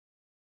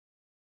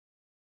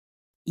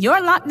You're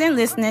locked in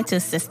listening to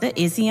Sister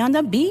Izzy on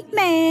the Beat,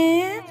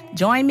 man.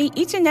 Join me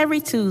each and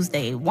every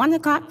Tuesday, 1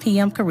 o'clock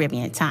p.m.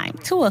 Caribbean time,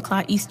 2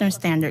 o'clock Eastern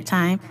Standard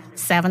Time,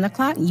 7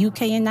 o'clock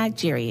UK and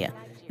Nigeria,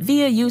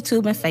 via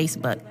YouTube and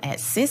Facebook at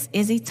Sis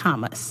Izzy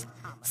Thomas.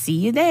 See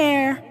you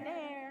there.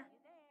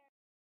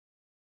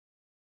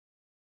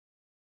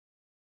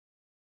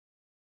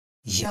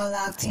 You're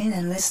locked in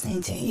and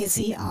listening to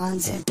Izzy on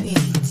the Beat.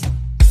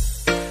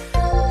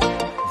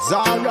 It's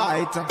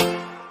alright.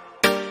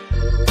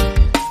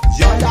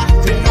 You're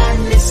locked in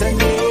and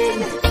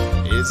listening.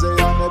 Easy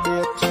on the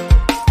beat.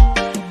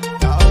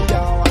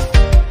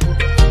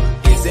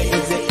 Easy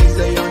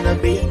on the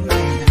beat,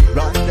 man.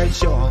 Run the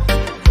show.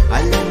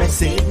 And let me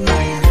see it,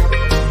 man.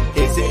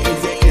 Easy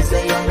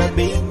on the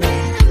beat,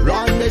 man.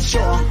 Run the show.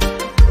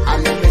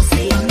 And let me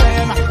see it,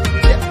 man.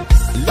 Yeah.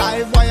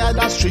 Live wire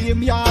the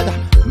stream yard.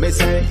 Me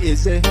say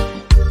easy.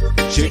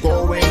 She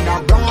going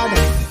abroad.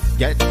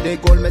 Get the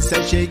gold, me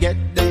say she get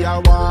the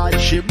award.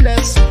 She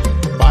blessed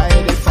by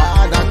the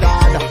Father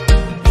God.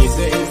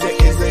 Easy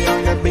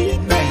on the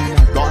beat, man.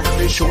 Run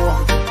the show,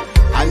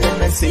 and let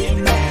me see,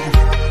 man.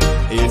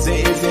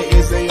 Easy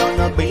on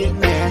the beat,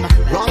 man.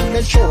 Run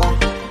the show,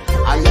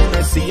 and let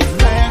me see,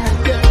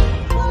 man. Yeah.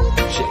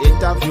 She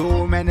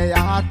interview many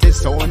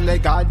artists, only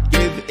God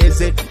give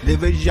Izzy the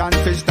vision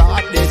to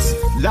start this.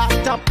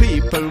 Lot of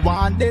people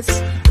want this.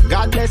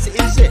 God bless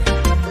Izzy.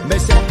 Me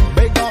say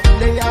big up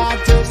the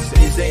artists.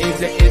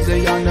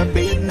 Easy on the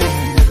beat,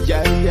 man.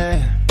 Yeah.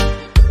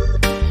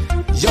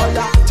 You're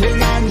locked in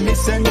and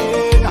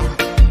listening.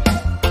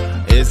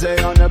 Easy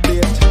on the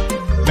beat.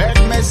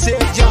 Make me say,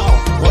 yo,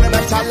 what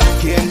better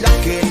lock in.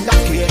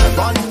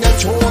 Run the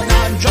tune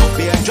and drop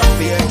in.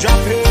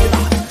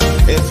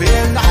 It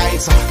feel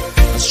nice,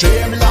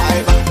 stream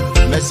live.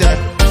 Me say,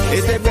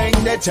 Easy bring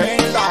the chain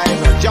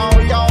live. Yo,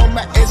 me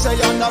easy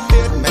on the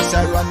beat. Me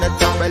say, run the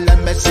top and let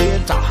me see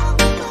it.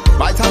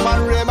 Bite up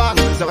and ribbon,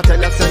 so I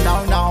tell you, say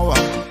now.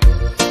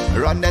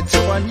 Run the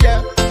tune,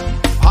 yeah,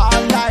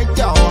 all night,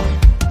 yo.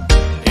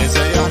 Easy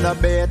on the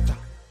beat.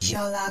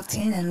 You're locked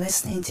in and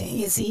listening to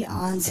Izzy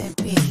on the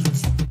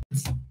Beat.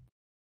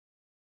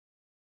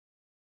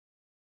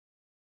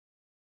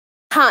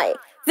 Hi,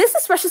 this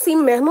is Rashasi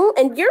Mehmul,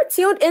 and you're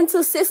tuned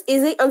into Sis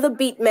Izzy on the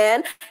Beat,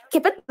 man.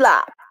 Keep it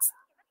locked.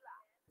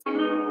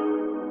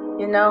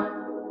 You know,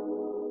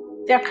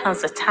 there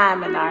comes a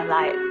time in our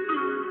life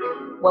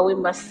where we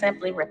must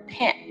simply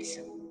repent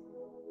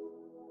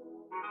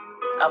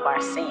of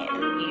our sin.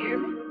 You hear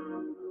me?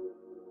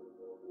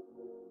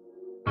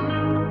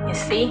 You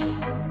see,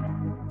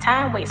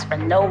 time waits for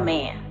no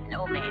man.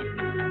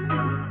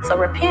 So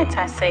repent,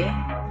 I say,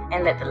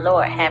 and let the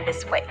Lord have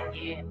his way.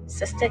 Yeah.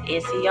 Sister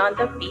Izzy on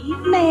the Beat,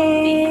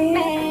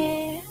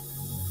 man.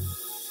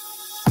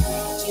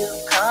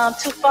 You've come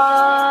too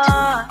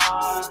far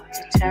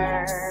to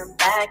turn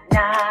back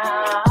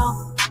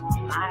now.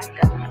 My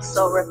God.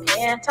 So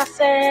repent, I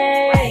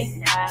say, right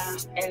now,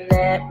 and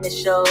let me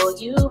show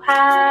you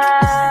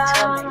how.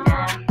 Tell me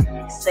now.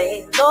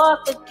 Say, Lord,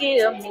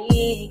 forgive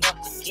me.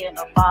 Forgive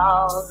of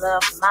all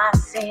of my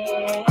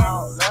sins,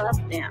 all of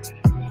them,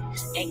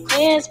 and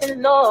cleanse me,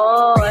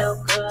 Lord, real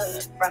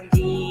good from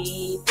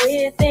deep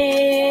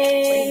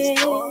within.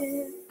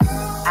 Please,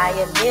 I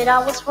admit I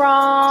was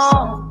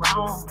wrong,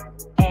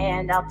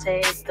 and I'll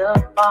take the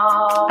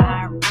fall.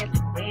 I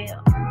really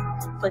will.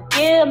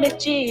 Forgive me,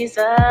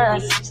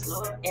 Jesus,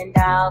 and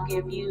I'll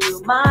give you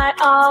my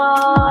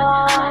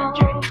all.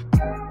 100.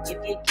 If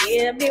you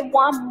give me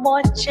one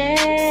more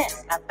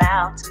chance, I'm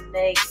about to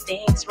make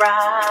things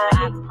right.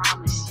 I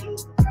promise you.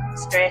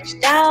 Stretch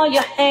down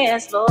your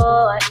hands,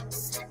 Lord,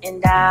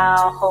 and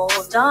I'll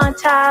hold on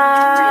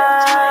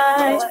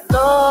tight.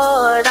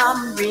 Lord,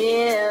 I'm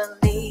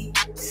really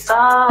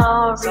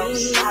sorry,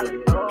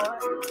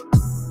 Lord,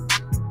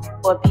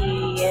 for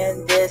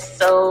being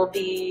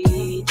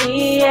disobedient.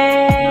 I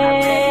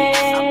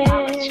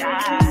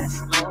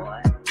apologize,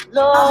 Lord.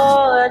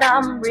 Lord,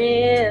 I'm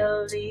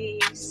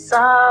really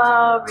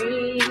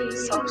sorry.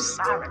 So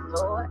sorry,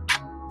 Lord,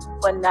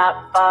 for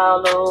not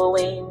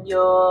following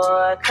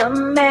your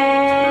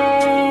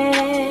commands.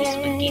 Please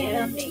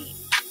forgive me.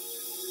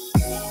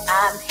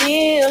 I'm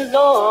here,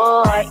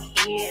 Lord,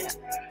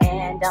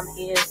 and I'm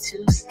here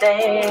to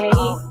stay.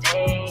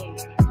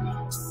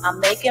 I'm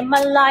making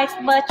my life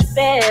much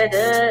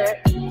better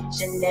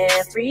each and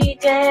every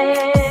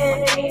day.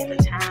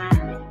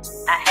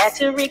 I had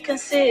to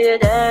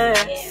reconsider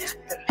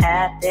the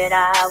path that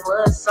I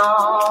was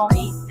on,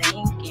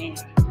 rethinking.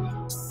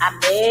 I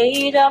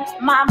made up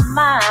my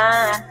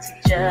mind to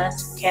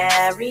just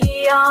carry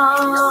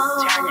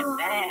on, turning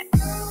back,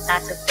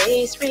 not to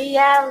face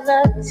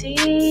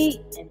reality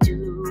and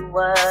do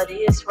what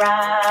is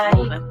right.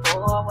 Moving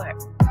forward,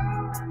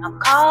 I'm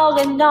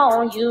calling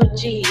on you,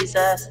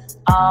 Jesus,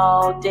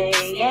 all day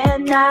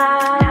and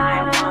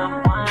night.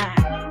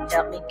 911.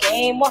 Help me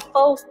gain more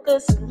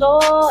focus,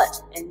 Lord,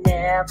 and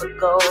never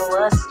go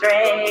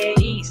astray,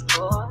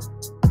 Lord.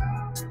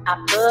 I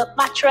put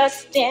my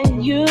trust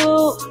in you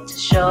to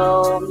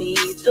show me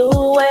the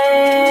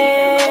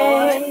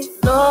way.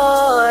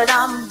 Lord,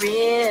 I'm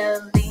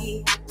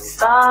really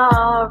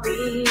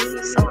sorry,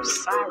 so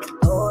sorry,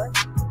 Lord,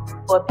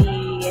 for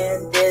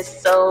being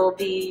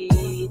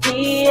disobedient.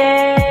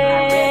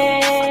 I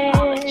really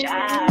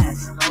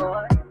apologize,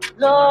 Lord.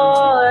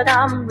 Lord,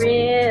 I'm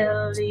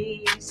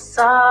really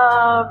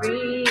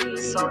sorry,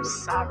 so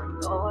sorry,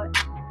 Lord,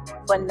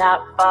 for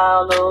not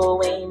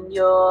following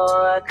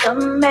your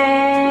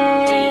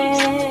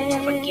commands.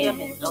 Please forgive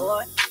me,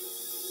 Lord.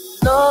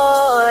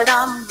 Lord,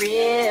 I'm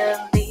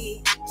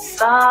really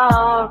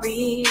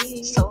sorry,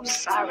 so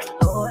sorry,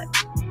 Lord,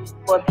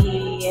 for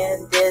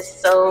being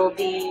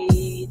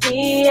disobedient.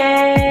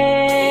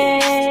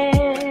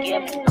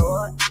 Forgive me,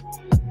 Lord.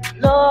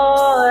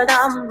 Lord,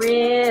 I'm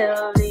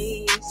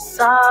really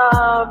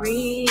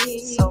sorry,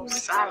 so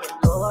sorry,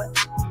 Lord,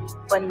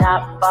 for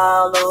not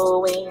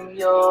following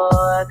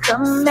your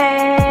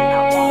commands.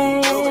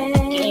 I won't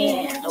do it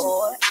again,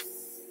 Lord.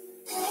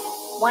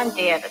 One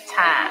day at a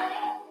time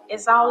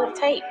is all it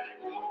takes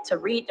to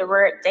read the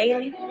word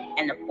daily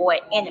and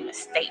avoid any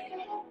mistake.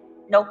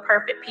 No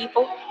perfect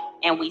people,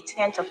 and we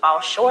tend to fall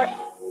short.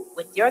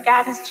 With your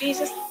guidance,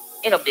 Jesus,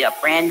 it'll be a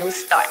brand new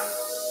start.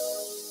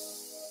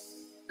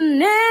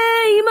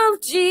 Name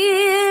of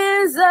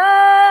Jesus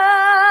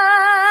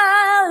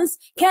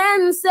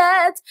can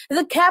set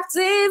the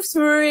captives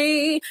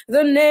free.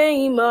 The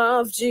name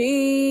of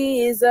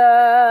Jesus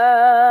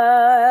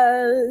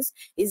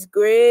is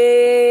great.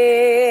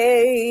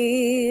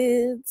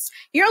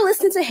 You're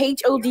listening to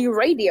H.O.D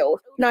Radio,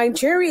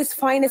 Nigeria's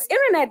finest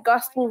internet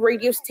gospel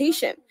radio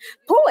station,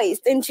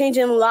 poised and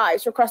changing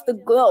lives across the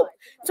globe,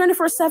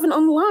 24/7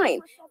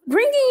 online,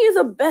 bringing you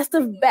the best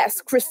of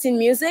best Christian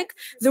music,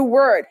 the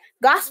word,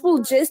 gospel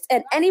gist,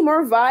 and any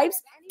more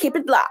vibes. Keep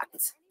it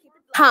locked.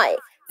 Hi,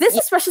 this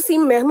is Precious C.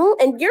 Mehmel,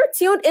 and you're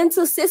tuned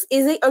into Sis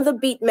Izzy on the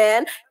Beat,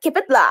 man. Keep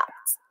it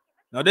locked.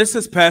 Now, this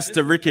is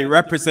Pastor Ricky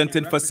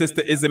representing for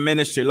Sister Izzy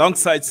Ministry.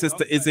 Alongside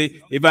Sister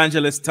Izzy,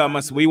 Evangelist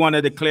Thomas, we want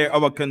to declare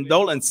our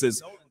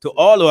condolences to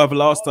all who have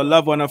lost a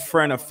loved one, a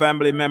friend, a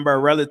family member, a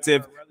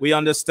relative. We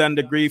understand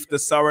the grief, the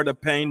sorrow, the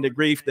pain, the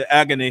grief, the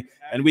agony,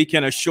 and we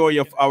can assure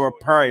you of our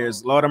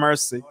prayers. Lord of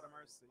mercy.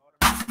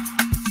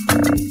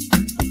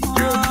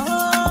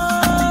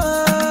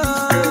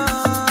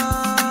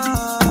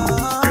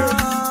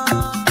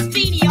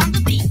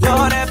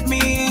 Lord, help me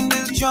in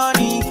this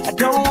journey. I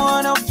don't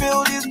want to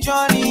feel this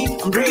journey.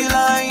 I'm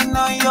relying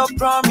on your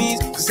promise,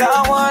 cause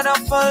I want to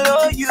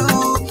follow you.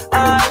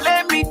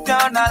 Let me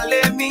down,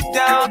 let me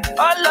down.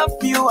 All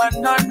of you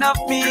and none of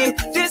me.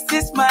 This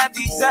is my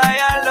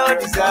desire, Lord,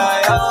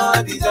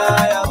 desire,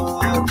 desire.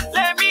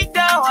 Let me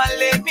down,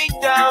 let me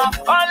down.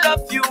 All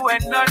of you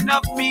and none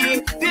of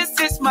me. This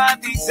is my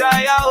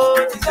desire,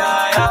 oh,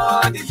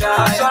 desire, desire.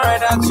 I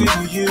surrender to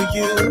you.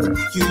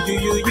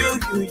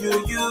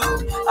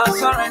 I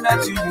surrender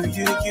to you.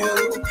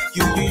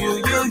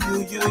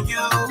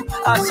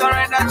 I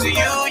surrender to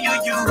you.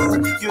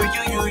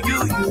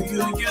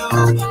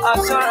 I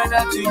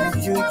surrender to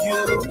you.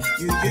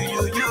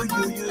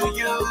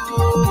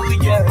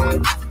 Yeah.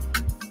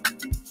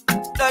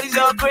 That is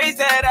all grace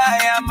that I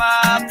am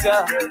after.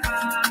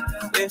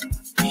 Yeah.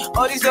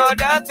 All these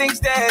other things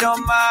that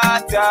don't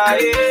matter.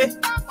 Yeah.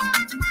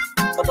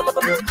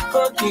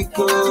 Holy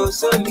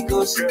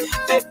Ghost,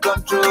 take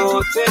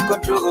control, take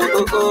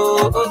control.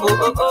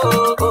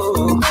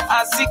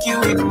 I seek you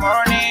in the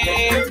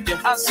morning,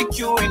 I seek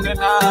you in the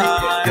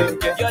night.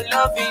 Your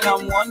loving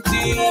I'm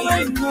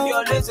wanting,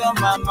 your lips on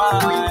my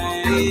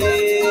mind.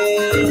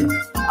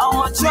 I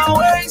want your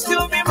ways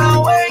to be my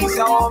ways, I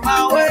want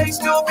my ways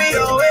to be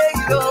your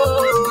ways, oh.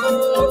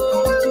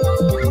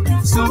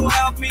 So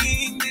help me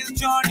in this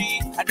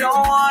journey. I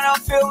don't wanna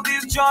fail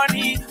this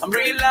journey. I'm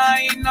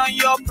relying on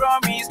your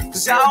promise,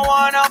 cause I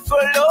wanna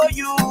follow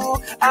you.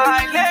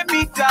 Let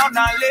me down,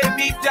 let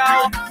me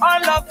down.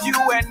 All of you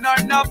and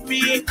none of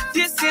me.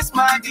 This is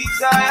my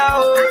desire,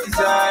 oh,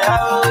 desire,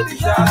 oh,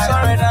 desire. I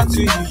surrender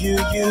to you.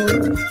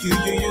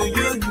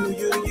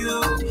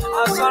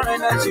 I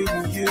surrender to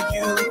you.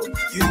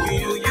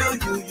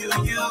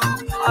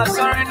 I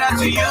surrender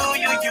to you.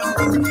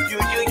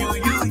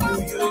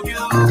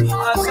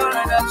 I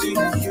surrender to you.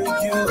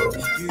 Yeah.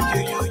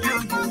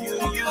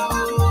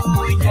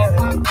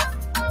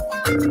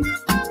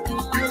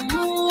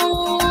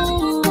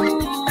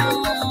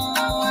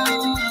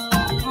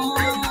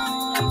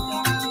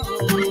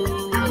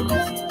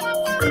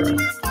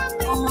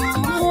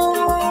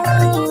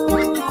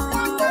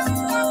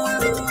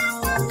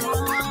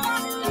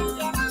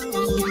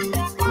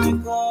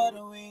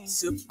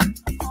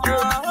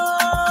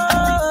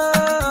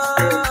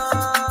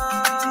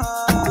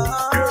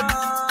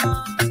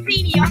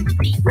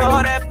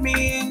 Lord, help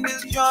me in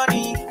this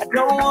journey. I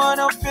don't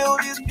wanna fail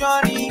this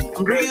journey.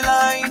 I'm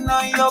relying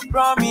on your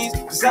promise,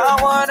 cause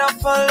I wanna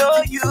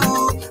follow you.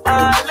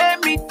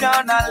 Let me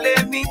down,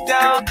 let me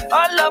down.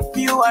 All of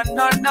you and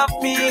none of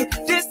me.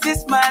 This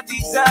is my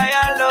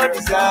desire, Lord,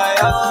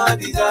 desire,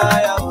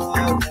 desire.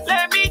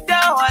 Let me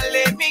down,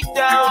 let me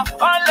down. down.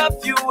 All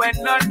of you and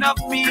none of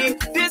me.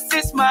 This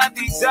is my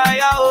desire,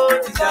 oh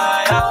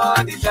desire,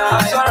 oh desire.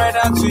 I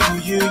surrender to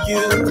you.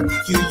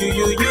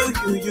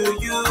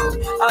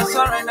 I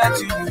surrender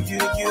to you.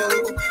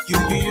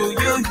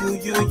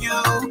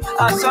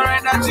 I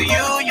surrender to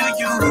you.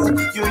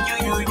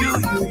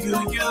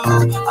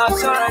 I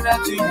surrender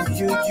to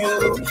you.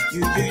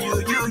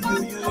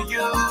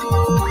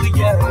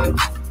 Yeah.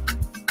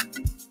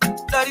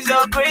 That is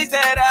all grace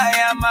that I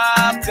am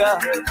after.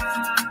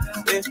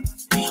 Yeah.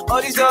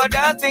 All these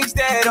other things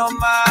that don't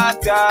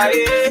matter.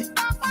 Yeah.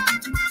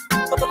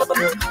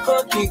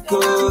 Holy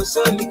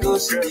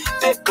Ghost,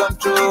 take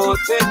control.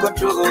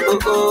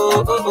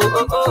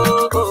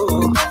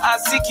 I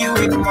seek you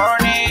in the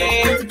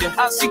morning, I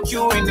seek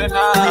you in the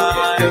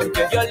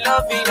night. Your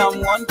loving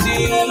I'm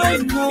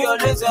wanting, your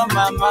lips on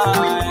my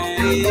mind.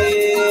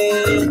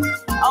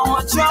 I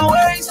want your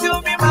ways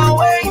to be my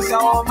ways, I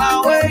want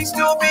my ways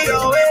to be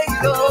your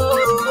ways, oh.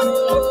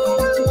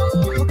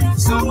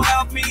 So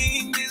help me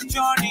in this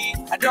journey,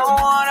 I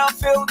don't wanna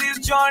fail this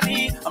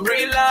journey. I'm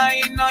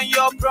relying on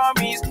your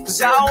promise,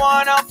 cause I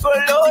wanna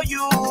follow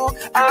you.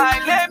 I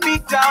lay me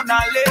down,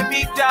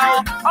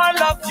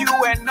 all of you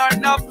and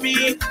none of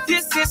me.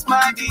 This is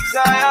my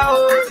desire,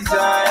 oh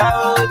desire,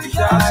 oh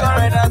desire. I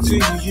surrender to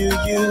you.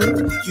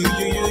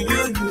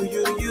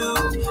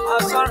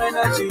 I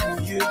surrender to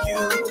you.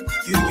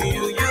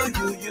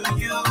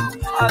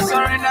 I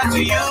surrender to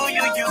you.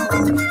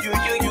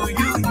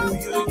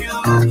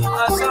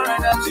 I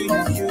surrender to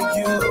you.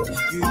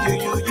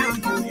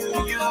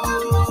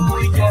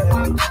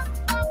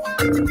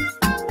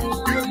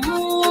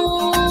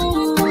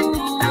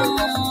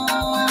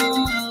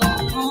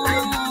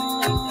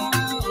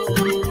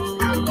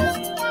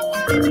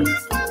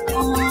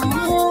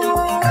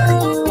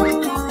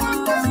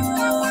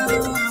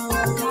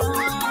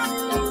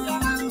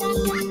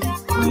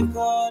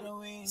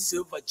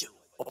 Silver Joe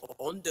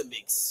on the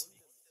mix.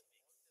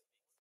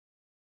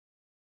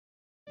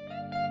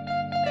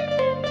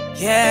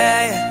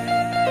 Yeah.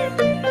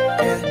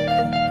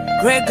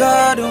 Great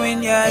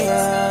Godwin,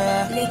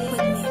 yeah.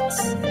 Liquid Mix.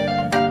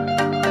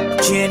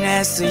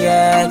 Genius,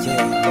 yeah.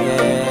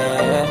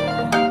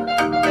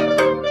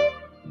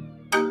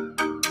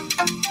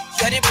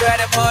 You're the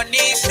bright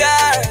morning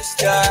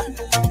star.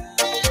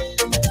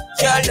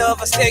 Your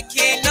love is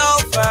taking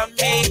over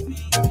me.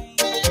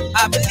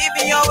 I believe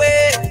in your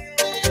way,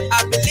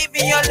 I believe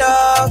in your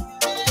love.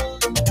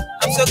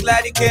 I'm so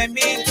glad you came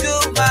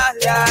into my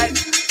life.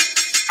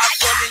 I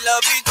fall in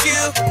love with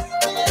you.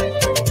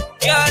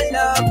 Your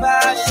love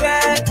has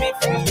set me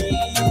free.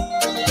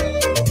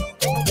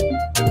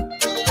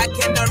 I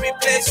cannot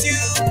replace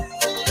you.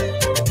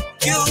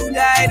 You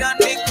died on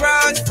the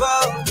cross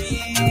for me.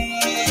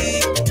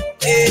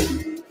 Hey,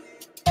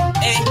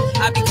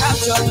 I be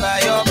captured by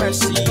your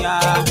mercy.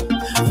 I'm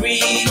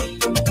free.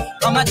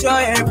 All my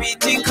joy,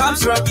 everything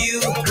comes from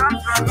you.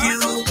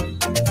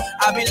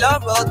 I be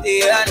loved all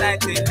day and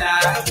night and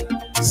night.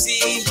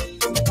 See,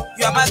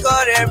 you are my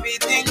God,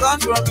 everything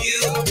comes from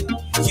you.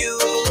 You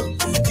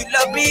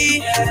love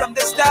me from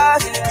the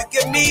start. You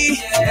give me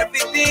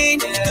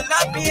everything. You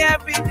love me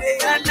every day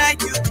and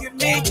night. You give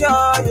me joy.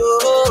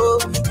 Oh,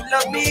 you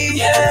love me,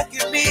 yeah.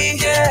 Give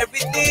me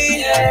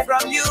everything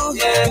from you.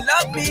 You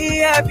love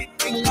me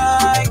everything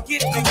I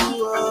give to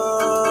you.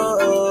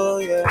 Oh,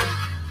 yeah.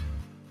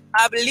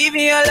 I believe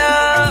in your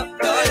love.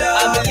 I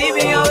believe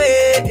in your way.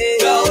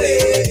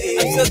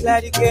 I'm so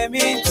glad you came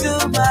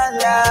into my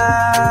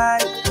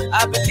life.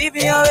 I believe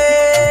in your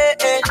way.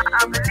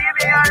 I believe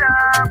in your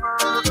love.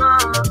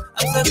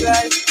 I'm so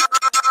glad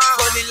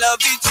fall in love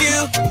with you.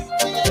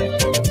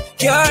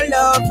 Your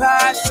love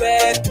has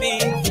set me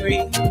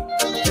free.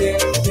 Yeah,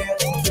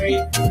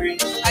 free.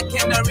 I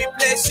cannot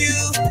replace you.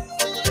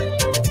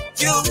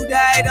 You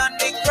died on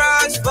the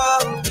cross for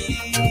me.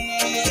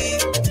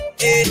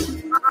 Yeah.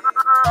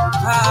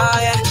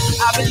 Yeah.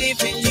 I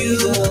believe in you.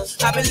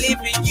 I believe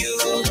in you.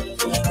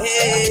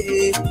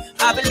 Hey,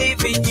 I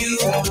believe in you.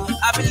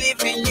 I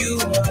believe in you.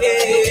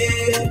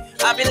 Hey,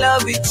 I'm in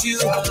love with you.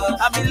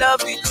 I'm in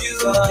love with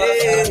you.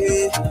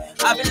 Hey,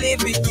 I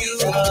believe in you.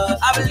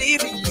 I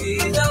believe in you.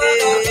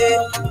 Hey,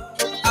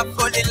 I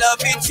fall in love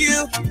with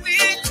you.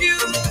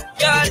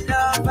 Your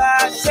love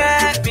has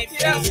set me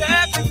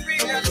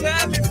free. Set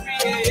me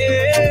free.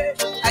 Yeah.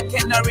 I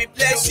cannot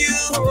replace you.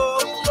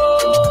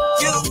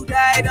 You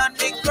died on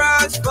the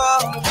cross for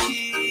me.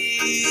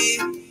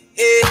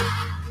 Yeah.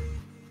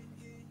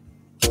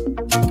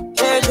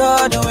 Hey,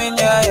 Godwin,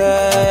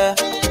 yeah.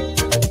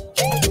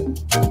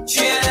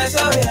 Cheers,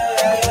 oh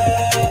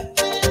yeah.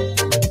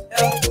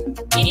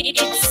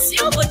 It's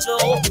Silver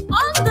Joe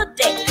on the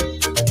deck.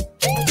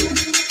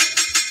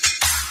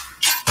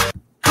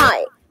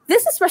 Hi,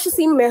 this is Precious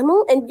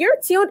Mehmul, and you're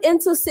tuned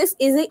into Sis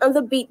Izzy on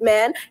the Beat,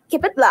 man.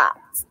 Keep it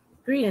locked.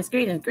 Greetings,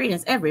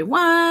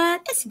 everyone.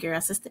 It's your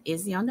girl, Sister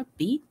Izzy on the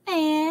Beat,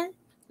 man.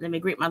 Let me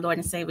greet my Lord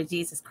and Savior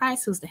Jesus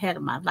Christ, who's the head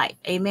of my life.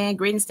 Amen.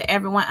 Greetings to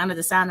everyone under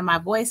the sound of my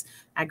voice.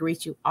 I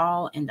greet you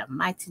all in the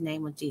mighty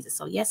name of Jesus.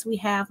 So yes, we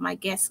have my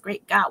guest,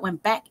 Great Godwin,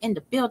 back in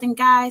the building,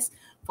 guys,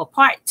 for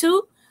part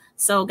 2.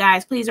 So,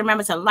 guys, please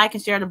remember to like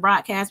and share the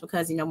broadcast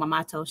because, you know, my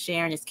motto,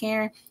 sharing is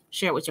caring.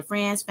 Share it with your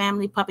friends,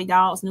 family, puppy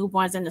dogs,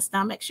 newborns in the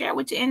stomach. Share it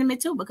with your enemy,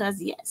 too,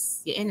 because,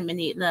 yes, your enemy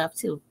need love,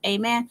 too.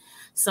 Amen.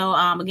 So,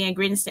 again,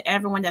 greetings to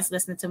everyone that's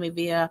listening to me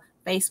via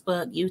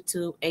Facebook,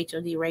 YouTube,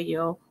 H.O.D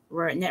Radio,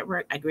 Word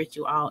Network. I greet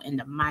you all in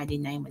the mighty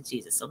name of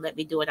Jesus. So let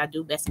me do what I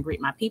do best and greet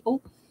my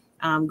people.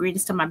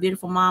 Greetings to my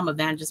beautiful mom,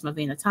 Evangelist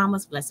Mavina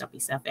Thomas. Bless up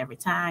yourself every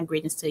time.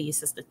 Greetings to you,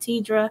 Sister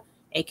Tidra,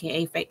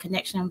 a.k.a. Fake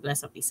Connection.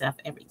 Bless up yourself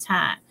every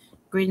time.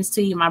 Greetings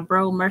to you, my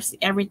bro, Mercy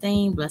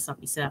Everything. Bless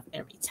up yourself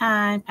every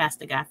time.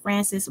 Pastor Guy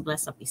Francis.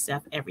 Bless up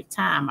yourself every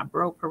time. My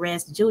bro,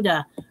 Perez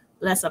Judah.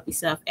 Bless up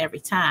yourself every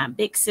time.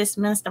 Big sis,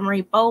 Minister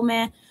Marie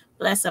Bowman.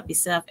 Bless up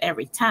yourself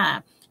every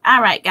time.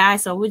 All right,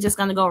 guys. So we're just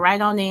going to go right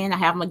on in. I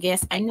have my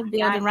guest in the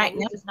building right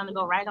now. We're just going to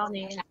go right on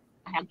in.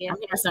 I'm hearing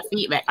some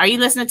feedback. Are you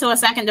listening to a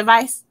second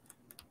device?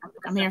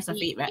 I'm hearing some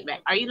feedback.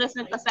 Are you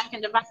listening to a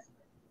second device?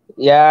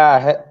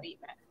 Yeah.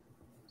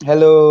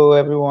 Hello,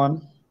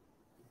 everyone.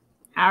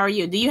 How are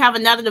you? Do you have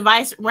another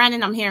device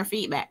running? I'm hearing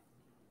feedback.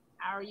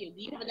 How are you?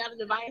 Do you have another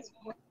device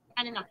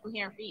running? I'm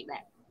hearing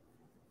feedback.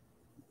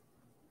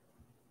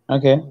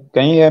 Okay.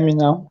 Can you hear me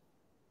now?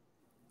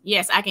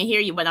 Yes, I can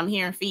hear you, but I'm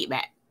hearing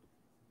feedback.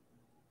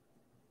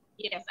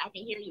 Yes, I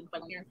can hear you,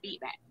 but I'm hearing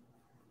feedback.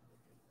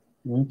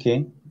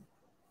 Okay.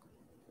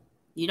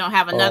 You don't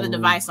have another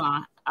device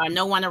on, or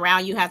no one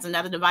around you has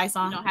another device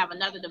on? You don't have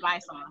another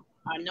device on,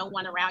 or no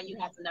one around you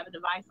has another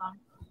device on?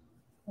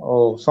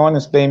 Oh, someone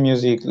is playing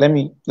music. Let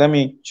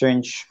me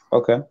change.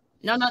 Okay.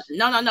 No.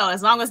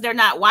 As long as they're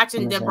not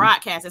watching the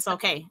broadcast, it's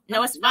okay.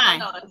 No, it's fine.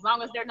 No. As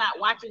long as they're not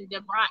watching the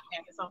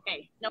broadcast, it's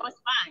okay. No, it's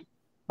fine.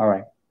 All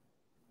right.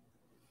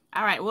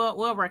 All right,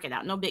 we'll work it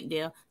out. No big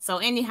deal. So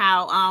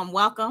anyhow,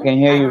 welcome. I can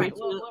hear you.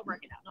 We'll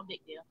work it out. No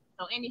big deal.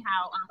 So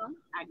anyhow,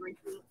 I greet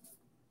you.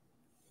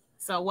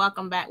 So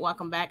welcome back.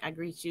 I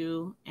greet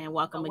you and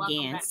welcome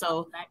again.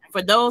 So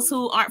for those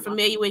who aren't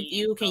familiar with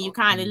you, can you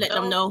kindly let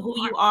them know who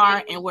you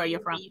are and where you're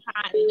from?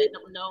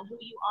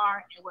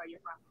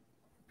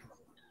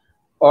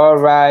 All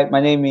right. My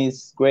name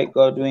is Great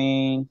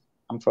Godwin.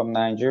 I'm from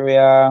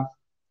Nigeria.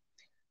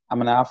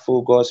 I'm an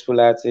Afro gospel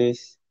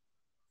artist.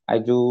 I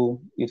do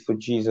it for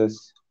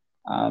Jesus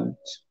and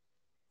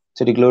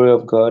to the glory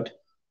of God.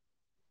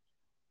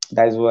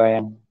 That is who I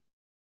am.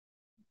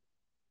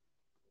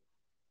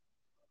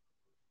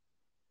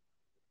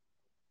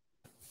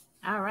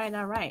 All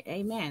right.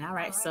 Amen. All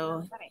right.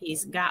 So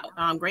he's got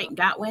Great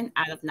Godwin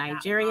out of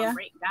Nigeria,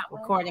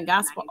 recording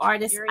gospel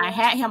artist. I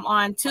had him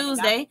on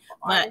Tuesday,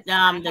 but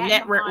the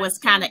network was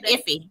kind of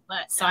iffy,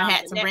 so I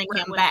had to bring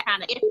him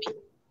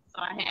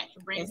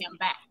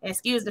back.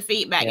 Excuse the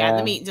feedback, guys.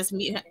 Let me just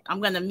mute him. I'm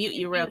going to mute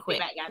you real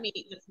quick.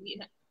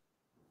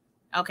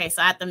 Okay,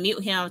 so I have to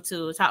mute him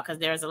to talk because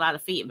there's a lot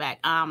of feedback.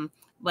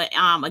 But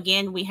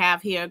again, we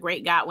have here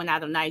Great Godwin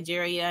out of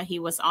Nigeria. He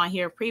was on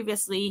here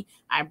previously.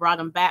 I brought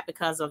him back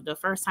because of the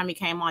first time he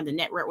came on, the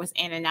network was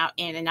in and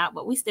out,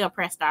 but we still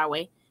pressed our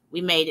way.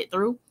 We made it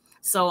through.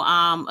 So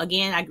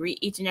again, I greet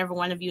each and every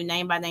one of you,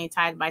 name by name,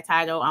 title by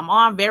title. I'm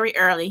on very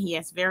early.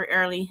 Yes, very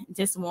early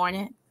this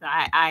morning. So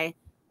I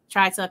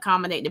try to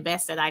accommodate the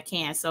best that I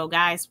can. So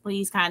guys,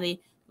 please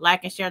kindly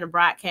like and share the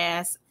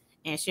broadcast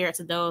and share it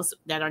to those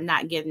that are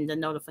not getting the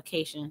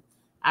notification.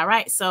 All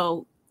right.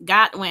 So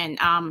Godwin,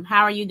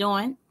 how are you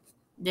doing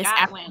this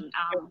afternoon?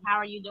 How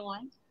are you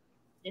doing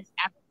this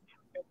afternoon?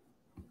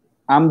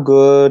 I'm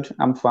good.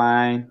 I'm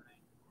fine.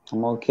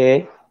 I'm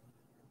okay.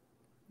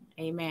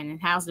 Amen.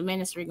 And how's the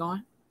ministry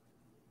going?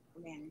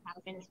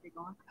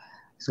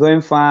 It's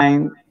going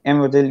fine.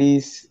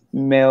 Evangelist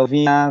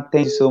Melvina,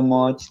 thank you so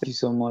much. Thank you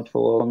so much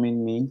for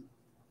welcoming me.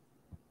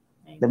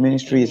 Amen. The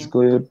ministry is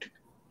good.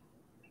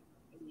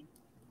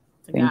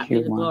 Thank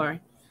you,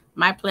 glory.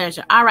 My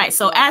pleasure. All right.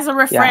 So as a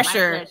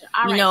refresher,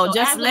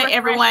 just let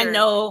everyone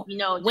know,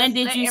 when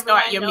did you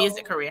start your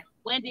music career?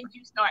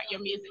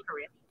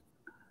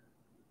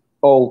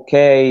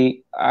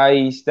 Okay.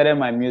 I started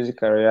my music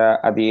career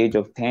at the age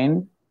of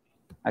 10.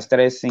 I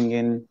started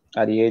singing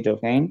at the age of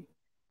 10.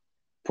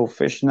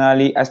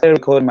 Professionally, I started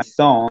recording my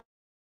songs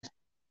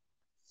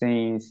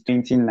since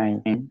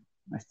 2019.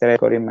 I started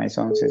recording my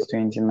songs since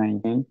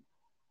 2019.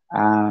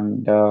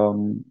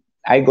 And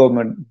I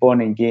got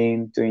born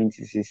again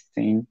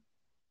 2016.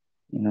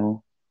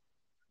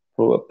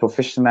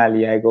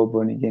 Professionally, I got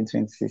born again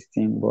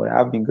 2016, but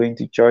I've been going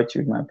to church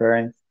with my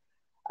parents.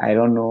 I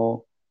don't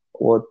know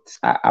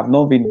I've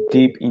not been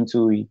deep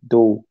into it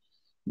though,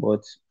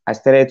 but I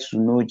started to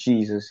know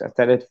Jesus. I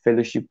started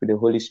fellowship with the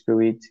Holy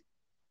Spirit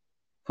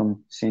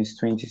since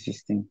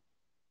 2016.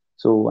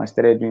 So I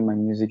started doing my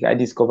music. I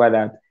discovered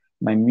that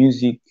my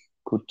music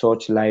could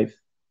touch life.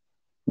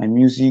 My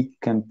music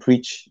can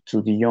preach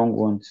to the young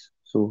ones.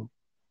 So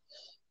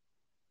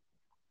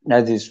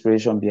that's the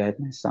inspiration behind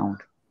my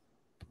sound.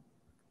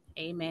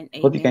 Amen.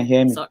 Hope you can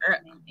hear me. So,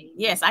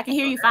 yes, I can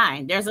hear you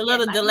fine. There's a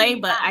little delay,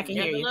 but I can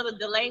hear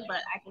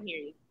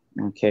you.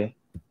 Okay.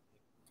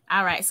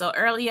 All right. So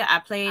earlier I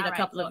played a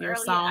couple of your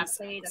songs.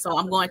 So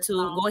I'm going to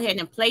go ahead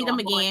and play them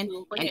again.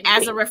 And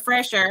as a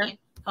refresher,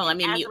 Hold on, let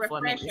me mute for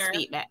a minute. This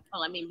feedback.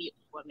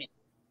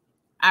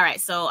 All right,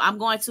 so I'm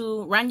going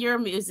to run your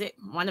music,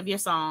 one of your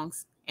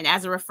songs, and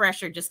as a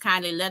refresher, just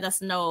kind of let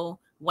us know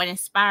what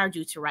inspired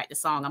you to write the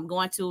song. I'm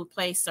going to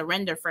play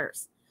Surrender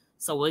first.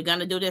 So we're going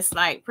to do this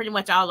like pretty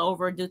much all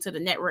over due to the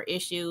network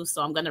issues.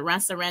 So I'm going to run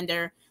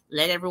Surrender,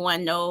 let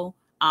everyone know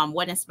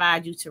what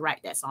inspired you to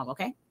write that song,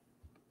 okay?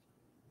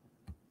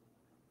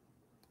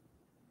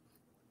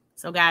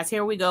 So guys,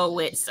 here we go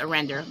with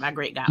Surrender by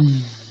Great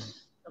Godwin.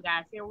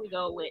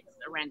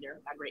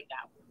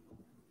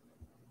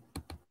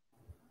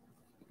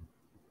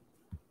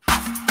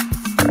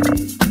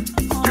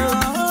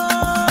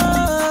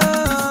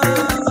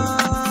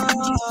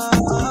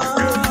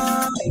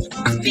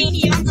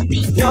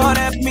 Lord,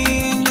 help me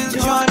in this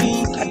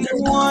journey. I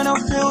don't wanna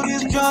feel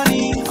this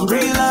journey. I'm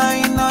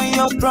relying on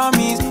your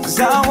promise, 'cause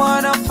I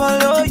wanna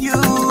follow you.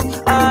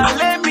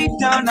 Let me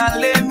down,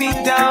 let me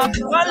down.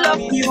 All of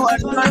you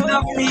and none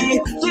of me.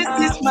 This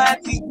is my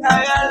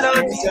desire,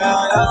 Lord,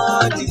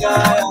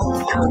 desire.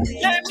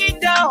 Let me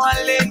down,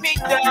 let me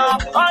down.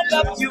 All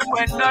of you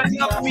and none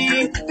of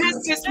me. This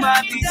is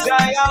my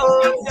desire,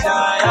 oh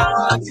desire.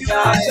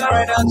 I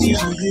surrender to you.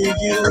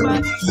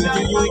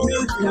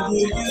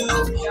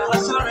 I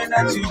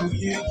surrender to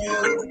you.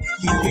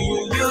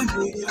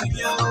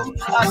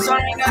 I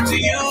surrender to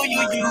you.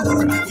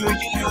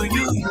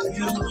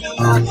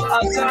 I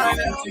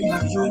surrender to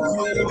you.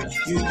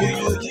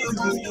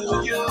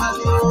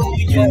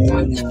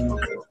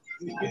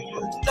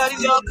 That is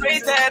your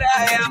grace that I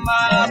am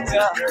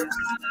after.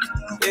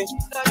 Grace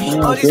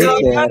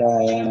that I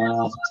am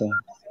after.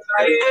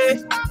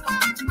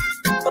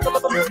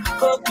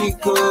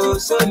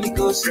 Holy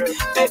Ghost,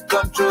 take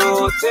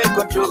control.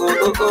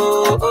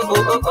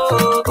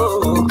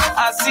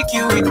 I seek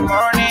you in the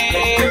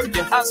morning,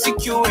 I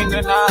seek you in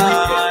the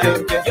night.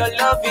 Your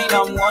loving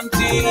I'm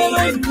wanting,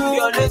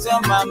 your lips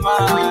on my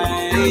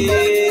mind.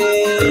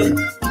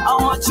 I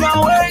want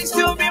your ways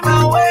to be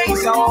my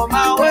ways, I want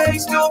my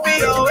ways to be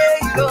your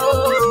ways,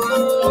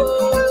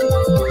 Lord.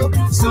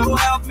 So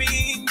help me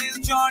in this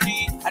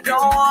journey. I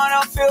don't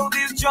wanna fail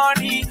this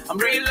journey. I'm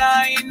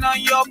relying on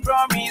your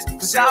promise,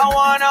 'cause I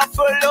wanna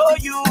follow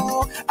you.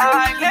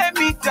 Let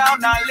me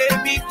down,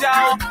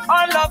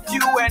 all of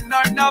you and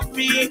none of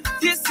me.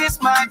 This is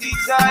my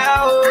desire,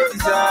 oh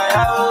desire.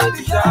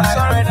 I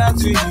surrender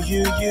to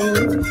you.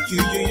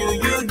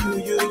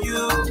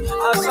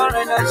 I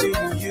surrender to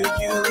you.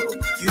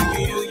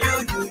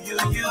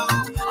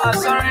 I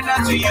surrender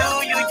to you.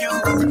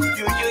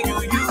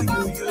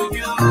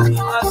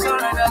 I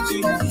surrender to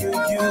you.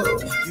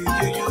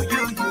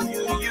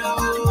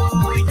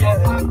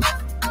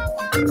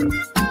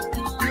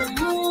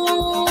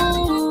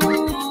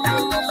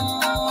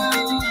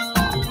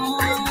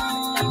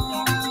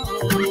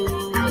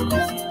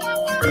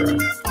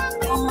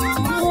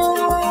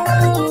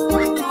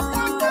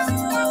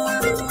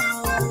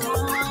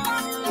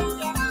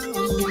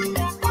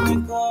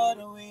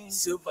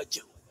 Silver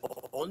Joe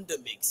on the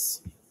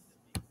mix.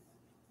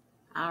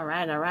 All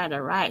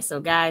right. So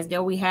guys,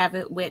 there we have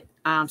it with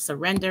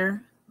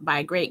Surrender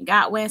by Great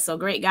Godwin. So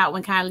Great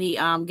Godwin, kindly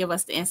give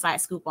us the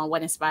inside scoop on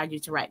what inspired you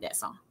to write that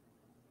song.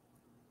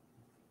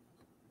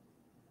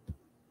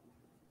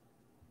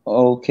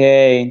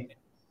 Okay.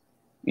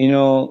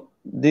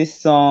 This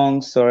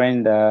song,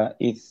 Surrender,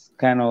 is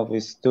kind of a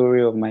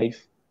story of my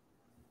life.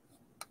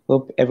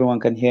 Hope everyone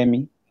can hear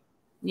me.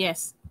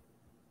 Yes.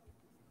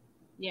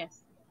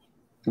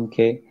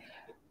 Okay.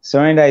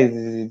 Surrender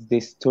is the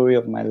story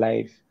of my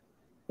life.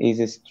 It's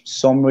a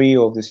summary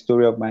of the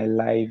story of my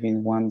life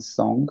in one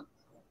song.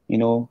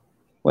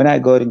 When I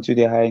got into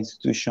the higher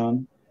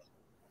institution,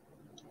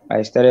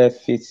 I started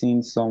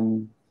facing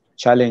some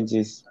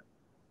challenges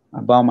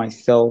about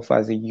myself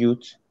as a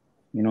youth,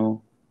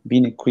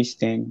 being a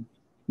Christian,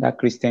 that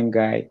Christian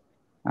guy,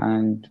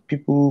 and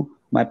people,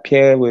 my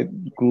peer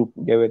group,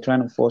 they were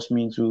trying to force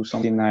me into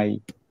something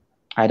I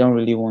don't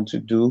really want to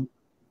do.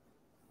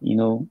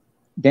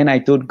 Then I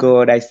told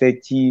God, I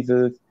said,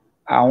 Jesus,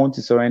 I want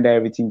to surrender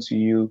everything to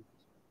you.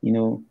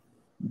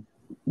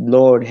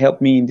 Lord,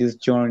 help me in this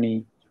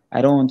journey.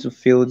 I don't want to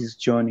fail this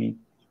journey.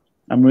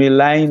 I'm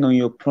relying on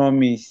your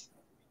promise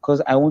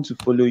because I want to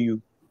follow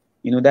you.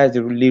 That's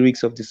the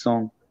lyrics of the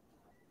song.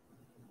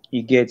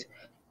 You get,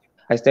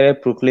 I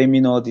started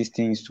proclaiming all these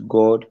things to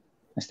God.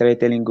 I started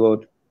telling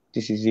God,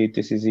 this is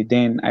it.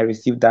 Then I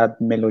received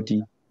that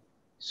melody.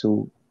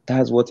 So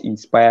that's what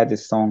inspired the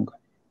song.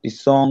 The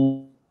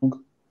song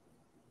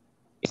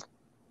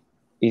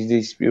is the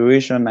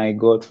inspiration I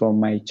got from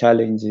my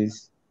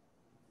challenges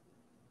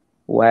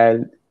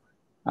while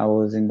I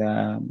was in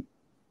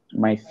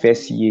my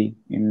first year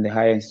in the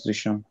higher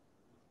institution.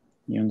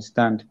 You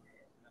understand?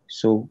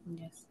 So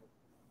Yes.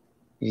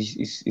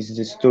 it's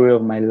the story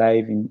of my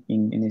life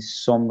in a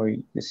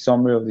summary, the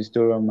summary of the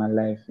story of my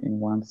life in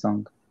one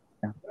song.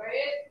 Yeah.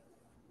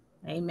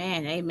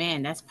 Amen.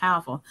 Amen. That's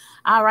powerful.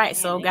 All right.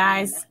 So,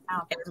 guys,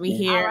 as we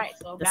hear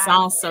the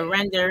song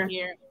Surrender,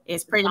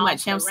 it's pretty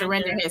much him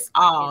surrender his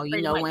all.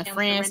 You know, when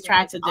friends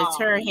tried to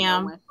deter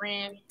him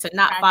to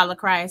not follow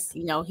Christ,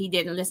 you know, he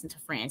didn't listen to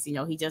friends. You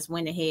know, he just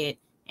went ahead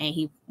and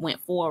he went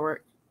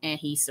forward and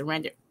he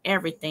surrendered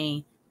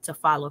everything to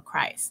follow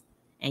Christ.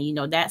 And, you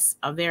know, that's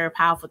a very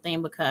powerful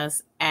thing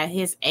because at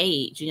his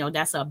age, you know,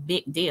 that's a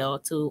big deal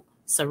to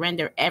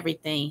surrender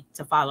everything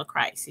to follow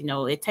Christ. You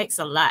know, it takes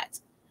a lot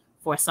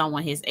for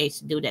someone his age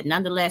to do that.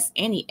 Nonetheless,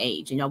 any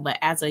age, you know, but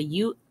as a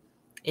youth,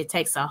 it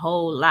takes a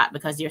whole lot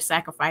because you're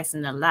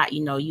sacrificing a lot.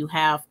 You know, you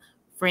have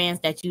friends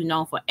that you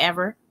know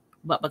forever,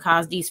 but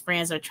because these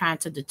friends are trying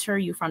to deter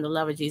you from the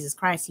love of Jesus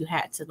Christ, you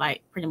had to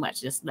like pretty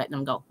much just let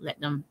them go, let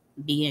them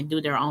be and do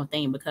their own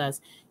thing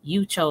because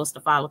you chose to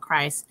follow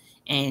Christ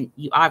and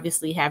you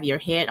obviously have your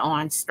head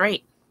on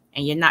straight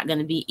and you're not going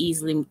to be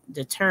easily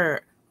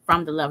deterred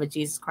from the love of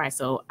Jesus Christ.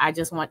 So I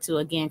just want to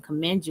again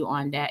commend you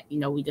on that. You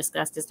know, we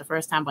discussed this the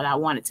first time, but I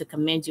wanted to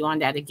commend you on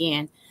that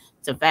again.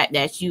 The fact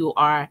that you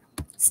are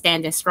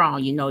standing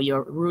strong, you know,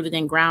 you're rooted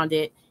and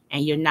grounded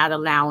and you're not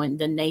allowing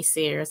the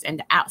naysayers and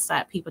the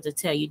outside people to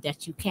tell you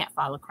that you can't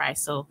follow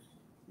Christ. So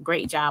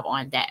great job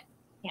on that.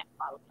 Can't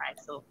follow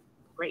Christ. So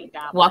great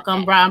job.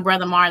 Welcome,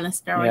 Brother Marlon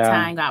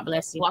Storytime. God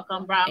bless you.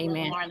 Welcome, Brother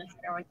Marlon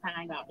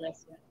Storytime. God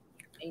bless you.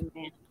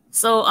 Amen.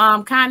 So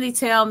kindly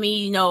tell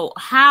me, you know,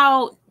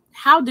 how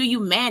do you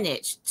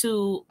manage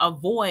to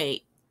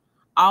avoid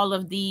all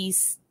of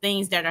these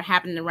things that are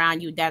happening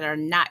around you that are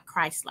not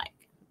Christ-like?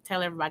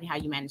 Tell everybody how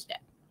you manage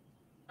that.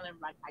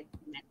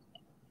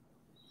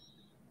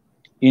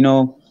 You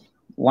know,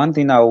 one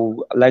thing I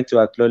would like to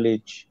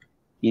acknowledge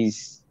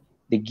is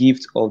the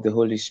gift of the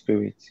Holy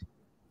Spirit.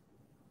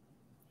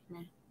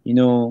 You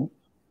know,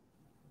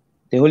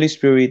 the Holy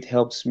Spirit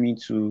helps me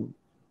to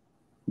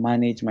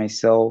manage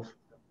myself.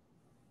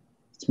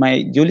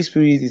 The Holy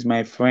Spirit is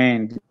my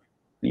friend.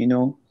 You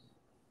know,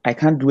 I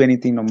can't do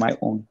anything on my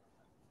own.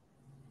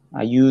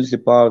 I use the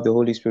power of the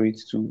Holy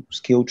Spirit to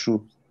scale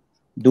through.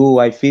 Though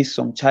I face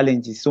some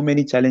challenges, so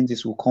many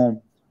challenges will come.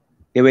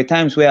 There were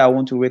times where I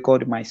want to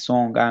record my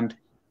song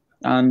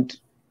and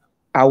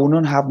I will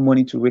not have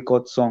money to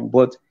record song,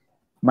 but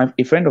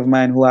a friend of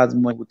mine who has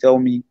money will tell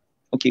me,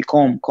 okay,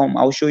 come,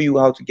 I'll show you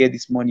how to get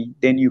this money.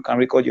 Then you can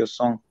record your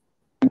song.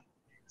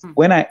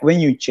 When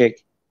you check,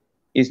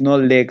 it's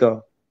not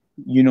legal.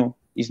 You know,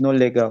 it's not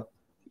legal.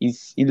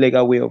 It's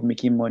illegal way of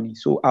making money.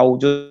 So I will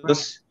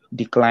just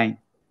decline.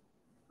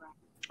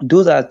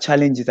 Those are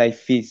challenges I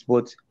face,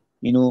 but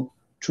you know,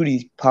 through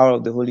the power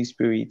of the Holy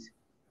Spirit,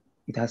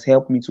 it has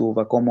helped me to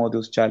overcome all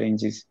those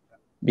challenges,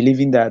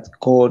 believing that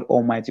God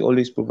Almighty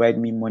always provide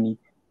me money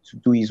to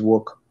do His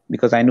work,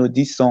 because I know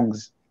these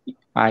songs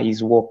are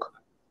His work.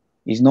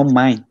 It's not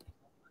mine,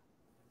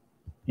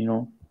 you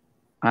know.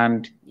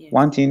 And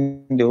one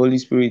thing the Holy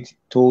Spirit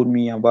told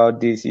me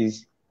about this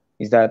is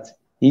that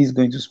He's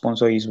going to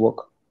sponsor His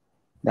work,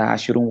 that I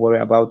shouldn't worry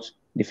about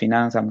the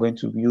finance I'm going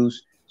to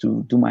use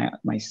to do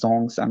my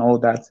songs and all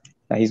that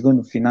He's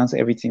going to finance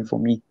everything for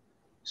me.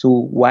 So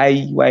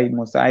why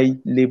must I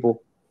labor?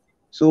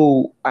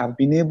 So I've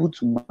been able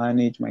to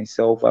manage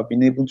myself. I've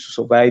been able to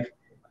survive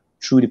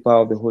through the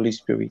power of the Holy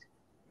Spirit.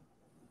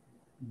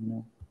 You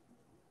know?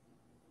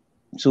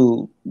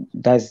 So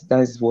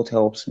that's what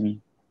helps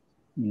me.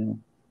 You know.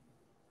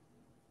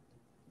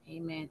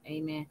 Amen.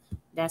 Amen.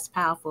 That's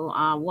powerful.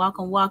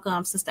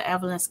 Welcome, Sister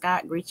Evelyn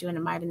Scott. Greet you in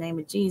the mighty name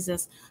of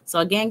Jesus. So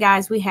again,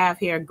 guys, we have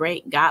here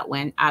great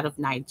Godwin out of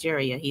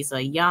Nigeria. He's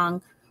a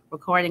young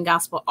recording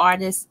gospel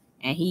artist,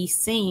 and he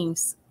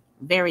seems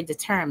very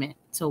determined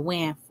to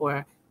win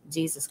for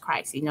Jesus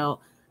Christ. You know,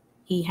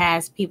 he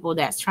has people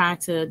that's trying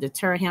to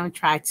deter him,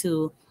 try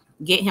to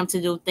get him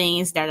to do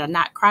things that are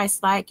not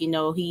Christ-like. You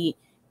know,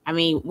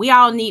 we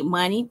all need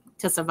money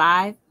to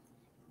survive,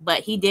 but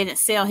he didn't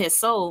sell his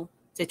soul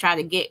to try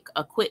to get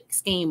a quick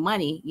scheme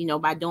money, you know,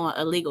 by doing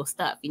illegal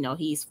stuff. You know,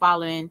 he's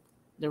following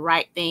the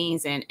right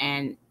things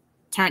and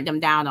turned them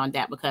down on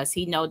that because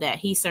he know that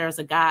he serves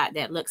a God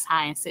that looks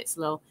high and sits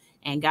low,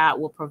 and God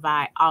will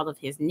provide all of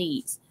his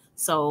needs.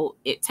 So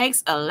it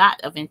takes a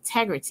lot of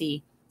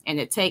integrity and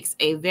it takes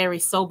a very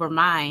sober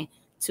mind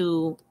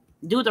to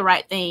do the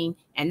right thing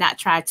and not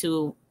try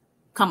to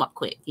come up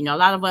quick. You know, a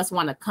lot of us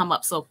want to come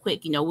up so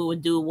quick. You know, we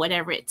would do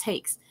whatever it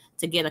takes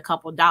to get a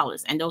couple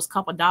dollars, and those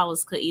couple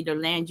dollars could either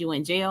land you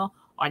in jail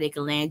or they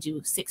could land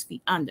you 6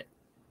 feet under.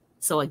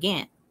 So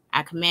again,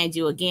 I commend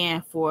you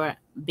again for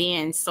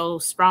being so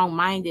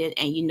strong-minded,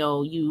 and you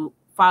know, you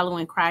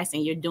following Christ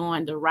and you're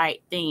doing the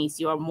right things.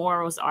 Your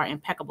morals are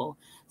impeccable.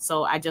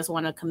 So I just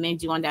want to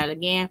commend you on that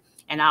again.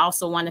 And I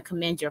also want to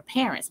commend your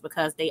parents,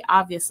 because they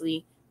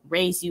obviously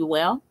raised you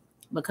well,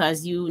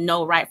 because you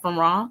know right from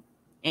wrong.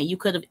 And you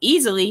could have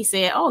easily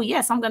said, oh,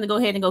 yes, I'm going to go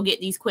ahead and go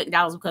get these quick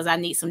dollars because I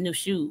need some new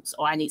shoes,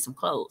 or I need some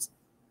clothes.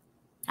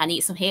 I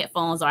need some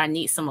headphones, or I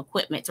need some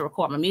equipment to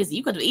record my music.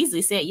 You could have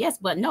easily said yes,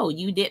 but no,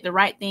 you did the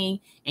right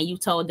thing and you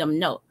told them,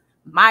 no,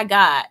 my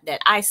God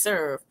that I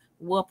serve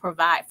will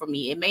provide for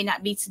me. It may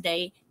not be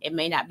today, it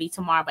may not be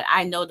tomorrow, but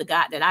I know the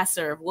God that I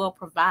serve will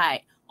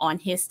provide on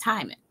his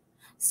timing.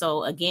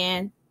 So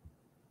again,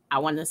 I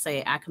want to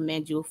say I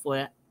commend you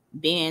for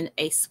being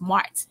a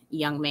smart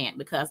young man,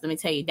 because let me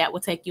tell you, that will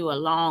take you a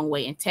long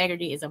way.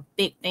 Integrity is a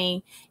big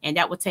thing, and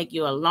that will take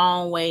you a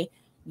long way.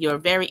 You're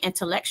very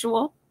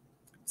intellectual.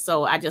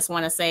 So I just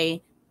want to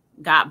say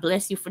God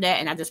bless you for that.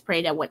 And I just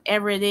pray that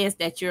whatever it is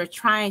that you're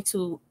trying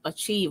to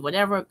achieve,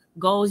 whatever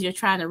goals you're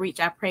trying to reach,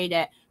 I pray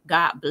that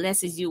God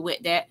blesses you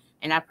with that.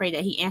 And I pray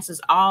that he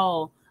answers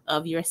all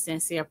of your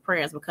sincere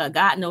prayers, because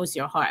God knows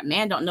your heart.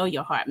 Man don't know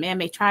your heart. Man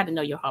may try to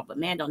know your heart, but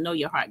man don't know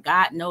your heart.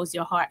 God knows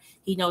your heart.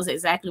 He knows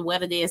exactly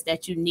what it is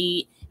that you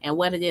need and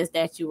what it is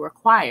that you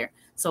require.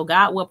 So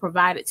God will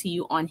provide it to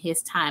you on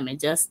his time,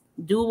 and just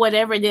do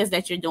whatever it is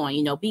that you're doing.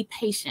 You know, be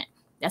patient.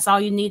 That's all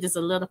you need, is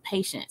a little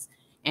patience,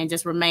 and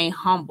just remain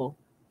humble.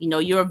 You know,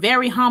 you're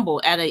very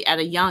humble at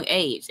a young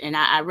age. And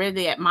I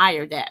really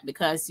admire that,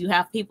 because you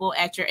have people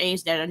at your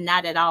age that are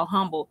not at all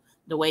humble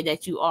the way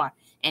that you are.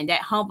 And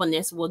that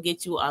humbleness will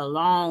get you a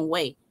long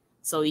way.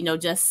 So, you know,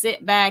 just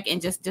sit back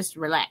and just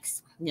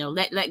relax. You know,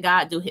 let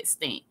God do his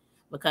thing,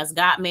 because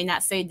God may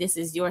not say this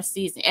is your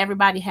season.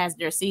 Everybody has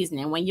their season.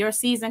 And when your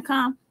season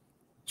comes,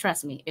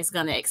 trust me, it's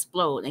going to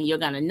explode and you're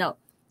going to know.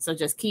 So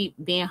just keep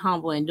being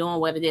humble and doing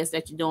what it is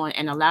that you're doing,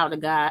 and allow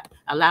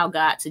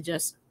God to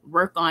just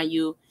work on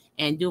you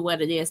and do what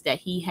it is that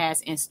he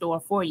has in store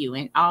for you.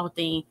 And all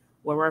things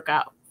will work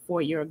out for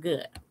your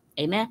good.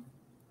 Amen.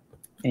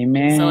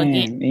 Amen.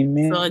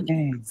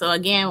 Amen. So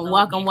again,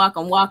 welcome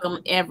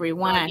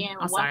everyone.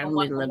 I'm sorry, I'm a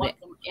little bit.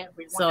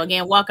 So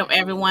again, welcome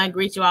everyone.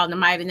 Greet you all in the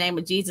mighty name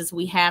of Jesus.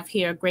 We have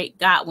here great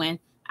Godwin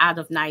out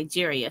of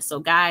Nigeria. So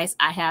guys,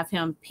 I have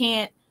him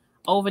pinned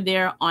over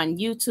there on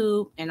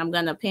YouTube, and I'm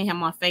going to pin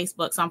him on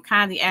Facebook. So I'm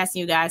kindly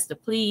asking you guys to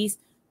please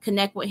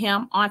connect with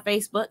him on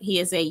Facebook. He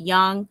is a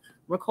young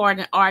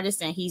recording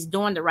artist, and he's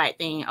doing the right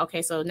thing.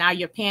 Okay, so now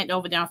you're pinned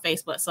over there on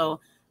Facebook. So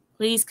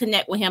please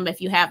connect with him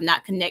if you have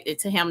not connected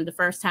to him the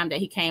first time that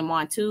he came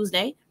on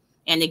Tuesday.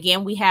 And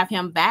again, we have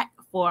him back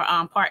for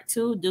part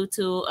 2 due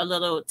to a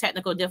little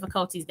technical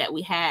difficulties that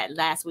we had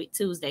last week,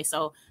 Tuesday.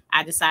 So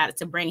I decided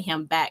to bring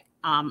him back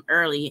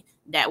early.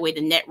 That way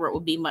the network will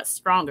be much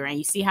stronger. And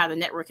you see how the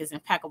network is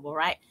impeccable,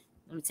 right?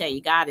 Let me tell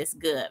you, God is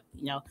good.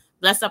 You know,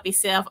 bless up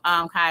yourself,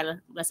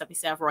 Kyla. Bless up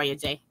yourself, Roya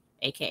J,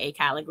 aka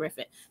Kyla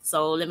Griffith.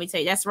 So let me tell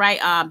you, that's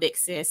right, big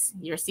sis.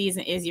 Your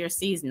season is your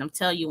season. I'm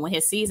telling you, when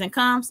his season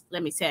comes,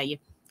 let me tell you,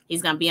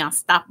 he's gonna be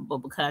unstoppable,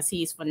 because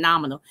he's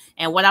phenomenal.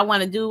 And what I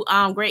want to do,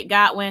 great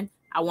Godwin,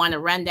 I want to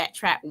run that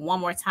track one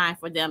more time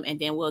for them, and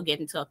then we'll get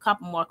into a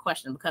couple more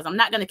questions, because I'm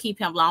not going to keep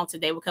him long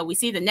today, because we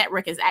see the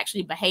network is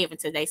actually behaving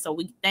today. So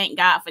we thank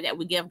God for that.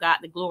 We give God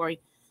the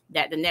glory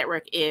that the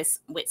network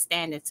is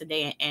withstanding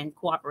today and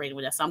cooperating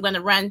with us. So I'm going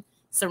to run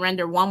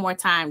Surrender one more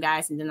time,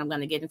 guys, and then I'm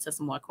going to get into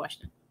some more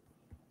questions.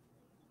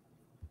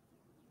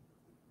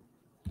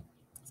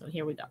 So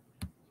here we go.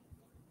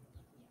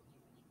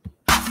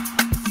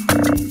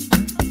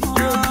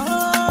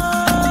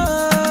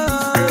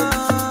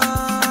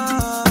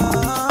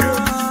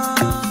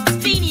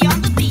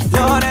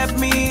 Lord, help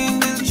me in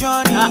this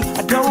journey.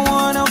 I don't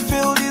wanna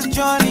feel this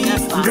journey.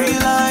 I'm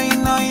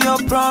relying on your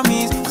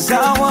promise, 'cause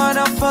I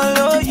wanna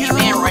follow you.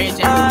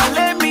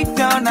 Let me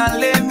down,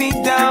 let me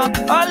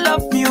down. All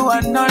of you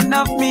and none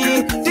of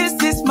me. This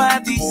is my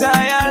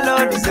desire,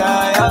 Lord,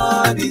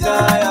 desire. Let me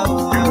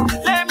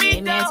down, let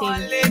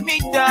me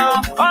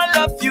down. All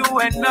of you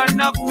and none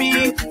of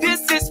me.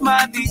 This is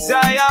my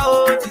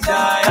desire,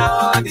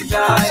 desire. I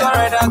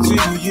surrender to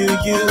you.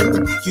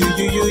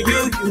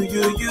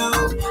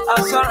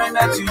 I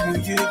surrender to you.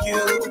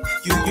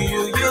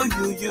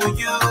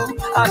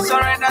 I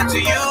surrender to you.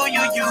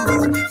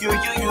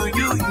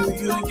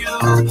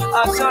 I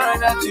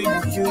surrender to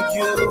you.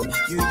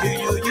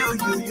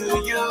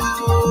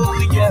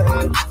 Yeah.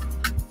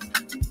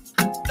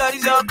 Lord,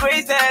 is your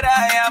grace that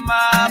I am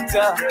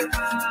after.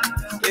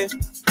 Yeah.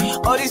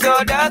 All these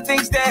other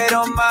things that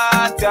don't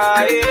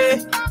matter.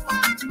 Yeah.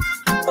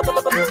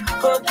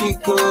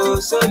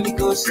 Holy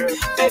Ghost,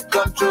 take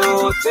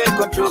control.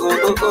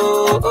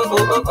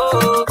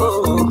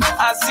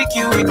 I seek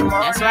you in the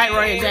morning. That's right,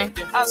 Roy J.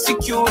 I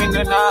seek you in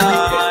the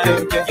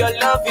night. Your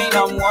loving,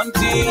 I'm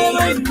wanting.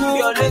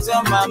 Your lips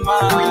on my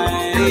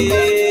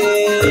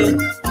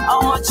mind. I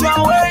want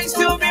your ways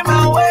to be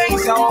my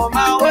ways. I want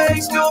my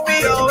ways to be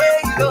your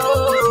ways,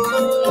 Lord.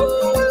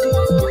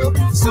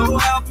 So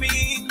help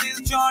me in this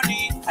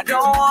journey. I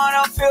don't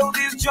wanna fail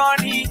this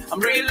journey. I'm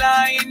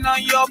relying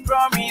on your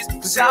promise,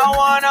 'cause I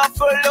wanna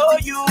follow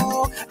you.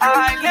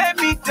 I lay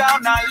me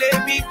down.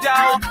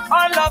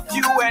 All of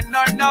you and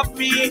none of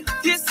me.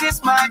 This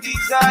is my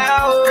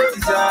desire,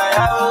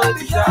 desire.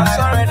 I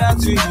surrender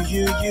to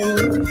you.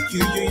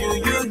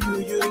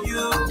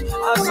 I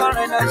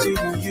surrender to you.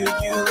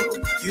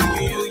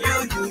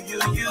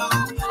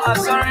 I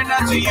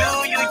surrender to you.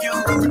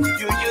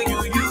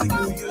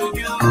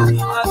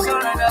 I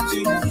surrender to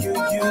you.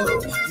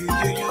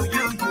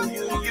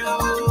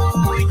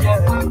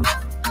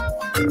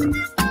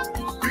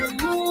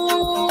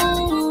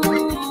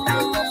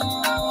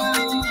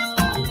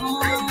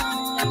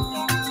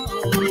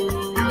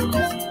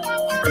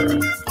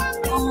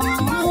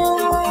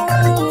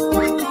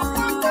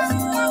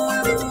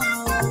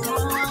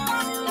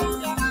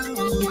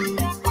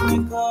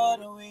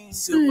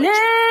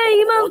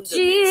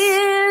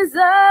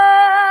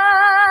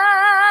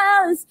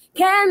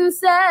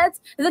 set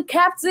the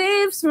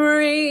captives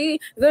free.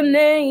 The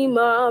name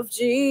of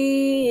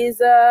Jesus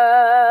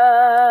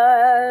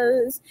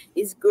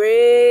is great.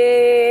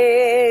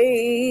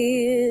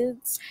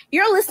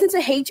 You're listening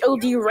to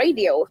H.O.D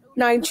Radio,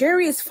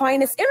 Nigeria's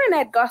finest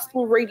internet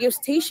gospel radio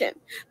station,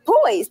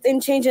 poised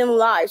and changing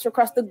lives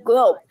across the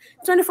globe,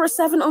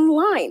 24/7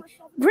 online,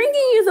 bringing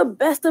you the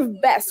best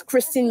of best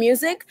Christian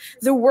music,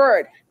 the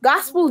word,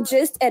 gospel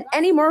gist, and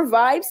any more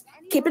vibes.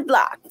 Keep it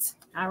locked.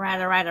 All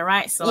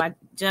right. So I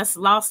just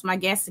lost my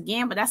guest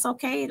again, but that's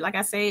okay. Like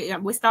I say,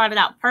 we started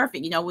out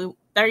perfect. We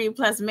 30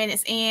 plus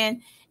minutes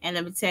in, and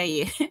let me tell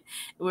you,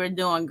 we're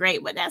doing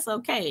great, but that's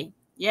okay.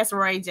 Yes,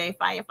 Roy J,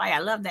 Fire. I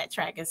love that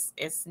track.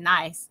 It's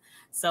nice.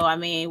 So,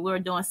 we're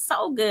doing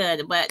so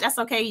good, but that's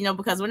okay,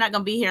 because we're not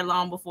going to be here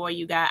long before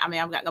you guys. I'm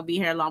not going to be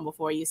here long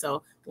before you.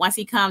 So once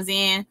he comes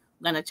in,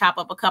 I'm going to chop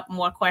up a couple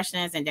more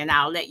questions, and then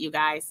I'll let you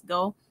guys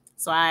go.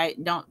 So I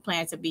don't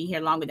plan to be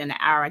here longer than an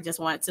hour. I just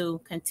want to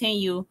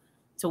continue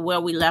to where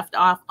we left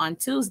off on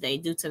Tuesday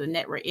due to the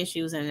network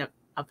issues. And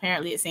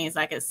apparently it seems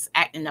like it's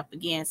acting up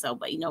again. So,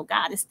 but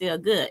God is still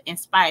good in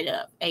spite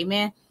of.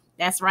 Amen.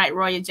 That's right,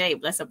 Royal J.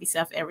 Bless up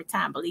yourself every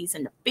time. Belize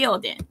in the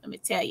building. Let me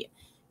tell you.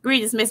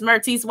 Greetings, Miss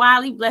Mertice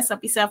Wiley. Bless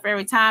up yourself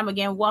every time.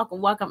 Again,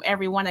 welcome,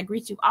 everyone. I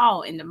greet you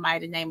all in the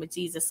mighty name of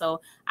Jesus. So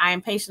I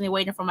am patiently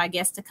waiting for my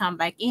guests to come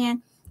back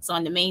in. So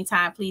in the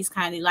meantime, please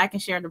kindly like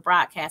and share the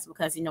broadcast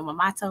because, my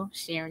motto,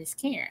 sharing is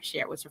caring.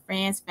 Share it with your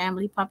friends,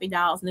 family, puppy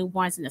dogs,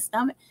 newborns in the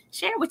stomach.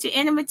 Share it with your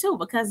enemy too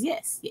because,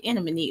 yes, your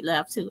enemy need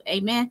love too.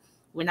 Amen.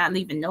 We're not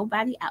leaving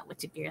nobody out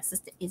with your girl,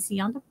 Sister Izzy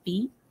on the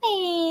beat.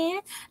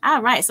 Man.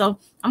 All right. So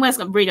I'm just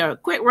going to read a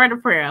quick word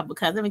of prayer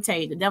because let me tell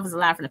you, the devil's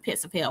alive from the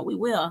pits of hell. We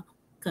will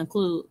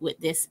conclude with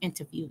this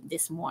interview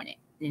this morning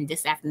and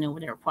this afternoon,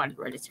 whatever part of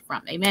the world that you're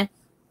from. Amen.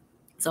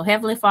 So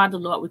Heavenly Father,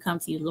 Lord, we come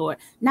to you, Lord,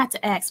 not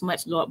to ask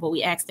much, Lord, but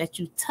we ask that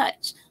you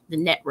touch the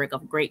network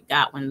of Great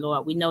Godwin,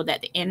 Lord. We know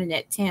that the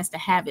internet tends to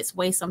have its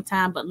way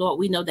sometime, but Lord,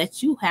 we know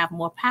that you have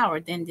more power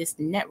than this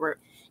network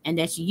and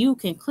that you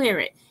can clear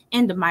it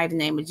in the mighty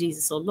name of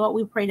Jesus. So Lord,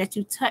 we pray that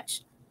you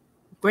touch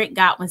Great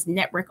Godwin's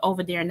network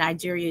over there in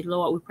Nigeria,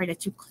 Lord. We pray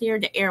that you clear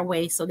the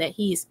airways so that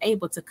he is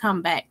able to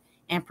come back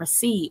and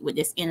proceed with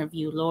this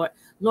interview, Lord.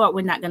 Lord,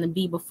 we're not going to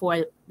be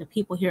before the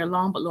people here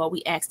long, but Lord,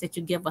 we ask that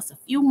you give us a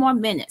few more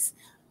minutes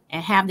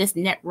and have this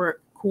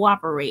network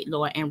cooperate,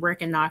 Lord, and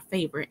work in our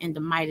favor in the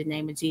mighty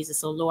name of Jesus.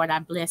 So, Lord, I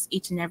bless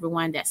each and every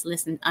one that's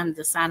listening under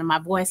the sound of my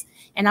voice,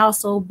 and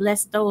also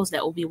bless those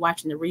that will be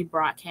watching the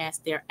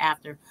rebroadcast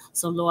thereafter.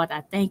 So, Lord,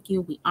 I thank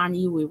you. We honor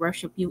you. We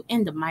worship you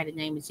in the mighty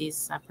name of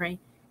Jesus. I pray.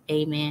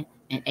 Amen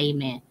and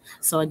amen.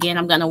 So, again,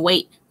 I'm going to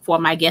wait for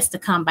my guest to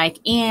come back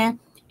in,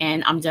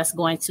 and I'm just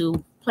going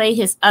to play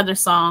his other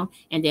song.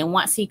 And then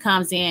once he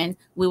comes in,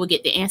 we will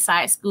get the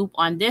inside scoop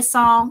on this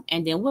song,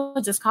 and then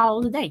we'll just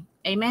call it a day.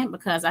 Amen.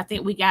 Because I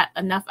think we got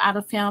enough out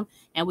of him,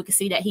 and we can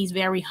see that he's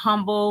very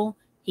humble.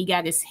 He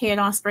got his head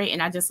on straight.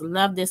 And I just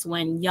love this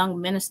when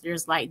young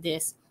ministers like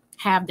this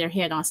have their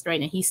head on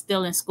straight, and he's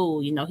still in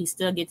school. He's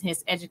still getting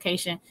his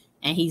education,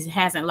 and he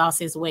hasn't lost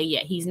his way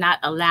yet. He's not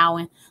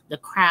allowing the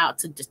crowd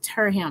to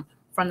deter him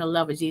from the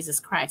love of Jesus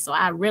Christ. So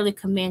I really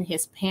commend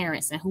his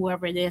parents and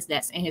whoever it is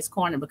that's in his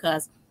corner,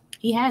 because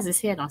he has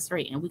his head on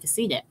straight, and we can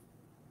see that.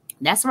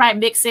 That's right,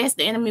 Big Sis.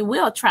 The enemy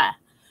will try,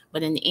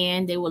 but in the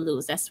end, they will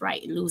lose. That's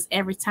right. Lose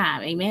every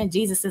time. Amen.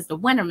 Jesus is the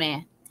winner,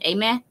 man.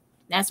 Amen.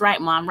 That's right,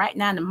 Mom. Right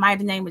now, in the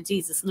mighty name of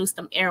Jesus, loose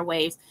them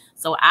airwaves.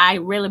 So I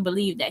really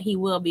believe that he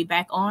will be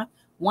back on.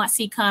 Once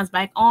he comes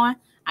back on,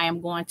 I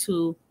am going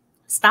to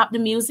stop the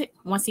music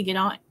once he get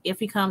on, if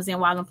he comes in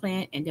while I'm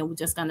playing, and then we're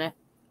just going to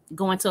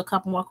go into a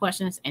couple more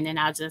questions, and then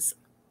I'll just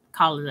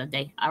call it a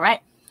day. All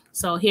right.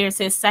 So here's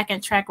his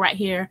second track right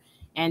here.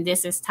 And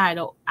this is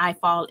titled I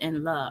Fall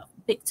in Love.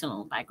 Big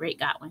tune by Great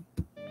Godwin.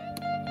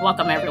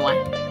 Welcome, everyone.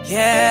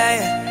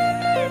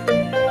 Yeah.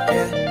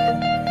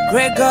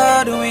 Great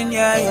Godwin,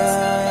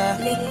 yeah.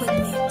 Liquid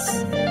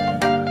Mix.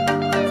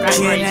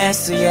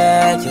 Genius,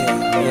 yeah.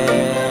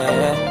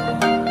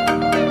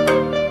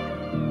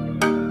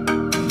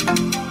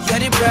 You're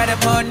the bread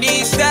upon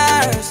the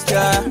stars,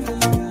 yeah.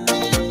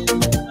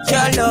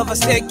 Your love is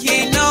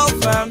taking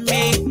over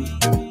me.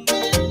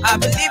 I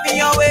believe in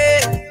your way.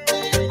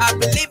 I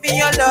believe in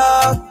your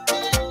love.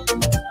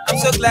 I'm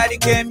so glad you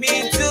came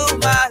into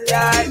my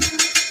life.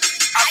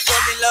 I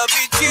fall in love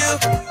with you.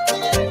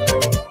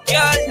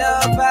 Your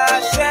love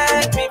has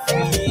set me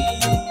free.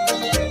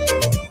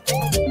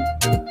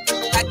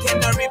 I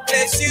cannot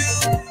replace you.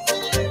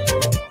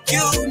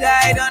 You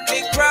died on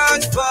the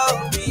cross for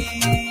me.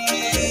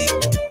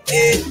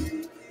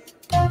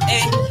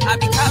 I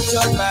be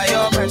captured by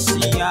your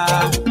mercy.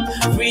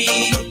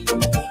 Free.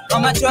 All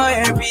my joy,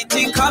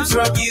 everything comes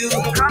from you.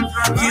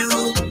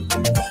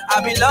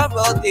 I be loved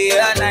all day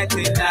and night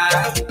and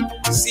night.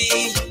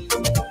 See,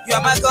 you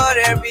are my God,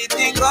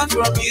 everything comes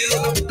from you.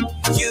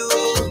 You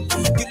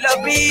love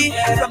love me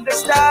from the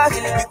start.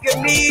 You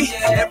give me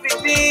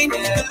everything.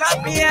 You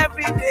love me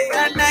every day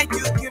and night.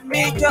 You give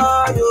me joy.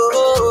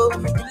 Oh,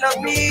 you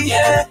love me,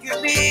 yeah.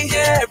 Give me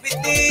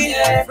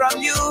everything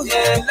from you.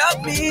 You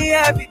love me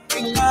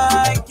everything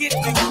I give to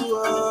you.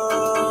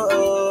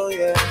 Oh,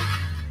 yeah.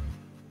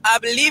 I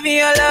believe in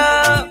your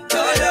love.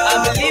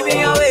 I believe in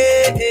your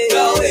way.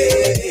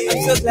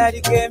 I'm so glad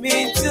you came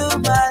into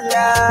my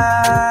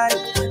life.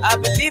 I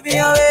believe in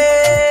your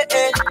way.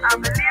 I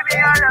believe in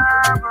your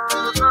love.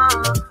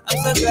 I'm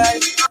so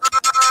glad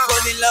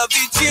fall in love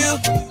with you.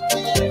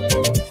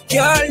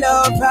 Your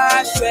love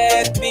has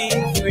set me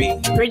free.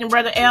 Greeting,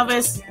 Brother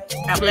Elvis.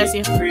 God bless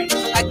you. Free.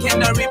 I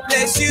cannot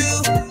replace you.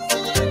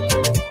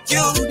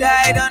 You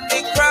died on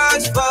the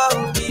cross for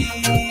me.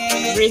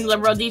 Greeting,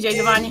 little bro DJ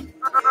Giovanni.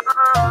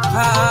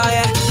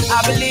 Yeah.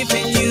 I believe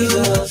in you.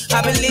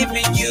 I believe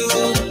in you.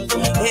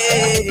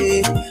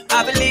 Hey,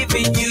 I believe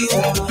in you.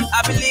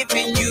 I believe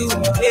in you.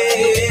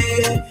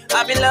 Hey,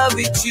 I'm in love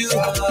with you.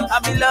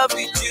 I'm in love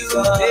with you.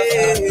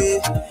 Hey,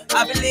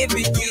 I believe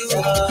in you.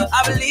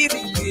 I believe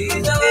in you.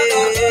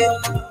 Hey,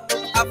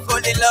 I fall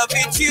in love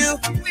with you.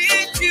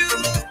 With you.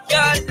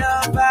 Your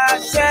love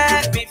has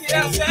set me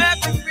free. Set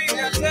me free.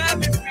 Set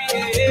me free.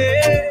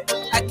 Hey,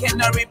 I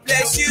cannot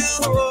replace you.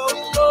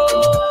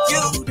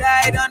 You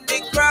died on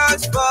the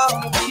cross for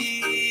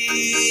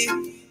me.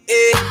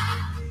 Hey.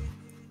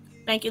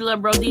 Thank you, little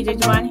bro DJ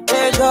Giovanni.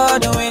 Hey,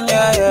 Godwin,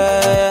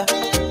 yeah.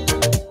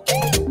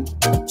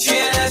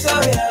 Cheers,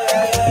 oh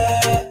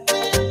yeah.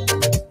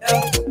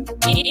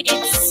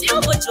 It's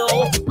Silver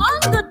Joe on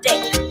the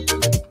deck.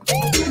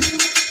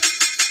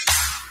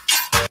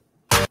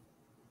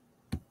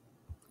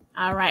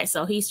 All right,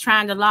 so he's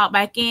trying to log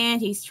back in.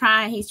 He's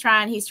trying.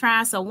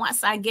 So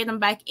once I get him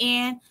back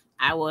in,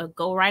 I will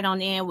go right on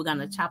in. We're going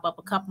to chop up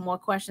a couple more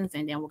questions,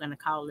 and then we're going to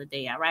call it a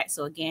day. All right,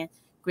 so again,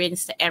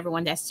 greetings to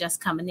everyone that's just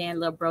coming in.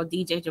 Little bro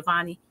DJ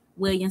Giovanni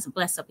Williams,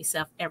 bless up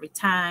yourself every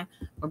time.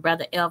 My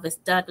brother Elvis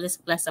Douglas,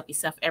 bless up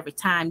yourself every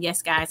time.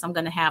 Yes, guys, I'm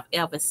going to have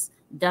Elvis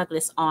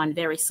Douglas on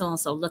very soon,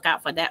 so look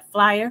out for that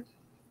flyer.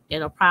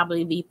 It'll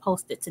probably be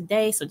posted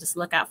today, so just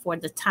look out for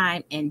the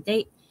time and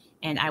date,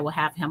 and I will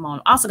have him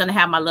on. Also going to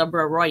have my little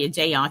bro Roy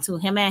J on too,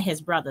 him and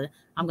his brother.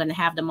 I'm going to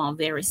have them on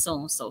very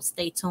soon, so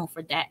stay tuned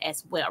for that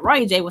as well.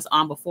 Roy J was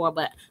on before,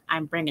 but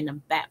I'm bringing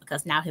them back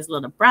because now his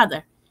little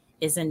brother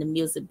is in the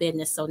music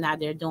business, so now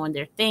they're doing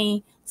their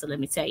thing. So let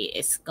me tell you,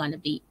 it's going to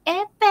be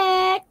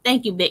epic.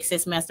 Thank you, Big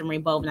Sis Master Marie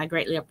Bowman. I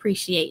greatly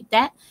appreciate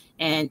that.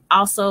 And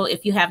also,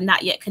 if you have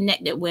not yet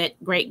connected with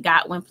Great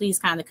Godwin, please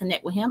kind of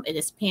connect with him. It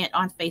is pinned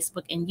on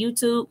Facebook and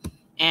YouTube,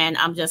 and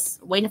I'm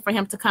just waiting for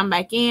him to come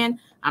back in.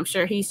 I'm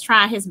sure he's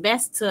trying his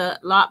best to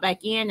log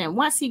back in, and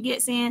once he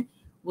gets in,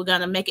 we're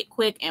going to make it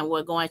quick, and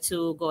we're going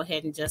to go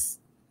ahead and just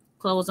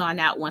close on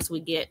out once we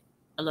get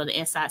a little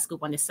inside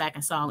scoop on the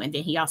second song. And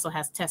then he also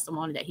has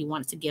testimony that he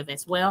wanted to give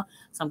as well.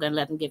 So I'm going to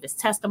let him give his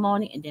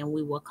testimony, and then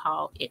we will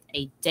call it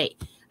a day.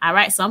 All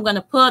right. So I'm going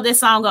to pull this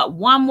song up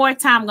one more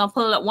time. I'm going to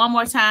pull it up one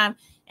more time.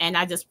 And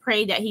I just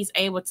pray that he's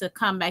able to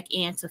come back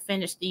in to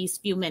finish these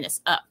few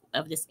minutes up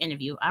of this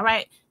interview. All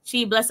right.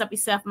 She bless up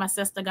yourself, my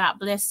sister. God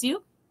bless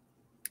you.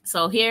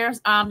 So here's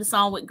the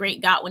song with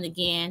Great Godwin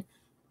again.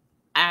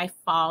 I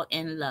Fall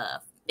in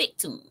Love. Big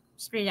tune.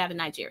 Straight out of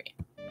Nigeria.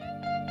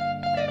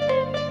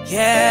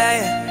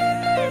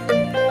 Yeah.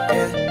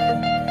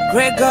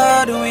 Great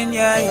Godwin,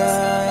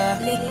 yeah.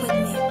 Liquid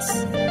Mix.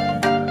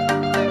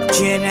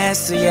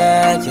 GNS,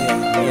 yeah.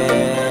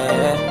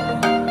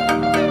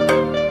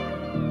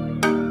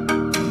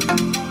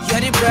 You're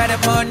the brother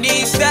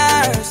money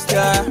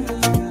star.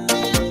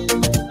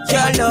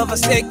 Your love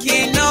has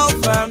taking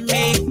over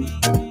me.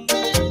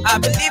 I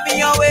believe in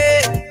your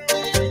way.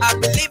 I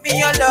believe in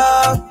your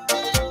love.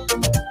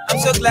 I'm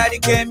so glad you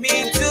came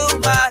into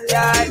my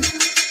life.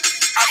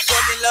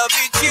 In love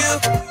with you,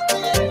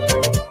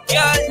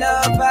 your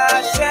love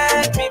has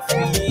set me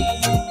free.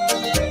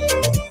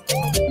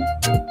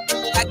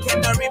 I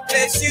cannot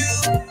replace you.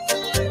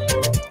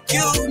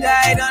 You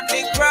died on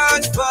the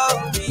cross for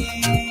me.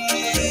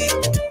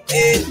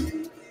 Hey,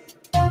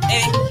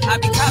 I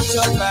be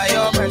captured by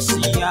your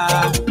mercy.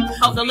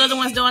 Hope the little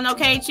one's doing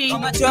okay, Chief. All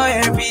my joy,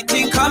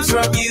 everything comes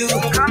from you.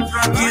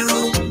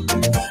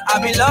 I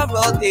be love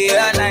all day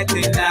and night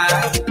and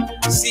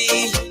night.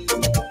 See.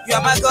 You're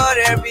my God,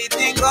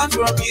 everything comes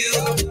from you.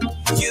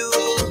 You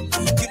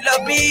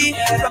love me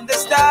from the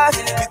start.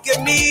 You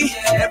give me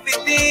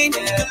everything.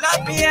 You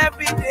love me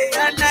every day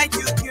and night.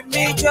 You give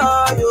me joy.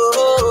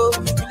 Oh,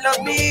 you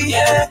love me,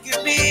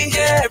 give me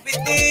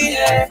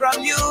everything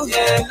from you.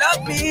 You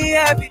love me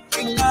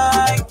everything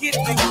I give to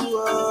you.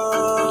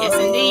 Oh, yes,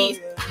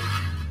 indeed.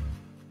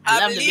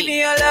 I believe in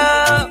your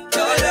love.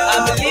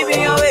 I believe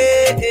in your way.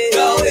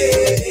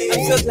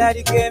 I'm so glad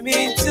you came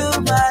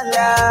into my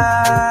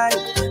life.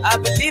 I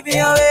believe in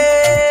your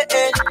way.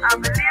 I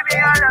believe in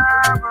your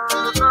love.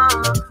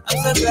 I'm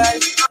so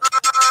glad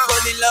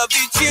fall in love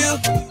with you.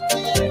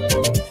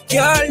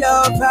 Your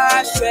love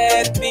has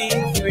set me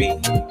free.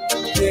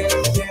 Yeah,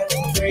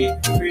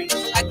 free.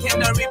 I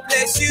cannot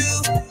replace you.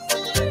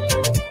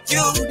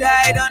 You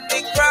died on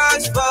the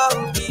cross for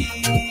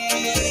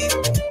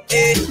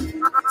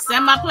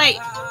plate.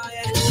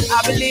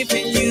 I believe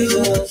in you.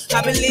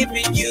 I believe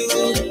in you.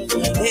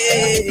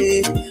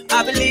 Hey,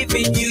 I believe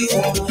in you.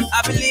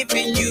 I believe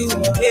in you.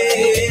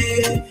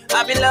 Hey,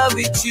 I'm in love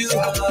with you.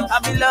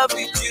 I'm in love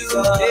with you.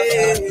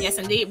 Hey, Yes,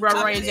 indeed,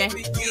 brother Ray J. I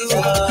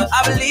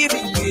believe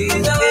in you.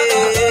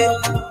 Hey,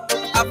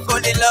 I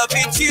fall in love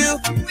with you.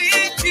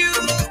 With you.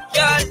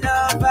 Your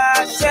love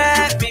has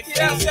set me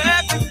free.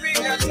 Set me free.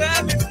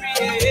 Set me free.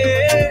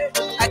 Hey,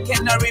 I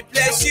cannot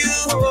replace you.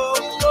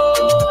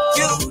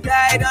 You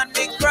died on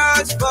the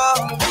cross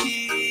for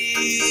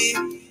me.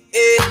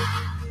 Hey,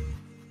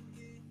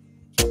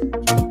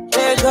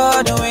 hey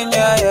Godwin,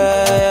 yeah,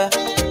 yeah.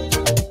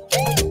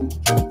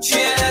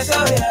 Cheers,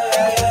 oh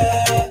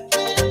yeah.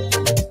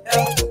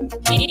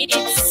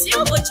 It's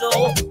Silver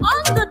Joe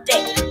on the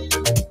deck.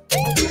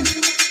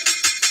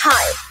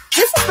 Hi,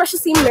 this is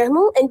Precious C.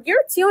 Mehmul, and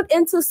you're tuned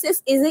into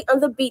Sis Izzy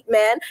on the Beat,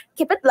 man.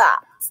 Keep it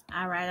locked.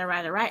 All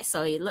right.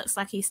 So it looks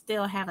like he's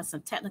still having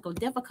some technical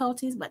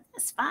difficulties, but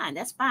that's fine.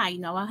 That's fine. You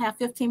know, I'll have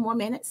 15 more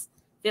minutes.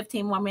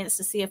 15 more minutes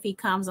to see if he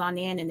comes on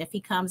in. And if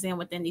he comes in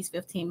within these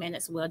 15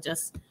 minutes, we'll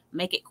just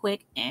make it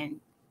quick and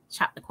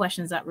chop the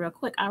questions up real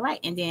quick. All right.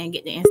 And then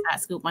get the inside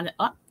scoop on it.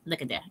 Oh,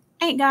 look at that.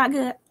 Ain't God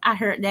good? I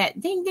heard that.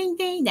 Ding, ding,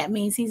 ding. That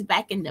means he's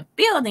back in the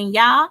building,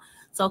 y'all.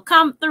 So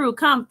come through,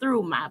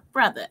 my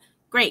brother.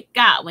 Great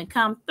Godwin,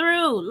 come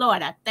through.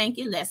 Lord, I thank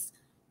you. Let's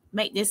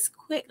make this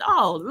quick.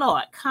 Oh,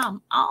 Lord,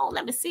 come on.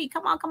 Let me see.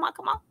 Come on.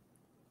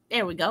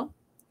 There we go.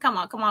 Come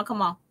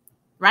on.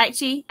 Right,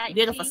 Chi?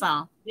 Beautiful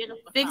song.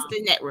 Fix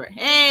the network.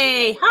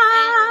 Hey,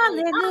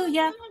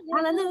 hallelujah.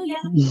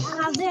 Hallelujah.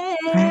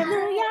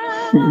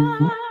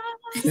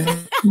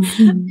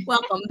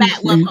 Welcome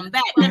back. Let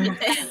me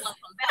say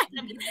welcome back.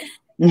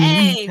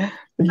 Hey,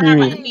 sorry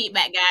about the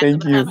feedback, guys.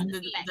 Thank you.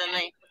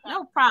 Delay.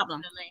 No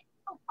problem.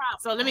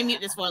 So let me mute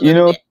this for a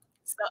little bit.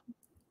 So,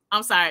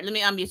 I'm sorry. Let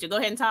me unmute you. Go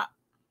ahead and talk.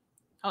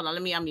 Hold on.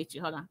 Let me unmute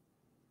you. Hold on.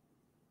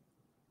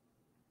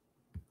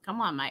 Come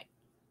on, Mike.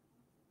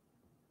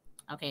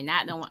 Okay,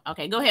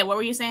 okay, go ahead. What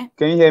were you saying?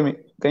 Can you hear me?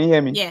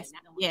 Yes.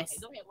 Go ahead.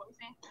 What were you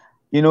saying?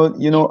 You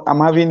know,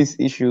 I'm having this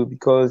issue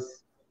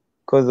because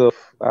of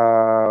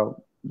the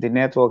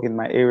network in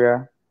my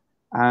area,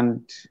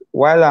 and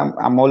while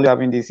I'm only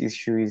having this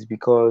issue is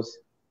because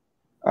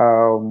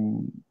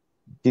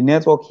the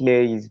network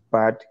here is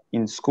bad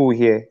in school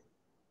here.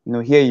 You know,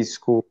 here is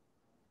school.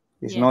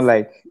 It's not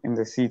like in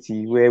the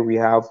city where we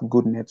have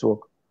good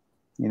network.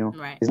 You know,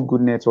 There's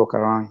good network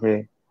around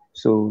here.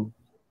 So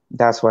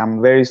that's why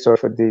I'm very sorry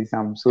for this.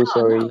 I'm so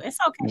sorry. No, it's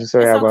okay. I'm so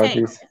sorry about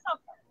this.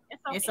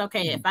 It's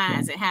okay. It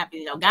finds it happy.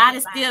 You know, God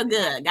is still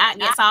good. God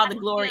gets all the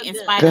glory in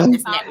spite of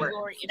this network.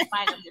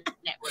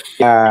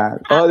 Yeah,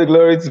 all the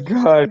glory to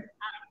God.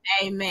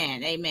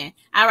 Amen.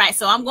 All right,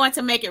 so I'm going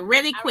to make it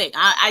really quick.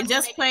 I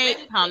just played.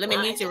 Let me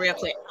mute you real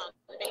quick.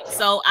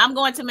 So I'm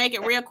going to make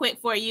it real quick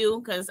for you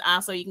because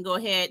so you can go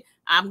ahead.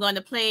 I'm going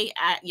to play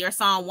your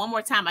song one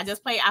more time. I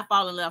just played I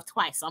Fall in Love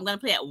twice. So I'm going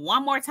to play it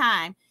one more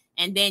time.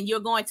 And then you're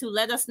going to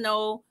let us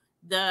know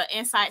the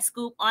inside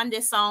scoop on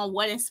this song,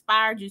 what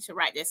inspired you to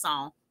write this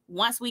song.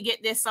 Once we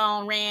get this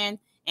song ran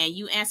and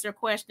you answer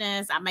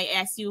questions, I may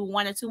ask you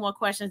one or two more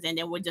questions, and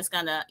then we're just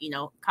going to,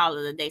 call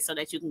it a day so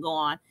that you can go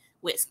on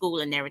with school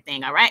and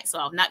everything. All right. So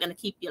I'm not going to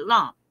keep you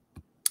long.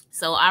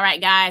 So, all right,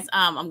 guys,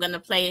 I'm going to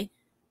play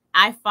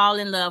I Fall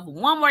in Love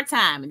one more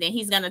time. And then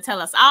he's going to tell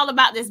us all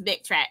about this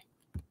big track.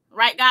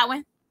 Right,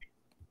 Godwin?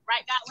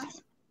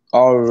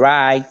 All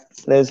right,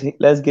 let's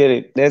get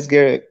it.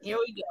 Here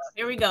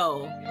we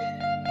go.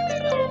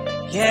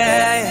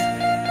 Yeah.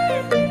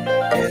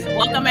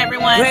 Welcome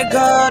everyone.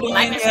 God,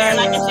 like and share.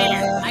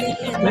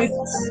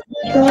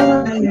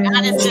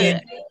 God is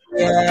good.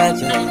 Yeah.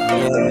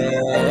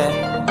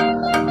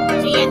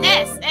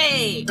 GNS,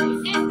 hey.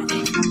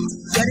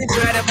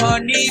 Try the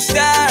money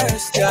star.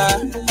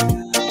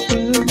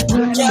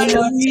 I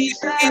believe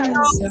in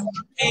your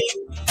way.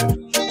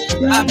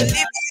 I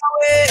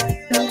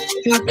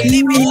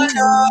believe in your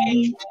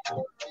love.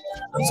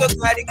 I'm so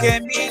glad you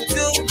came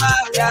into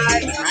my life. I'm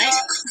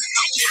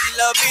in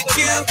love with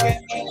you.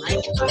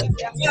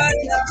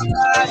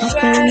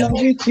 I'm in love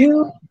with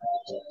you.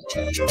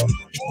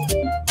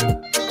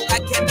 I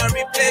cannot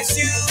replace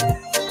you.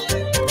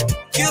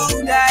 You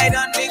died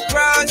on the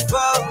cross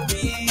for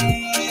me.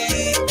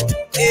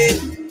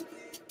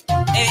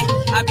 Hey,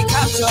 I be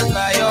captured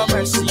by your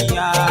mercy.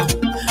 I'm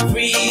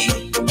free.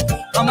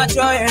 All my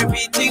joy,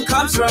 everything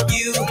comes from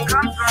you.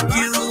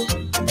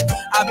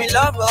 I've been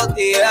love all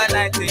day and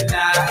night and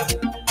I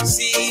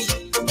see.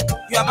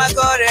 You are my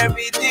God,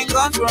 everything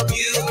comes from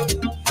you.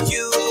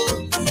 You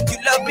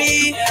love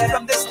me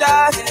from the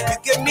start. You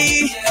give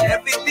me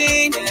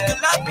everything. You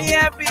love me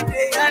every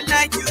day and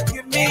night. You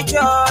give me joy.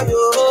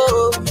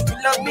 Oh, you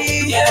love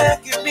me,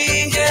 give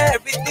me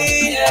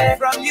everything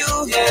from you.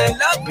 You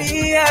love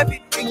me,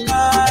 everything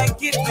I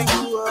give to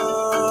you.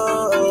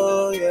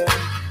 Oh, yeah.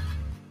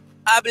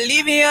 I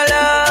believe in your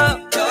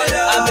love.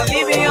 I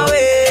believe in your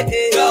way.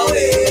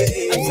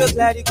 I'm so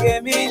glad you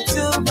came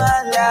into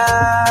my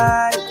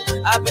life.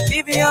 I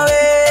believe in your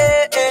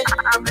way. I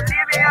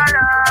believe in your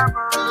love.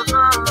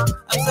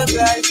 I'm so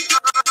glad you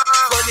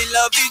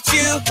love with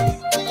you.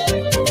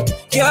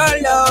 Your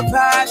love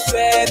has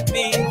set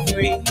me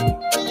free.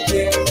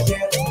 Yeah,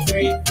 yeah,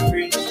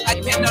 free. I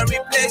cannot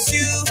replace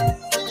you.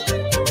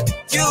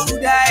 You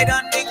died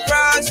on the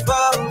cross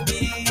for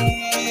me.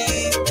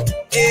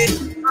 Yeah.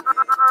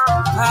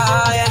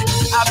 Yeah.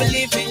 I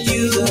believe in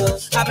you.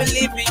 I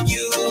believe in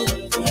you.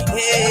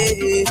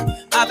 Hey,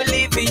 I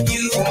believe in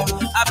you.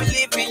 I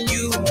believe in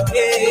you.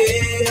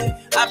 Hey,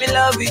 I'm in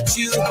love with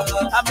you.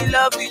 I'm in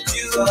love with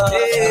you.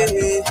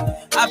 Hey,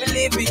 I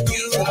believe in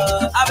you.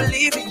 I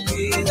believe in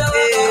you.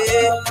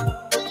 Hey,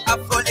 I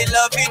fall in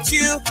love with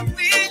you.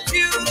 With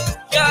you.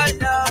 Your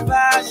love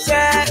has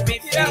set me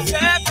free.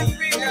 Set me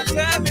free.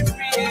 Set me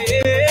free.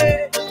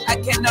 Hey, I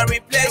cannot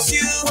replace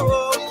you.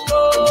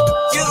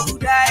 You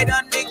died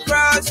on the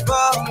cross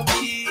for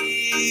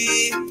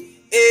me.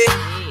 Hey.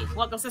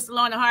 Welcome, Sister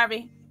Lorna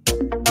Harvey.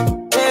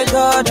 Hey,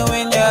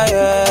 Godwin,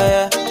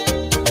 yeah.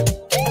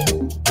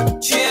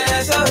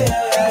 Cheers, oh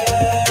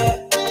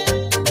yeah.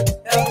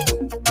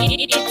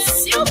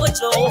 It's Silver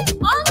Joe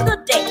on the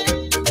deck.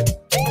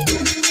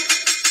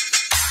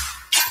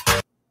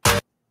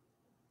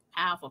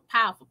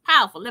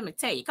 Powerful. Let me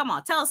tell you. Come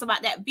on, tell us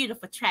about that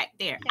beautiful track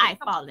there. I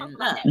Fall in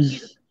Love.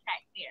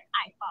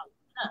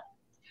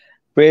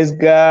 Praise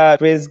God,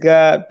 praise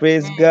God,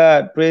 praise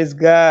God, praise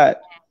God.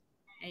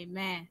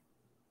 Amen.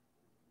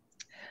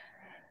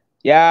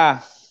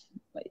 Yeah,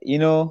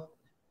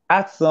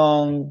 that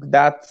song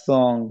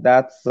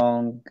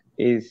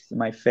is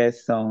my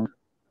first song.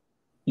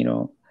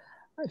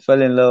 I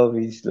fell in love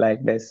is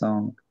like that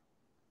song.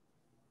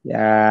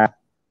 Yeah.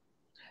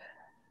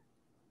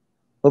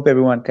 Hope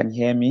everyone can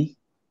hear me.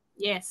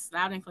 Yes,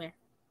 loud and clear.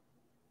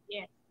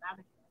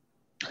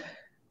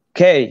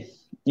 Okay,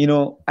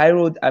 I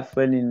wrote I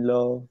fell in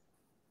love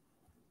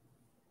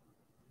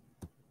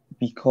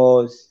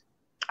because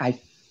I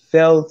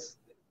felt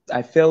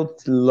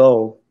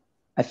love.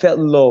 I felt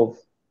love.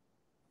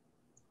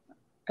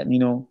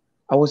 And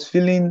I was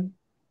feeling,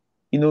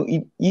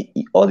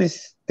 all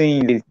these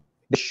things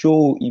they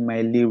show in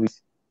my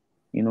lyrics.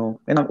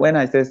 When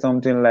I said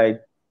something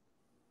like,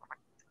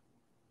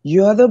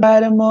 "You're the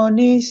bright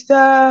morning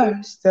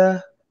star.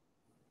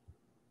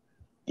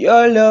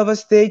 Your love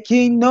is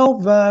taking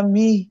over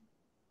me.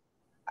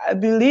 I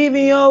believe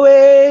in your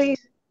ways,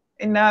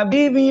 and I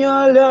believe in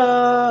your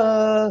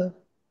love.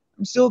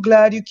 I'm so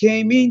glad you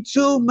came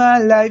into my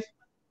life.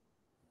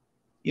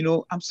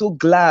 I'm so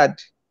glad.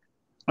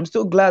 I'm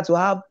so glad to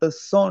have the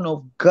Son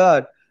of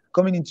God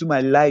coming into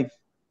my life.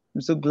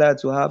 I'm so glad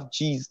to have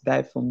Jesus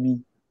die for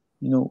me.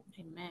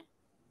 Amen.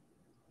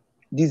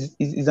 This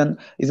is an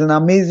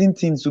amazing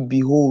thing to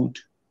behold.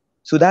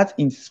 So that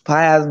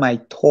inspires my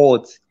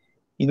thoughts.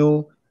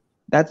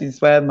 That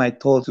inspired my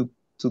thoughts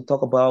to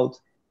talk about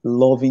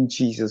loving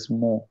Jesus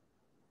more.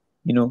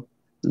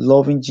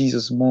 Loving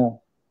Jesus more,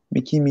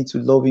 making me to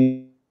love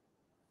him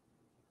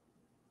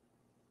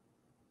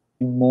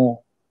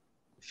more,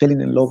 falling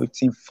in love with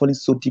him, falling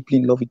so deeply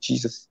in love with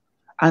Jesus.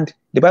 And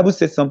the Bible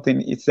says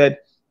something. It said,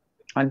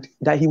 and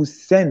that he will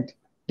send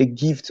the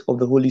gift of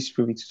the Holy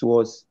Spirit to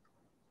us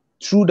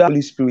through the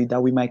Holy Spirit,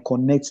 that we might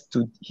connect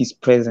to his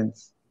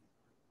presence.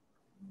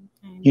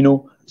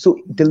 So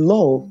the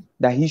love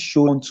that he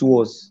showed to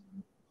us,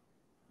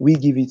 we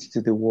give it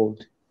to the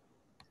world.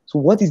 So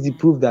what is the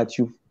proof that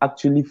you've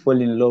actually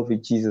fallen in love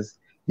with Jesus?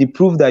 The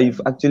proof that you've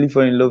actually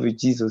fallen in love with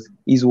Jesus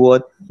is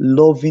what?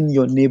 Loving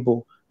your neighbor,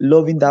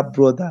 loving that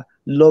brother,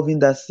 loving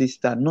that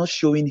sister, not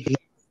showing hate.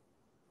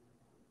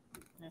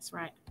 That's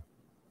right.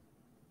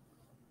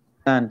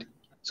 And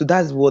so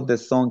that's what the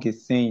song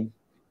is saying.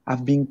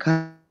 I've been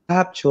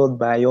captured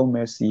by your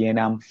mercy and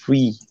I'm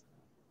free.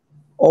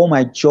 All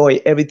my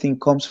joy, everything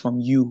comes from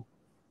you.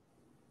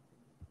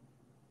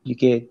 You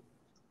get?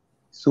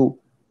 So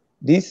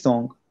this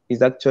song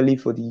is actually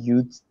for the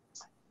youth.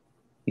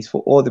 It's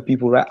for all the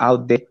people right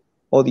out there,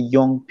 all the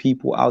young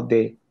people out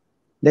there.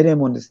 Let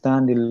them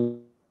understand the love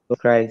of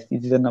Christ.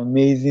 It is an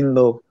amazing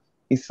love.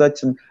 It's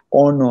such an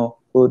honor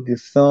for the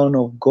Son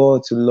of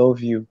God to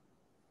love you.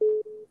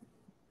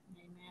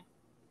 Amen.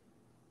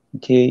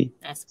 Okay.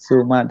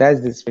 So man,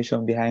 that's the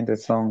inspiration behind the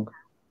song.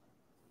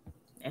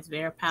 That's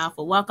very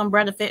powerful. Welcome,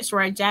 Brother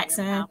Fitzroy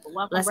Jackson.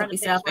 Bless up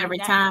yourself every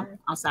time.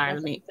 I'm sorry,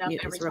 let me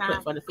mute this real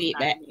quick for the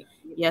feedback.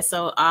 Yeah,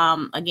 so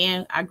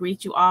again, I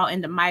greet you all in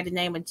the mighty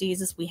name of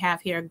Jesus. We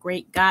have here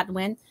great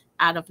Godwin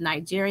out of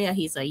Nigeria.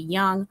 He's a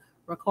young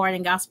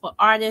recording gospel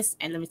artist.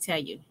 And let me tell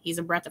you, he's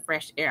a breath of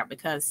fresh air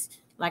because,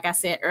 like I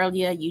said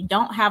earlier, you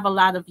don't have a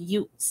lot of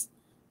youths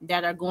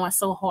that are going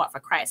so hard for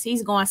Christ.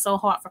 He's going so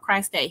hard for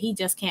Christ that he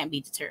just can't be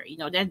deterred.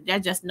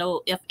 There's just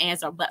no ifs,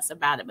 ands, or buts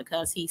about it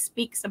because he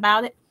speaks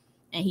about it.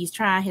 And he's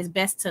trying his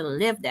best to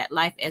live that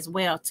life as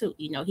well, too.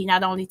 He's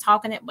not only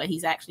talking it, but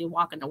he's actually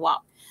walking the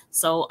walk.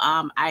 So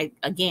I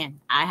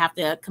have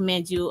to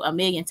commend you a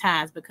million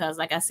times because,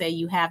 like I said,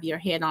 you have your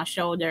head on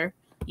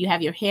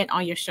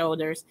your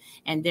shoulders,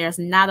 and there's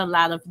not a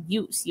lot of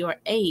youths your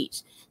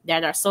age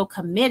that are so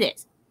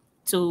committed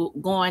to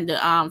going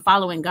to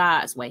following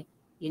God's way.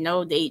 You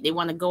know, they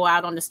want to go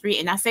out on the street.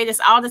 And I say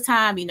this all the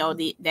time, you know,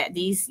 that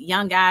these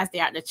young guys,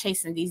 they're out there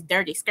chasing these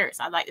dirty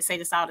skirts. I like to say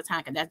this all the time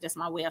because that's just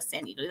my way of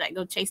saying it. They like,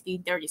 go chase these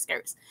dirty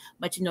skirts.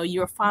 But, you know,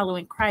 you're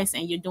following Christ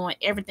and you're doing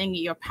everything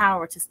in your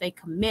power to stay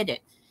committed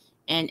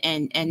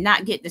and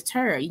not get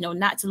deterred, you know,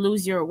 not to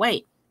lose your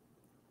way.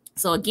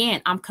 So,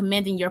 again, I'm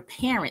commending your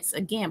parents,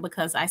 again,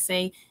 because I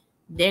say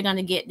they're going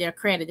to get their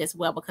credit as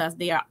well because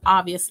they are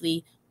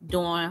obviously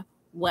doing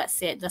what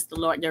said thus the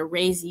Lord. They're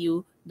raising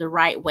you the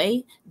right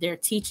way. They're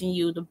teaching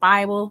you the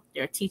Bible.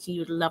 They're teaching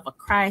you the love of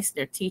Christ.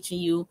 They're teaching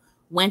you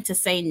when to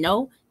say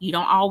no. You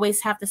don't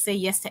always have to say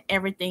yes to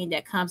everything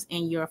that comes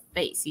in your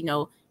face. You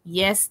know,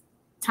 yes,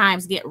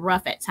 times get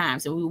rough at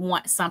times and we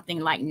want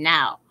something like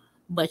now,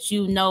 but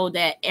you know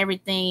that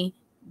everything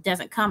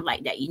doesn't come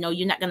like that. You know,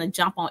 you're not going to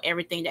jump on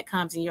everything that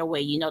comes in your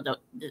way. You know,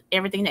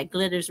 everything that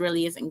glitters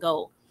really isn't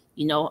gold.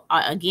 You know,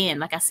 again,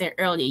 like I said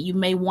earlier, you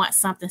may want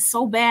something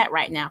so bad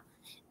right now.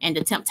 And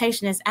the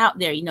temptation is out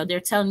there, you know, they're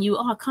telling you,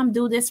 oh, come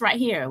do this right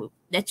here,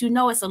 that you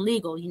know it's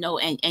illegal, you know,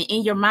 and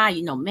in your mind,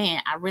 you know,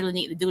 man, I really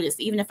need to do this.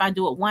 Even if I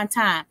do it one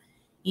time,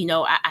 you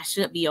know, I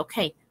should be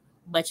okay.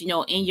 But, you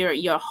know, in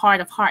your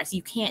heart of hearts,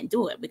 you can't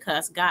do it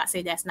because God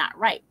said that's not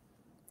right.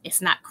 It's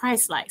not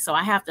Christ-like. So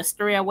I have to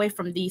stray away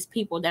from these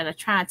people that are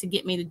trying to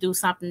get me to do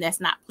something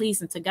that's not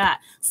pleasing to God,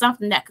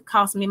 something that could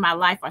cost me my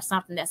life or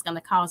something that's going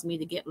to cause me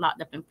to get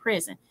locked up in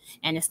prison.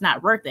 And it's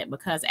not worth it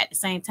because at the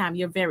same time,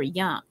 you're very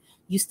young.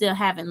 You still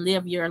haven't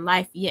lived your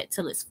life yet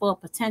till its full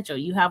potential.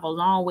 You have a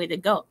long way to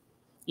go,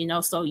 you know,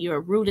 so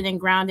you're rooted and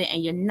grounded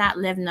and you're not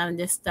letting none of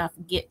this stuff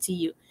get to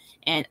you.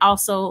 And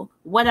also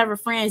whatever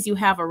friends you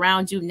have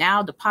around you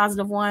now, the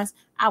positive ones,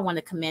 I want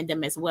to commend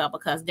them as well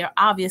because they're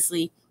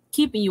obviously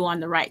keeping you on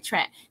the right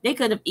track. They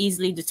could have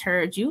easily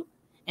deterred you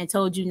and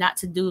told you not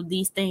to do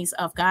these things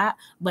of God,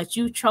 but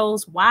you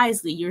chose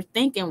wisely. You're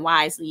thinking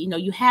wisely. You know,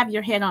 you have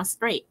your head on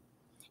straight.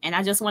 And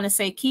I just want to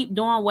say, keep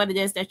doing what it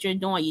is that you're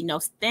doing. You know,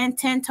 stand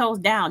 10 toes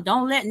down.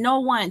 Don't let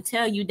no one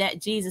tell you that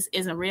Jesus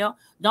isn't real.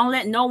 Don't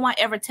let no one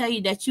ever tell you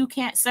that you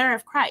can't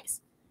serve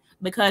Christ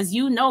because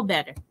you know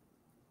better.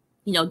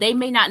 You know, they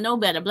may not know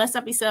better. Bless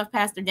up yourself,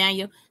 Pastor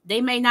Daniel.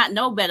 They may not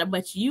know better,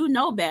 but you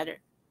know better.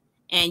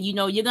 And, you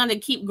know, you're going to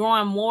keep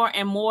growing more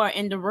and more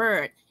in the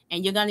word.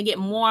 And you're going to get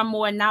more and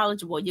more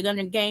knowledgeable. You're going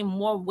to gain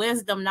more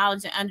wisdom,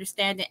 knowledge, and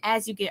understanding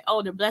as you get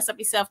older. Bless up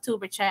yourself,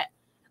 Tuber Chat.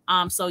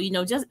 So, you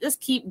know,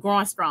 just keep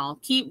growing strong.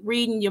 Keep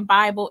reading your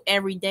Bible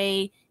every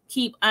day.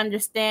 Keep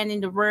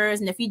understanding the words.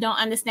 And if you don't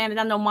understand it,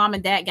 I know mom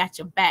and dad got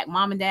your back.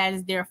 Mom and dad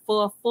is there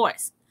full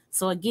force.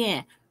 So,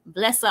 again,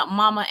 bless up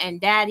mama and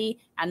daddy.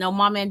 I know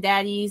mama and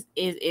daddy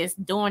is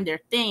doing their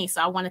thing.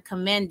 So I want to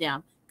commend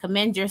them.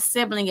 Commend your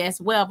sibling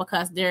as well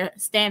because they're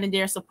standing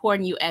there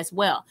supporting you as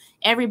well.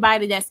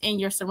 Everybody that's in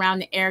your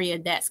surrounding area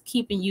that's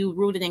keeping you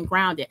rooted and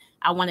grounded,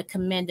 I want to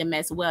commend them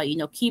as well. You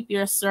know, keep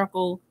your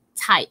circle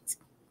tight.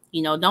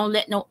 You know, don't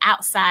let no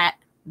outside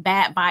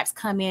bad vibes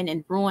come in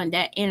and ruin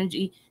that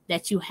energy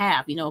that you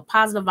have. You know,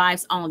 positive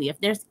vibes only.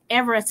 If there's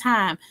ever a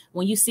time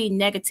when you see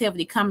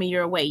negativity coming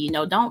your way, you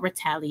know, don't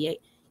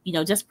retaliate. You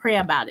know, just pray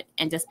about it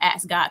and just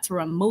ask God to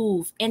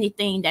remove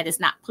anything that is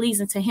not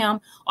pleasing to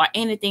him or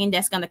anything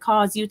that's going to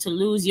cause you to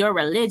lose your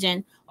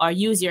religion or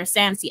use your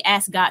sanity.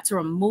 Ask God to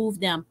remove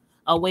them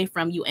away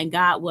from you and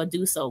God will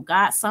do so.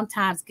 God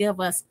sometimes give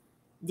us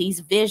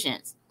these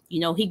visions. You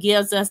know, he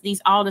gives us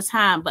these all the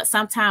time, but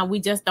sometimes we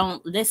just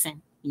don't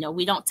listen. You know,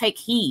 we don't take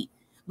heed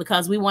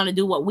because we want to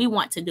do what we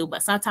want to do.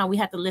 But sometimes we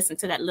have to listen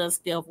to that little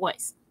still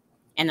voice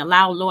and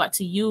allow Lord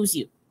to use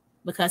you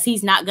because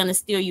he's not going to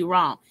steer you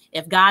wrong.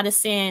 If God is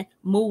saying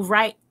move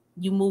right,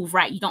 you move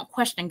right. You don't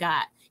question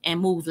God and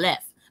move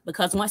left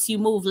because once you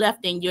move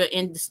left, then you're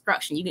in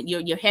destruction.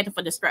 You're heading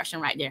for destruction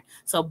right there.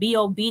 So be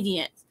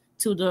obedient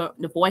to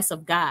the voice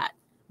of God,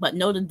 but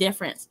know the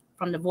difference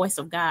from the voice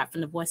of God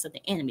from the voice of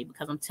the enemy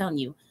because I'm telling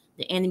you,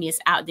 the enemy is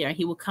out there and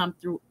he will come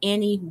through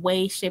any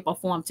way, shape, or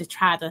form to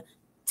try to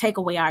take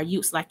away our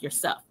youths like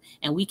yourself.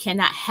 And we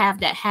cannot have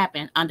that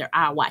happen under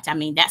our watch. I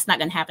mean, that's not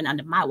going to happen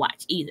under my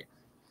watch either.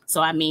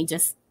 So, I mean,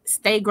 just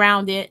stay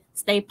grounded,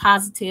 stay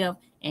positive,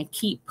 and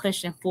keep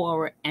pushing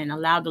forward and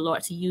allow the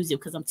Lord to use you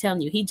because I'm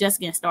telling you, he just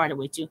getting started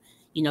with you.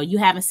 You know, you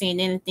haven't seen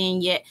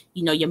anything yet.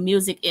 You know, your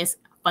music is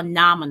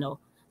phenomenal.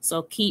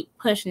 So keep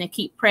pushing and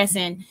keep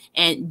pressing.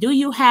 And do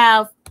you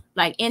have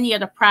like any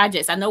other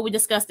projects? I know we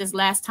discussed this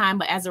last time,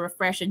 but as a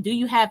refresher, do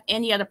you have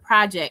any other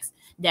projects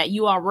that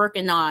you are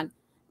working on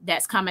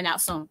that's coming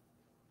out soon?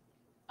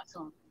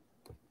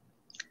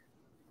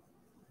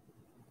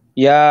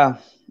 Yeah,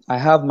 I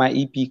have my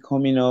EP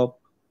coming up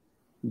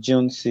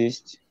June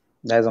 6th.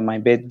 That's on my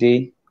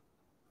birthday.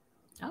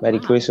 By the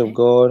grace of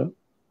God,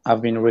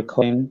 I've been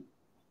recording.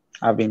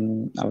 We've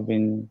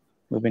been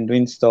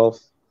doing stuff.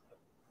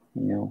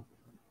 You know,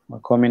 we're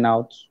coming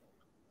out.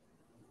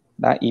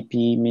 That EP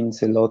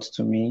means a lot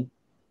to me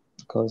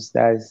because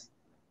that's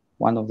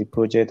one of the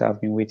projects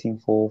I've been waiting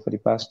for the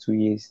past 2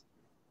 years.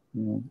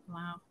 You know.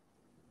 Wow.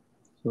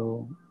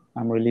 So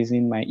I'm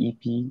releasing my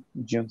EP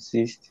June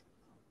 6th.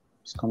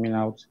 It's coming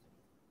out.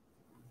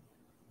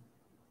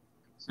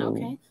 So,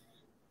 okay.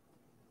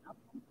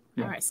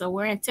 All right, so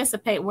we're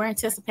anticipating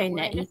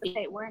that EP.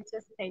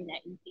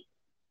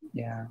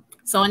 Yeah.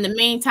 So in the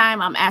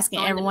meantime, I'm asking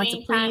everyone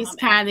to please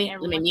kindly,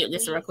 let me mute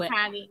this real quick.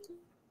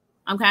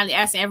 I'm kindly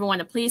asking everyone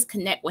to please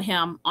connect with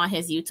him on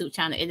his YouTube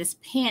channel. It is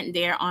pinned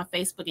there on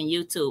Facebook and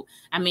YouTube.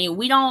 I mean,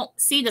 we don't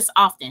see this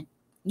often.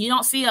 You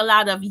don't see a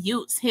lot of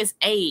youths his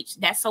age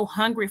that's so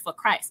hungry for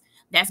Christ,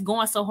 that's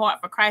going so hard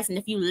for Christ. And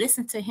if you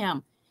listen to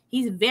him,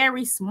 he's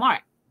very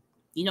smart.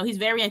 You know, he's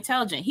very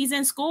intelligent. He's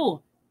in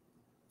school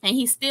and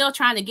he's still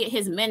trying to get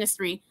his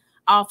ministry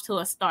off to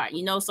a start,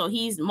 you know, so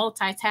he's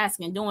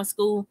multitasking, doing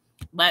school.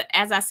 But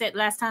as I said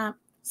last time,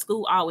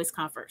 school always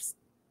comes first.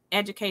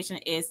 Education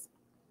is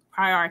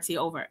priority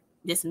over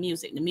this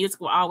music. The music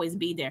will always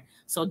be there.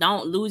 So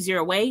don't lose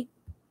your way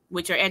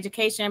with your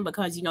education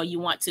because, you know, you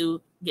want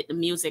to get the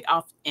music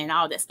off and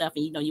all that stuff.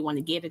 And, you know, you want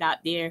to get it out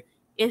there.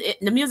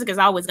 The music is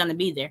always going to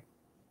be there.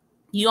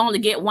 You only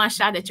get one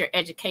shot at your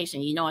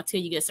education, you know,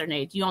 until you get a certain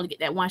age. You only get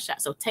that one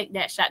shot. So take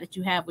that shot that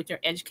you have with your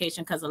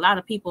education, because a lot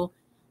of people,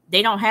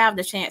 they don't have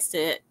the chance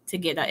to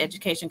get an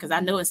education, because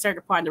I know in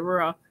certain part of the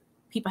world,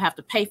 people have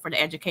to pay for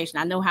the education.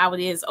 I know how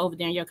it is over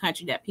there in your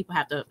country that people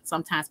have to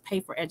sometimes pay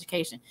for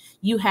education.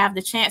 You have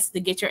the chance to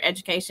get your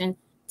education,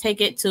 take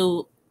it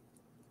to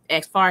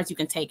as far as you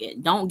can take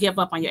it. Don't give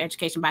up on your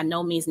education by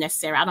no means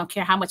necessary. I don't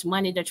care how much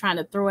money they're trying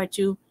to throw at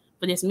you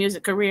for this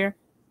music career.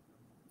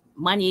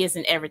 Money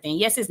isn't everything.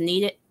 Yes, it's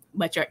needed,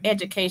 but your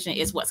education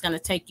is what's going to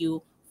take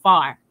you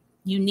far.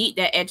 You need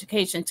that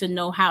education to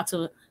know how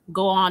to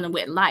go on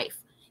with life.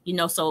 You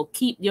know, so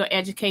keep your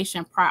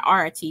education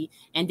priority,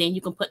 and then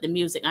you can put the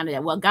music under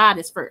that. Well, God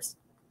is first,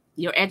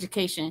 your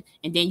education,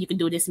 and then you can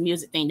do this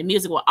music thing. The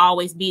music will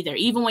always be there.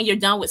 Even when you're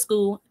done with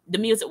school, the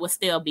music will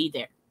still be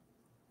there.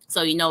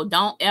 So, you know,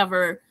 don't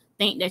ever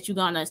think that you're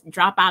going to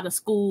drop out of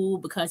school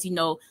because, you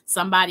know,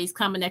 somebody's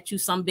coming at you,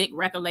 some big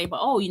record label.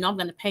 Oh, you know, I'm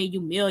going to pay you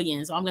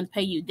millions, or I'm going to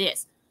pay you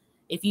this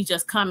if you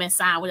just come and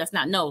sign with us.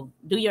 Now, no,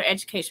 do your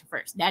education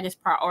first. That is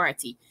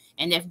priority.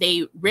 And if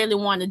they really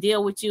want to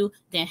deal with you,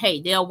 then, hey,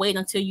 they'll wait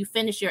until you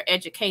finish your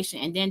education.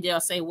 And then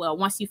they'll say, well,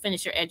 once you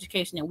finish your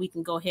education, then we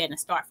can go ahead and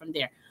start from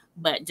there.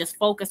 But just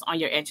focus on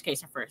your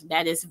education first.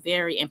 That is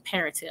very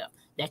imperative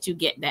that you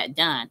get that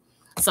done.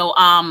 So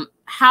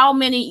how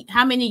many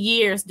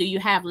years do you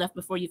have left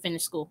before you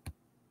finish school?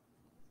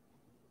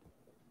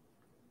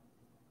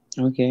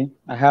 Okay.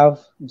 I have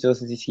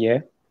just this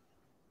year.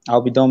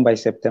 I'll be done by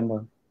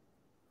September.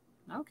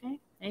 Okay.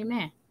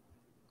 Amen.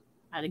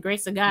 By the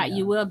grace of God,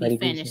 you will be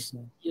finished.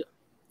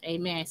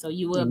 Amen. So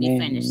you will be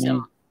finished.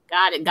 Amen.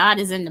 So God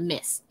is in the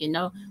midst. You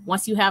know,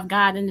 once you have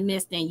God in the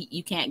midst, then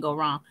you can't go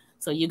wrong.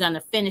 So you're going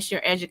to finish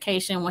your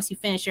education. Once you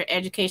finish your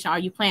education, are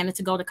you planning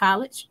to go to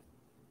college?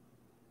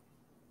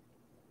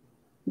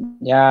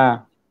 Yeah.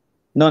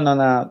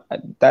 No.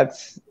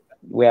 That's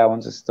where I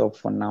want to stop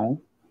for now.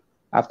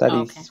 After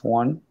this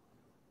one,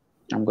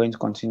 I'm going to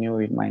continue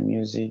with my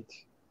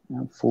music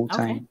full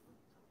time.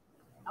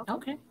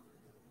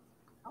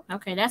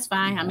 Okay, that's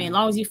fine. I mean, as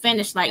long as you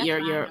finish like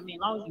your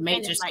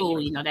major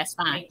school, you know, that's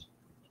fine.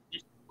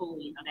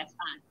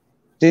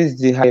 This is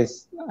the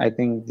highest. I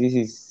think this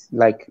is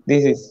like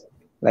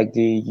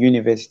the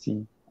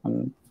university.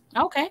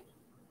 Okay.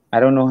 I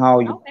don't know how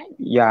you.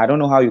 Yeah, I don't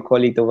know how you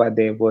call it over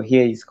there, but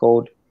here it's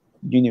called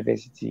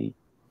university.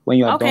 When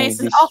you are done with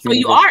this so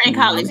you are in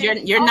college.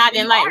 You're not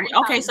in like.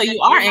 Okay, so you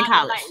are in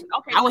college.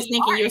 I was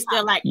thinking you're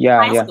still like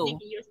high school.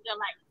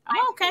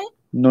 Okay.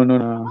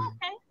 No.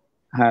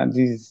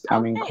 This is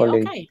I'm in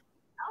college. Okay.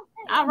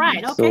 All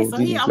right. Okay. So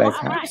he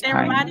almost finished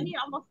everybody.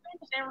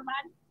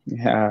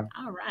 Yeah.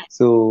 All right.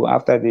 So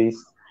after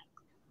this,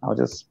 I was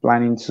just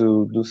planning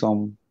to do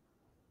some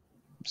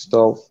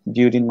stuff,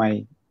 building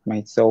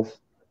myself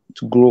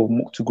to grow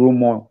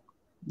more.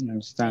 You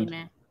understand?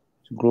 Amen.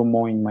 To grow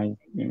more in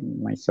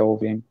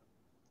myself and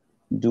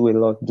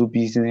do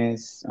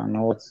business and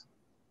all.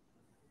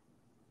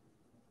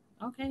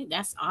 Okay,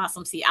 that's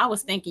awesome. See, I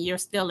was thinking you're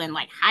still in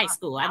like high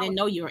school. I didn't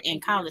know you were in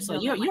college. So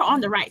you're on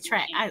the right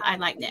track. I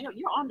like that.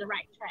 You're on the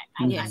right track.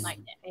 I like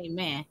that.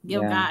 Amen.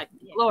 Give God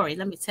glory.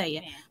 Let me tell you.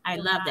 I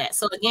love that.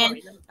 So again,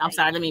 I'm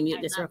sorry, let me mute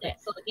this real quick.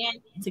 So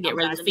again, to get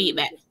rid of the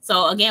feedback.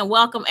 So again,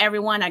 welcome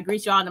everyone. I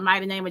greet you all in the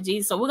mighty name of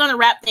Jesus. So we're gonna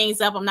wrap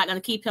things up. I'm not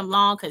gonna keep him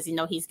long because you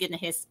know he's getting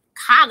his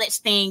college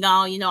thing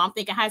on. You know, I'm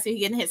thinking high school,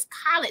 he's getting his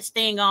college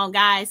thing on,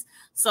 guys.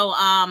 So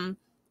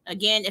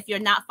again, if you're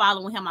not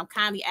following him, I'm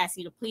kindly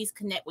asking you to please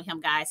connect with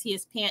him, guys. He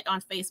is pinned on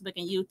Facebook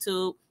and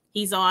YouTube.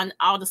 He's on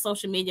all the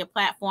social media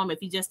platforms.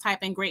 If you just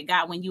type in Great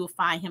Godwin, you will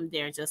find him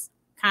there. Just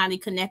kindly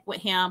connect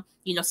with him,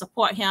 you know,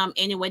 support him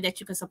any way that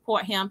you can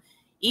support him.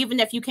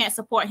 Even if you can't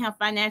support him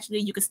financially,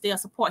 you can still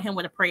support him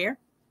with a prayer.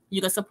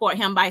 You can support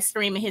him by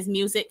streaming his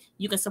music.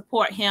 You can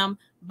support him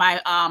by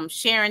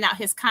sharing out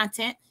his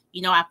content.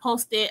 You know, I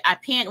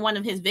pinned one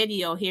of his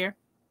video here.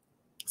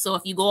 So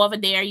if you go over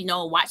there, you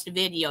know, watch the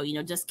video, you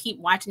know, just keep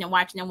watching and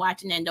watching and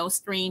watching. And those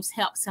streams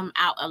helps him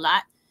out a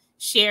lot.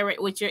 Share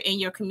it with in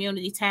your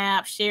community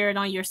tab. Share it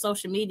on your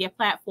social media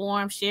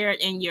platform. Share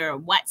it in your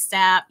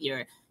WhatsApp,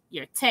 your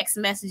your text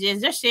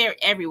messages. Just share it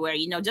everywhere.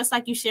 Just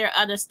like you share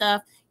other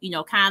stuff.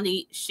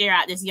 Kindly share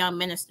out this young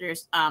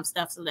minister's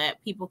stuff so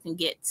that people can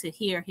get to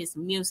hear his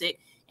music.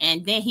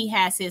 And then he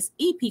has his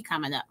EP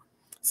coming up.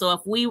 So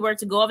if we were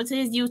to go over to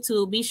his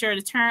YouTube, be sure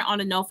to turn on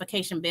the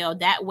notification bell.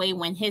 That way,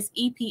 when his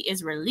EP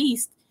is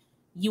released,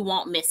 you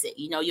won't miss it.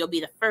 You'll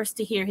be the first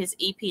to hear his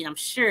EP, and I'm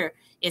sure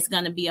it's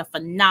going to be a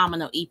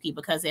phenomenal EP,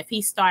 because if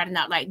he's starting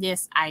out like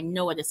this, I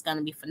know it's going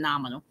to be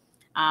phenomenal.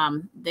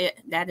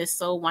 That is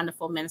so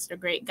wonderful, Minister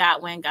Great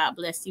Godwin. God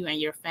bless you and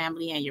your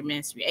family and your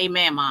ministry.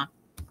 Amen, Mom.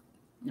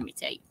 Let me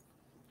tell you.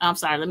 I'm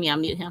sorry. Let me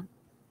unmute him.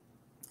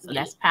 So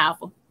that's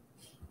powerful.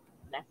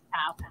 That's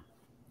powerful.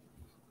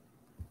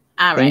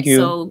 All right. Thank you.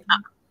 So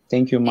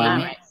thank you, ma'am.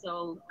 All right.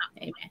 So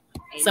amen.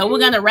 So we're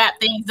gonna wrap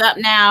things up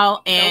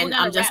now, and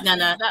I'm just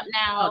gonna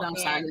hold on. I'm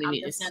sorry, let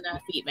me just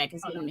feedback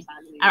is hitting me.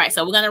 All right,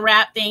 so we're gonna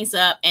wrap things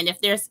up, and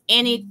if there's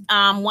any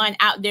one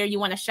out there you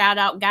want to shout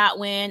out,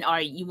 Godwin, or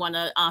you want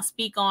to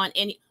speak on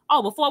any.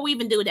 Oh, before we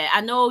even do that,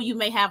 I know you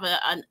may have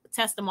a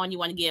testimony you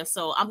want to give,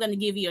 so I'm gonna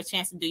give you a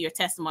chance to do your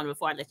testimony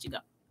before I let you go.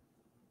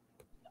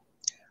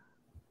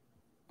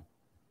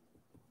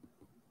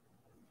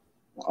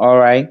 All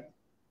right.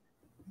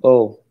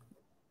 Oh,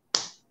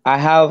 I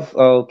have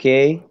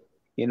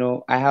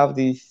I have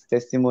this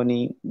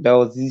testimony. There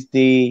was this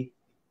day,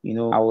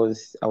 I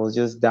was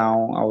just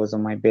down. I was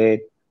on my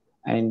bed,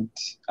 and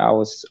I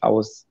was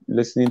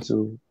listening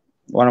to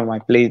one of my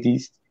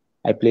playlists.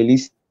 I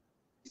playlisted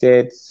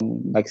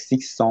like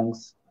 6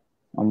 songs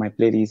on my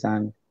playlist,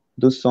 and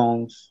those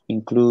songs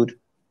include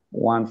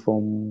one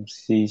from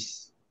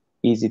Sis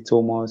Easy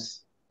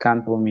Thomas,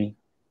 Can't For Me.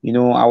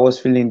 I was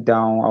feeling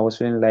down. I was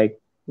feeling like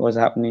what's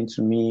happening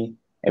to me.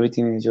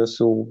 Everything is just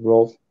so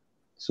rough.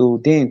 So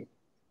then,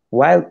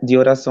 while the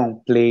other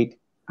song played,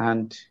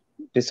 and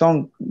the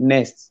song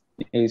next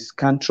is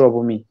Can't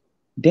Trouble Me,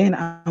 then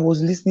I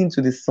was listening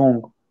to the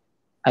song.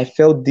 I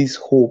felt this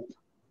hope,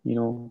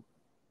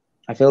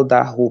 I felt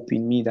that hope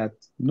in me that,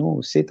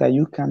 no, Satan,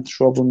 you can't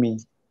trouble me.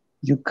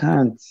 You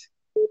can't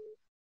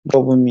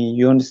trouble me.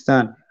 You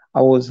understand?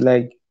 I was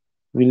like,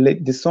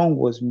 the song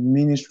was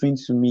ministering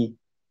to me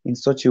in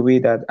such a way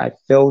that I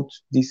felt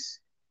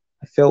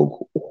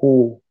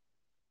whole.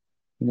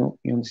 You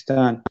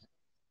understand?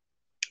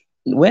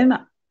 When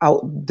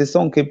the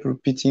song kept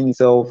repeating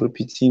itself,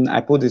 repeating,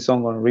 I put the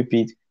song on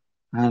repeat,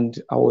 and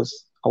I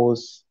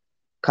was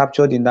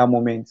captured in that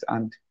moment,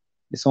 and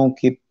the song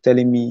kept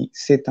telling me,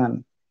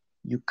 Satan,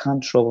 you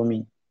can't trouble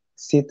me.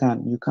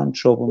 Satan, you can't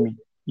trouble me.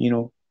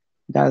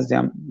 That's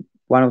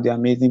one of the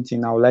amazing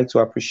things I would like to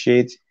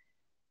appreciate.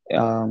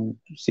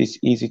 Sis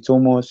Easy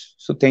Thomas.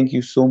 So thank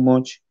you so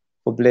much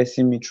for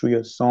blessing me through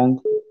your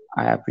song.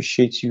 I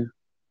appreciate you,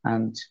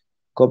 and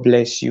God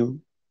bless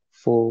you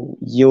for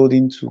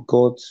yielding to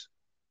God's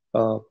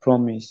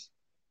promise.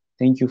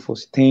 Thank you for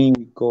staying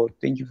with God.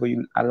 Thank you for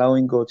you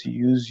allowing God to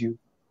use you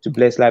to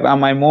bless life. And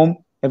my mom,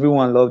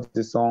 everyone loved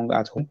the song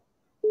at home.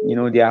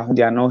 They are home.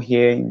 They are not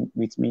here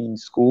with me in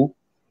school.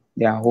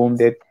 They are home.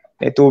 They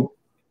told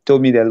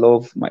me they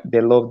love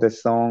the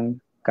song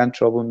Can't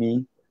Trouble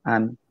Me,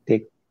 and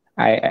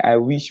I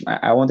wish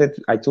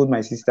I told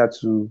my sister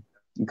to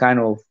kind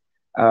of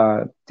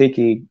take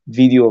a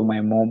video of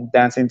my mom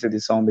dancing to the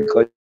song,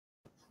 because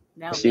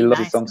she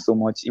loves the song so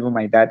much. Even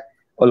my dad,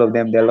 all of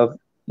them, they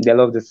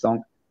love the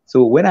song.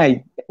 So when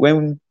I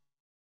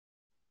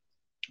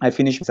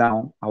finish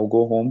exam, I'll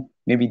go home.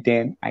 Maybe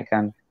then I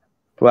can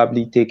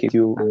probably take a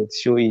video and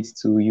show it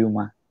to you,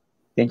 ma.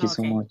 Thank you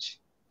so much.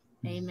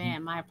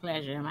 Amen. My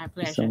pleasure. My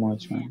pleasure. Thank you so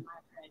much, man.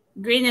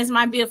 Greetings,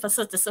 my beautiful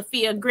sister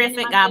Sophia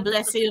Griffith. God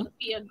bless you.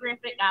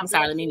 I'm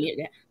sorry, let me mute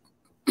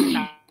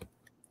that.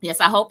 Yes,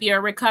 I hope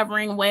you're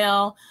recovering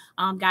well.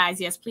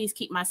 Guys, yes, please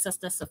keep my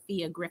sister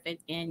Sophia Griffith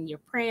in your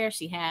prayers.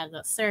 She had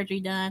a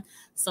surgery done.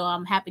 So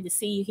I'm happy to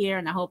see you here,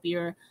 and I hope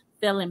you're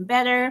feeling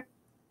better.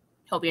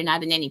 Hope you're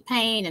not in any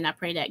pain, and I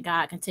pray that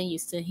God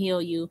continues to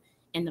heal you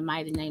in the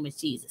mighty name of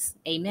Jesus.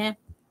 Amen.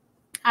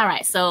 All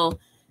right, so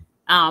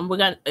we're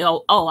going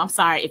to, I'm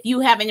sorry. If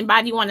you have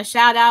anybody you want to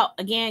shout out,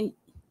 again,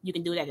 you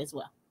can do that as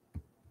well.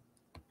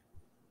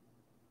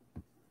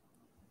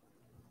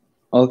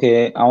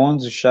 Okay, I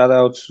want to shout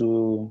out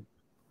to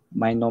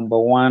my number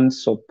one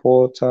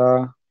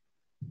supporter.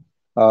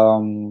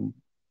 That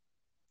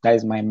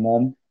is my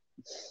mom.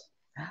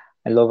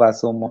 I love her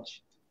so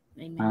much.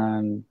 Amen.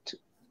 And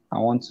I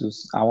want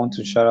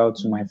to shout out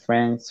to my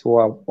friends who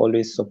have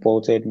always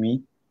supported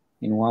me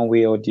in one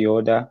way or the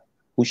other,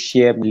 who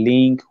share my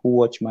link, who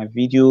watch my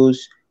videos,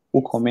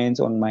 who comment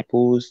on my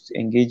posts,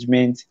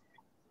 engagement.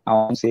 I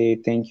want to say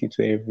thank you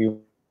to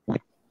everyone.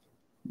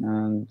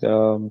 And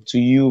to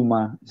you,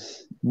 ma,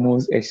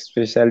 most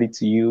especially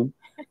to you,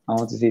 I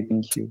want to say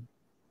thank you.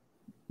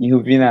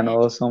 You've been an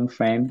awesome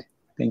friend.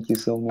 Thank you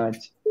so much.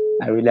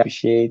 I really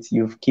appreciate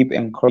you. Keep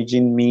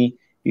encouraging me.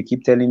 You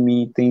keep telling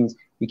me things.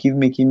 You keep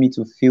making me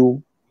to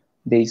feel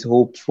there is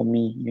hope for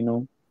me,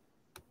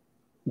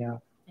 Yeah.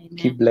 Amen.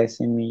 Keep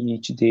blessing me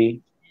each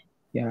day.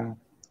 Yeah.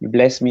 You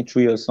bless me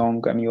through your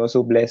song, and you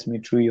also bless me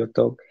through your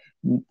talk.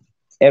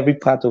 Every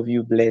part of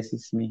you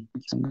blesses me.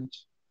 Thank you so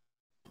much.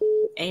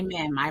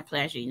 Amen. My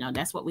pleasure. You know,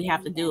 that's what we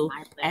have to do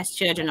as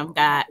children of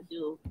God.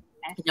 You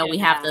know, we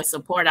have to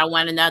support our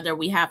one another.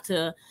 We have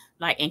to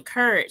like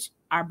encourage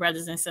our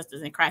brothers and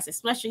sisters in Christ,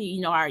 especially,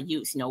 you know, our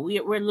youth. You know,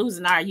 we're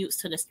losing our youth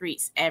to the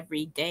streets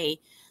every day.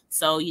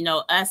 So, you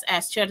know, us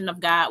as children of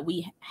God,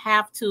 we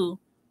have to,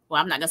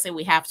 well, I'm not going to say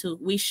we have to,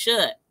 we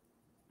should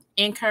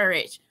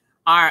encourage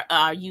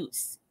our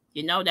youths.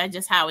 You know, that's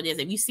just how it is.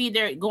 If you see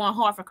they're going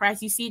hard for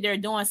Christ, you see they're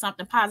doing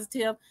something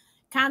positive,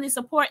 kindly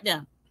support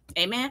them.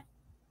 Amen.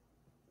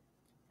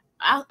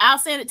 I'll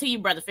send it to you,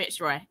 Brother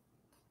Fitzroy.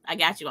 I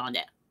got you on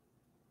that.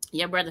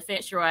 Yeah, Brother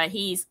Fitzroy,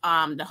 he's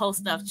the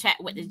host of Chat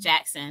with the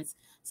Jacksons.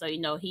 So, you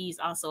know, he's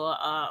also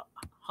a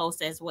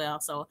host as well.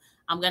 So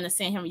I'm going to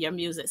send him your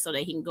music so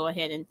that he can go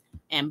ahead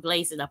and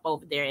blaze it up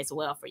over there as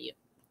well for you.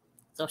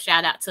 So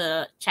shout out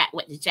to Chat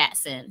with the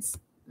Jacksons.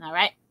 All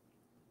right.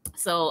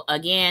 So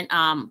again,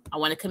 I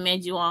want to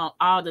commend you on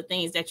all the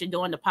things that you're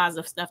doing, the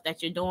positive stuff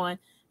that you're doing.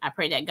 I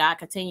pray that God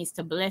continues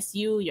to bless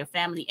you, your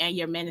family, and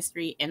your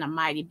ministry in a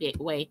mighty big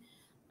way.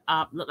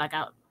 Look like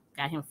I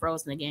got him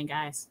frozen again,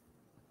 guys.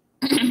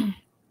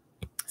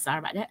 Sorry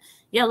about that.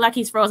 Yeah, like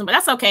he's frozen, but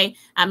that's okay.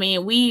 I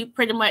mean, we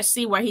pretty much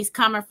see where he's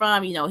coming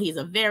from. You know, he's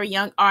a very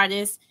young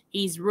artist.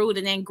 He's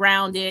rooted and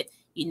grounded.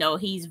 You know,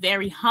 he's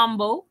very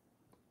humble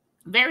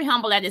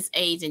at his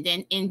age. And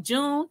then in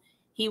June,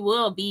 he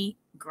will be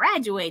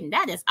graduating.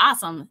 That is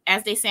awesome.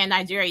 As they say in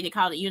Nigeria, they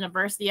call it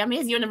university. I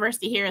mean, it's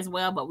university here as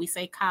well, but we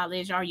say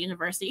college or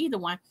university, either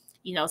one.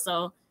 You know,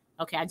 so,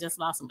 okay, I just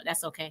lost him, but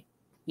that's okay.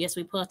 Yes,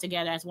 we pull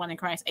together as one in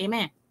Christ.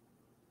 Amen.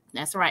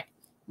 That's right.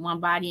 One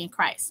body in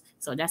Christ.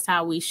 So that's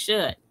how we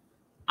should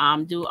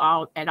do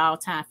at all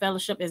time.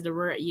 Fellowship is the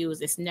word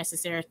used. It's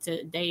necessary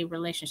today.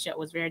 Relationship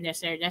was very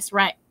necessary. That's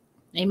right.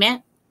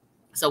 Amen.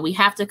 So we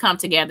have to come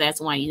together as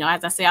one. You know,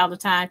 as I say all the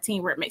time,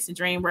 teamwork makes the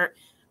dream work.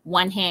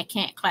 One hand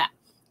can't clap.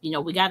 You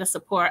know, we got to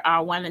support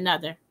our one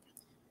another.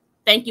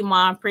 Thank you,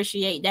 Mom.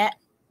 Appreciate that.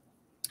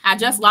 I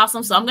just lost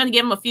him, so I'm going to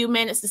give him a few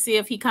minutes to see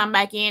if he come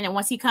back in. And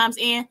once he comes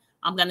in,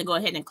 I'm going to go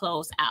ahead and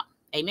close out.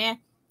 Amen.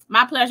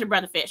 My pleasure,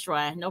 Brother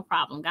Fitzroy. No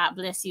problem. God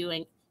bless you.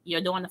 And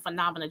you're doing a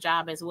phenomenal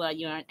job as well,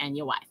 you and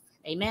your wife.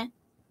 Amen.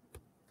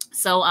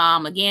 So,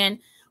 again,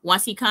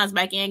 once he comes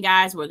back in,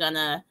 guys, we're going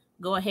to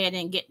go ahead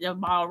and get the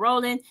ball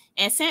rolling.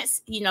 And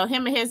since, you know,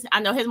 I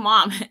know his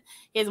mom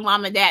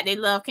and dad, they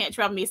love Can't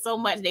Trouble Me so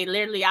much. They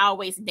literally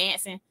always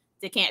dancing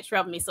to Can't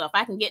Trouble Me. So if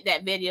I can get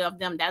that video of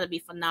them, that'll be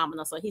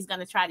phenomenal. So he's going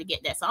to try to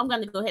get that. So I'm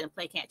going to go ahead and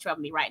play Can't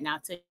Trouble Me right now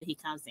till he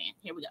comes in.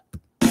 Here we go.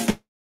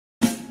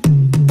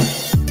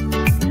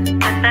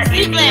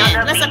 Cleveland,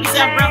 bless up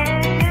yourself, bro.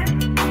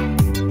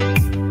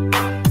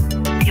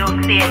 Yo,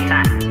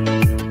 Satan,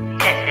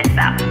 check this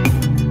out.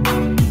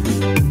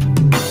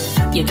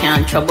 You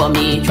can't trouble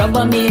me,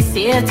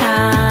 Satan.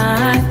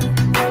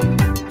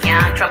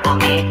 Can't trouble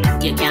me.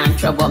 You can't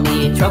trouble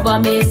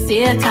me,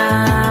 Satan.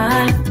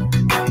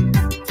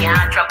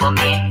 Can't trouble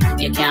me.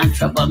 You can't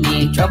trouble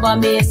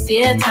me,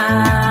 Satan.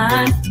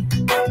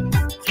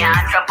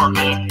 Can't trouble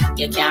me.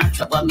 You can't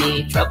trouble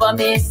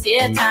me,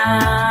 Satan.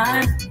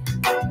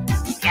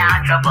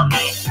 Can't trouble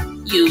me.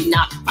 You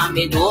knock on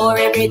my door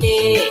every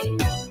day,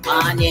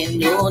 morning,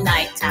 noon,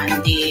 night,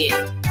 and day.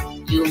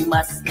 You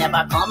must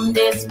never come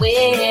this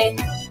way.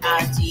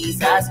 Our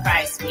Jesus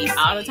Christ, we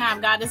all the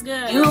time. God is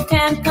good. You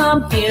can't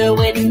come here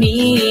with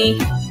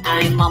me.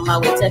 I'm on my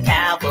way to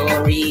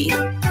Calvary.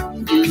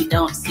 You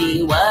don't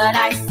see what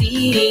I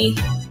see.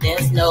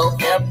 There's no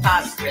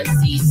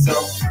hypocrisy, so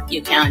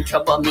you can't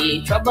trouble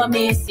me,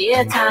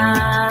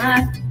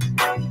 Satan.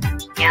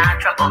 Can't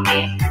trouble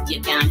me.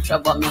 You can't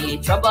trouble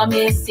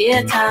me,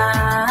 Satan.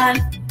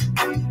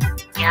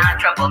 Can't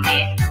trouble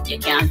me. You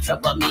can't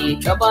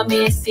trouble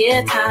me,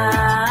 Satan.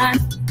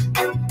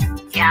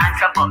 Can't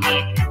trouble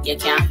me. You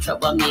can't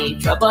trouble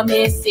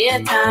me,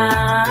 Satan.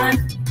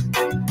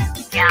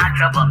 Can't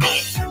trouble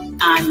me.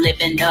 I'm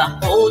living the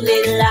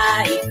holy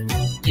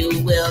life.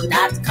 You will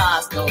not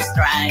cause no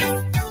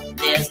strife.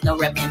 There's no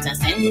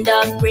repentance in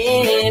the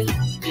grave.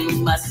 You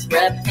must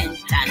repent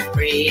and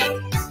pray.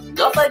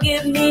 Lord,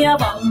 forgive me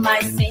of all my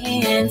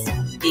sins,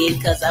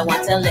 because I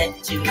want to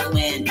let you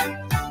in.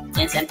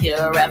 Cleanse and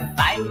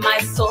purify my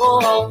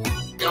soul.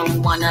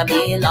 Don't wanna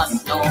be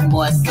lost no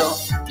more, so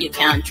you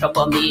can't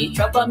trouble me,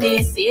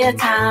 Satan.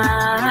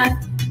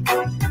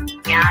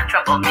 Can't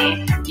trouble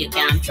me. You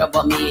can't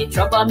trouble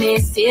me,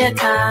 Satan.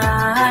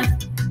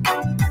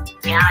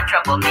 Can't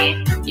trouble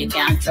me. You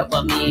can't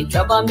trouble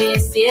me,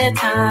 Satan.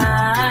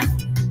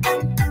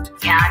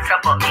 Can't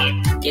trouble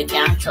me. You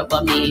can't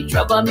trouble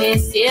me,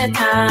 Satan.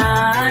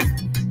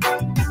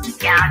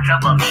 Can't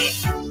trouble me.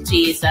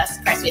 Jesus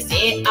Christ, we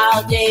say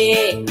all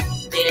day.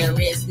 There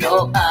is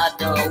no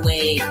other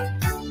way.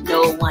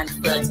 No one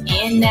foot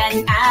in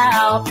and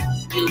out.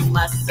 You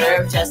must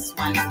serve just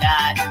one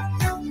God.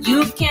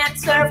 You can't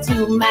serve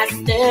two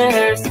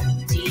masters.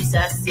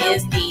 Jesus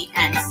is the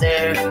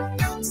answer.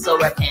 So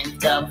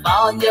repent of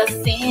all your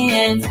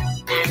sins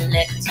and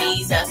let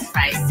Jesus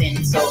Christ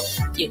in. So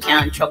you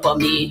can't trouble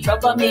me,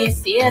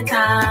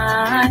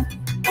 Satan.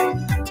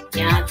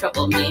 can't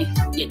trouble me.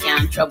 You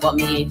can't trouble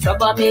me.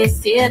 Trouble me,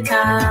 Satan.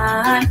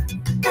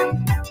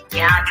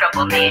 Can't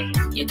trouble me.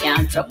 You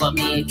can't trouble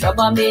me.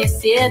 Trouble me,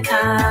 Satan.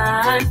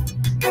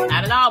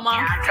 Not at all,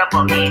 Mom. Can't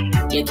trouble me.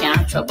 You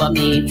can't trouble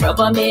me.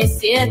 Trouble me,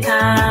 Satan.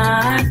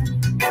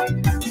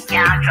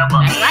 Can't trouble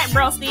me. That's right,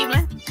 bro,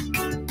 Stephen.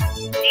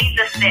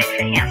 Jesus said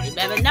to him, You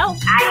better know.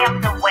 I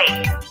am the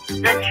way,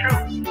 the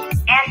truth,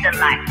 and the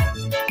life.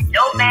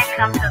 No man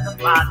comes to the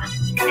Father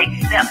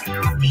except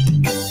through me.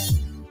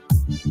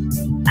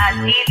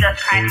 Jesus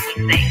Christ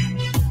we say,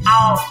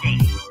 all day,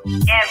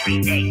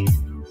 every day.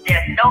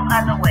 There's no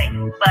other way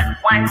but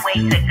one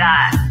way to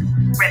God.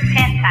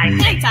 Repent,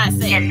 I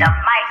say. In the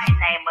mighty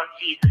name of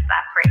Jesus,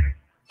 I pray.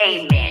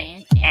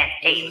 Amen and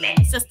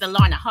amen. Sister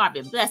Lorna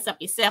Harvey, bless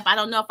up yourself. I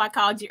don't know if I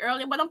called you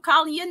earlier, but I'm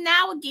calling you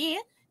now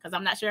again because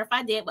I'm not sure if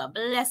I did, but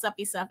bless up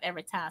yourself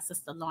every time,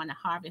 Sister Lorna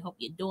Harvey. Hope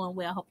you're doing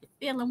well. Hope you're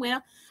feeling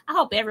well. I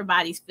hope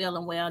everybody's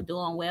feeling well,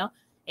 doing well.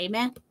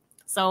 Amen.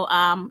 So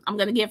I'm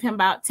going to give him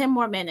about 10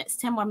 more minutes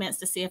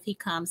to see if he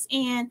comes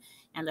in,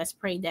 and let's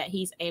pray that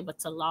he's able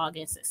to log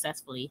in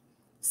successfully.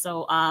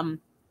 So I'm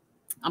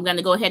going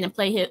to go ahead and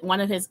play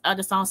one of his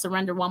other songs,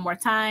 Surrender, one more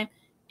time,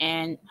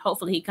 and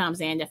hopefully he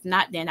comes in. If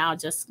not, then I'll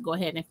just go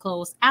ahead and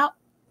close out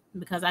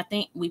because I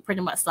think we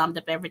pretty much summed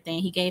up everything.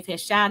 He gave his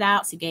shout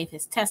outs. He gave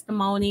his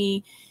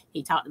testimony.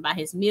 He talked about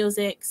his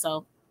music.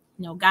 So,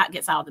 God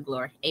gets all the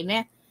glory.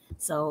 Amen.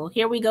 So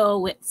here we go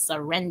with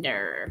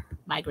Surrender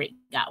by Great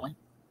Godwin.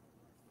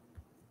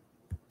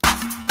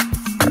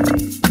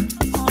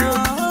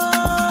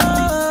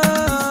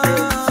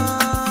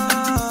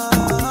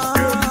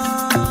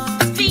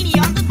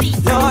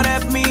 Lord,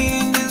 help me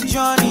in this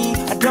journey.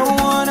 I don't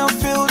wanna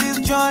feel this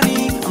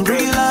journey. I'm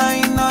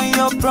relying on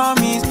your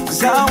promise,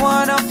 'cause I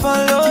wanna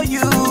follow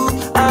you.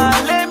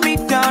 Let me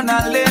down,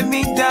 let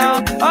me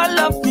down. All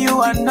of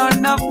you and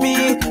none of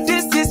me.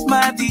 This is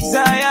my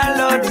desire,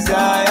 Lord,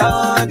 desire.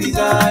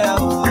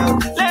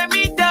 Let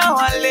me down,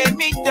 let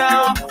me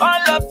down.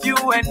 All of you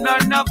and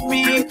none of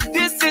me.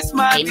 This is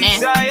my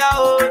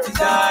desire,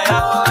 desire.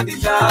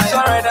 I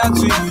surrender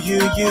to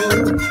you.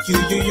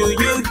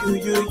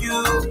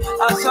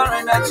 I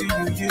surrender to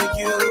you.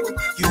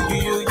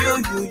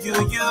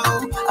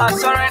 I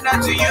surrender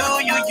to you.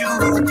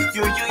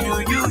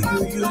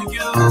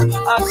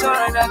 I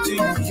surrender to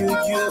you.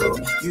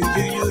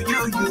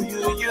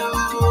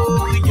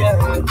 Yeah.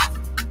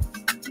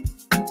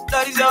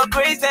 That is your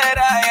grace that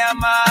I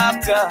am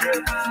after.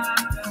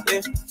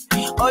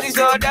 Yeah. All these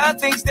other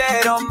things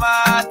that don't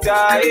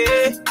matter.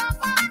 Yeah.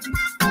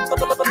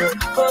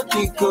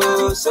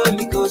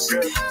 Holy Ghost,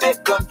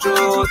 take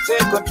control.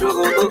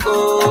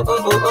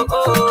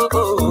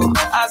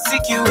 I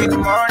seek you in the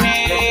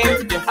morning,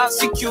 I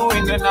seek you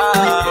in the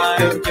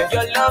night.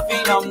 Your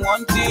loving I'm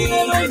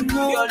wanting,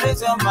 your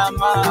lips on my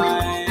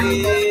mind.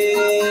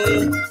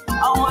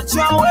 I want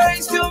your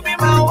ways to be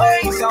my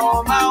ways, I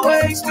want my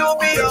ways to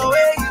be your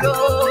ways. Oh.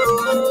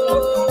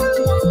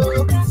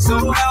 So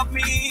help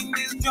me in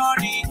this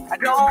journey. I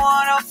don't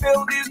wanna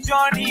fail this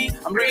journey.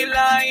 I'm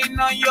relying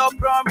on your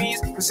promise,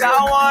 'cause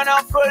I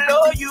wanna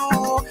follow you.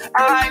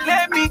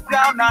 Let me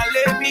down,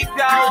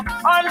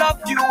 all of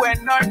you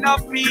and none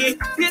of me.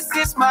 This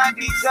is my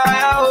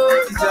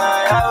desire,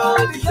 desire.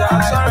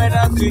 I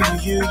surrender to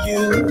you.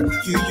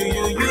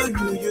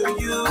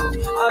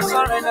 I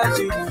surrender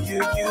to you.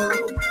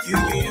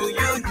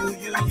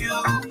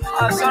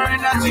 I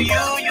surrender to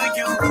you.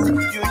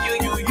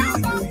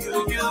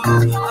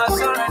 I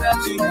surrender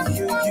to you.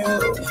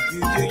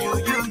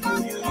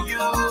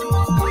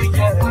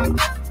 Yeah.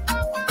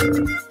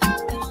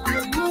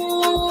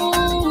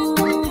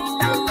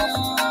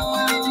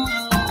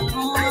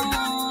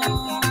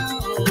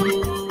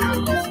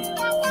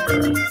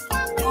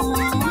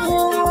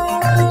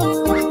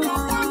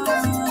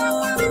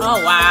 Oh,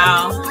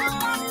 wow.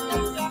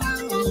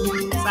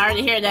 Sorry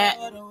to hear that.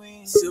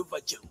 Silver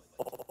Joe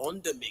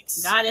on the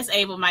mix. God is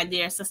able, my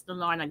dear Sister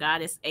Lorna.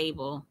 God is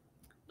able.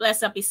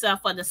 Bless up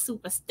yourself for the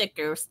super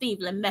sticker. Steve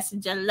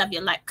Messenger, love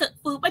you like cook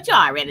food, but you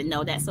already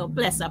know that. So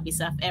bless up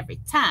yourself every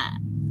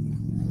time.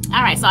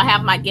 All right, so I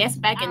have my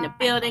guest back in the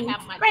building.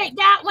 Great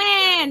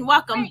Godwin,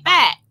 welcome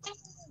back.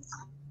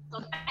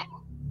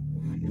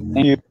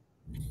 Thank you.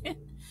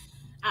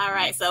 All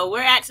right, so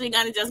we're actually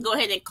going to just go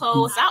ahead and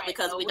close out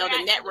because we know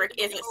the network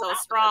isn't so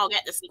strong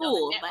at the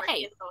school. But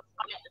hey,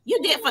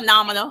 you did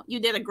phenomenal. You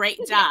did a great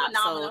job.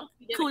 So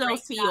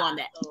kudos to you on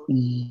that.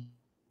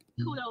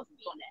 Kudos to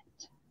you on that.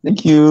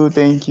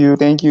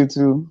 Thank you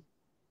too.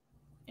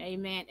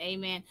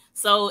 Amen.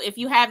 So if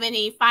you have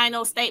any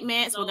final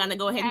statements, we're going to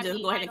go ahead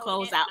and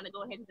close out.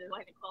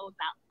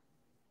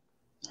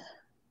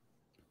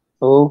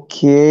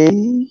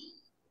 Okay.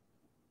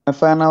 My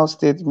final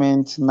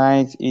statement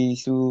tonight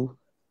is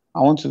I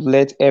want to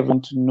let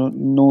everyone to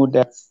know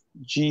that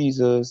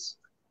Jesus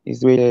is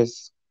the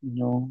greatest.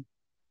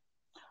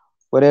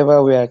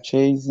 Whatever we are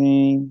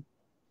chasing,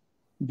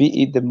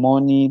 be it the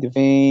money, the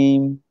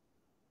fame,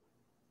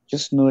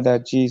 just know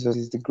that Jesus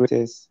is the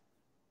greatest.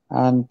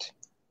 And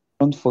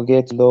don't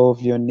forget to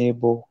love your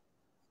neighbor,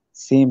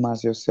 same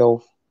as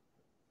yourself.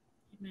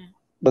 Amen.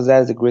 But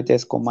that's the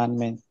greatest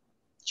commandment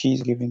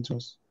Jesus given to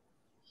us.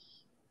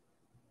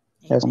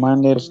 He has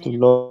commanded us to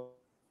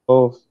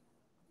love,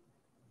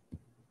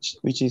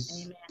 which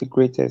is the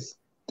greatest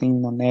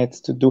thing on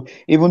earth to do.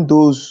 Even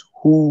those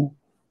who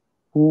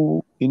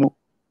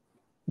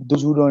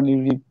those who don't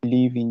really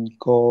believe in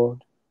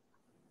God,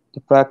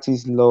 they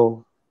practice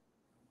love.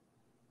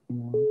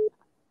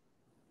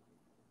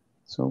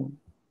 So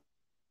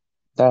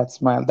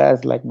that's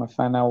like my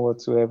final word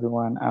to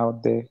everyone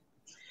out there.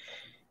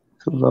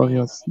 To love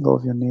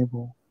your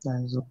neighbor.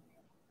 That is all.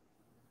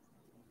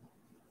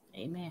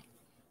 Amen.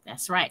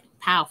 That's right.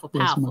 Powerful,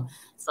 powerful. Yes,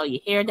 so you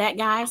hear that,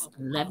 guys?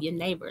 Love your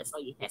neighbors.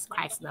 As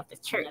Christ loved the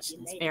church.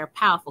 It's very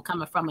powerful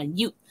coming from a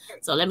youth.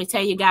 So let me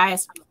tell you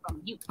guys,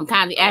 I'm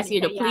kindly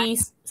asking you to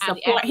please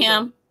support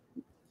him.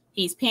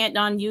 He's pinned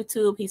on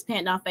YouTube. He's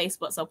pinned on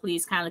Facebook. So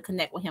please kindly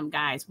connect with him,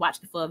 guys.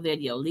 Watch the full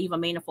video. Leave a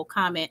meaningful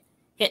comment.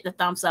 Hit the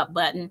thumbs up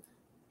button.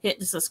 Hit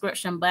the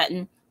subscription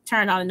button.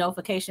 Turn on the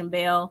notification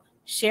bell.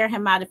 Share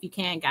him out if you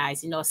can,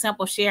 guys. A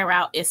simple share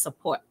out is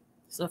support.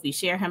 So if you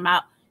share him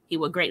out, he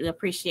would greatly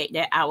appreciate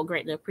that. I will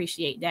greatly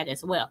appreciate that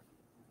as well.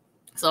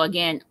 So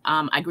again,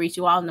 I greet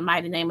you all in the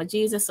mighty name of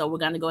Jesus. So we're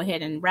going to go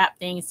ahead and wrap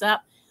things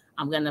up.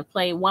 I'm going to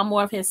play one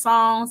more of his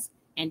songs,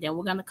 and then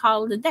we're going to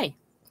call it a day.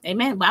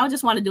 Amen. But I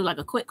just want to do like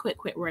a quick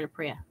word of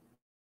prayer.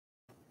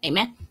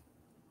 Amen.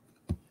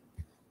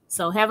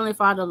 So Heavenly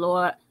Father,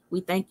 Lord, we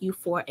thank you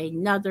for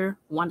another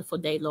wonderful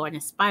day, Lord.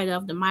 In spite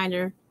of the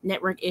minor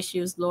network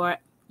issues, Lord,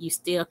 you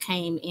still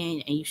came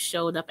in and you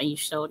showed up and you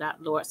showed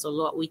out, Lord. So,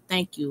 Lord, we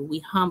thank you. We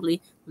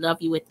humbly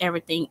love you with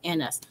everything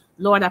in us.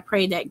 Lord, I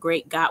pray that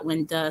great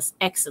Godwin does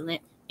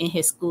excellent in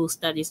his school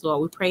studies,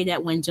 Lord. We pray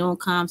that when June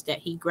comes, that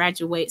he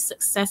graduates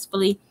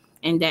successfully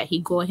and that he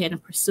go ahead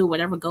and pursue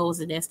whatever goals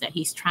it is that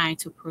he's trying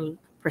to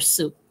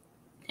pursue.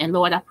 And,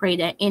 Lord, I pray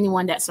that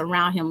anyone that's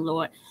around him,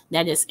 Lord,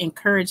 that is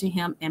encouraging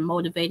him and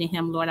motivating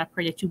him, Lord, I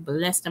pray that you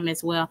bless them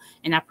as well.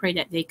 And I pray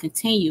that they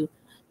continue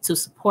to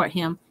support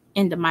him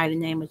in the mighty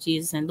name of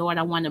Jesus. And Lord,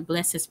 I want to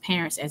bless his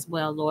parents as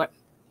well, Lord.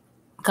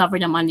 Cover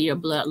them under your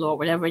blood, Lord.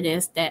 Whatever it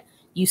is that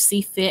you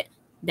see fit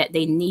that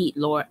they need,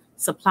 Lord,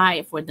 supply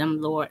it for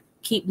them, Lord.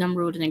 Keep them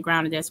rooted and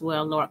grounded as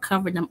well, Lord.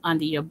 Cover them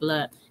under your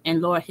blood.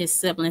 And Lord, his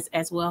siblings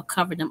as well,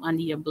 cover them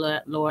under your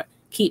blood, Lord.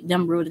 Keep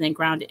them rooted and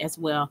grounded as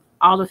well.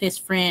 All of his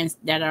friends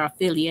that are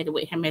affiliated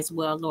with him as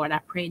well, Lord, I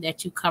pray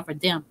that you cover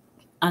them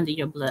under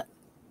your blood.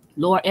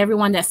 Lord,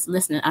 everyone that's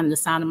listening under the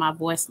sound of my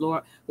voice,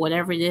 Lord,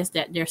 whatever it is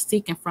that they're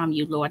seeking from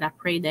you, Lord, I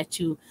pray that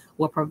you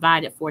will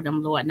provide it for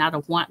them, Lord, not a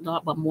want,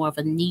 Lord, but more of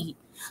a need.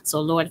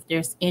 So, Lord, if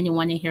there's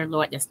anyone in here,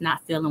 Lord, that's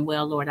not feeling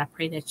well, Lord, I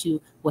pray that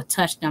you will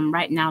touch them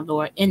right now,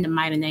 Lord, in the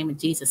mighty name of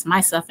Jesus,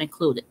 myself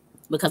included,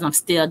 because I'm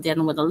still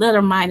dealing with a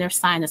little minor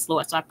sinus,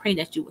 Lord. So I pray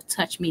that you will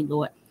touch me,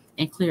 Lord,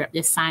 and clear up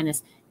this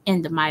sinus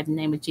in the mighty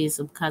name of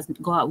Jesus, because,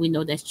 God, we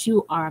know that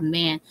you are a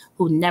man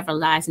who never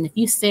lies. And if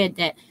you said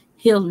that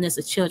healing is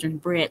a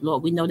children's bread,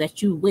 Lord, we know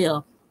that you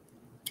will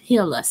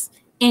heal us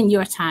in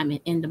your time and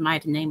in the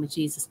mighty name of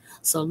Jesus.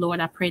 So, Lord,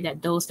 I pray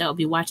that those that will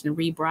be watching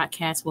the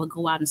rebroadcast will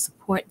go out and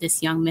support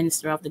this young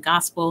minister of the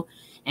gospel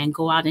and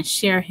go out and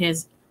share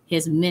his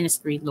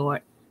ministry,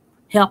 Lord.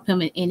 Help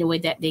him in any way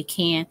that they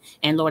can.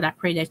 And, Lord, I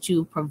pray that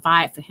you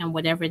provide for him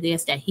whatever it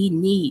is that he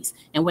needs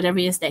and whatever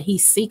it is that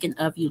he's seeking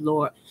of you,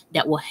 Lord,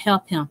 that will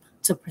help him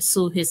to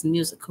pursue his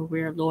music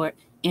career, Lord,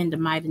 in the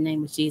mighty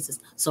name of Jesus.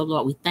 So,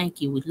 Lord, we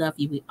thank you, we love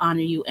you, we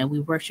honor you, and we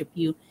worship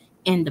you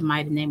in the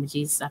mighty name of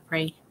Jesus. I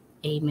pray,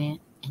 amen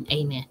and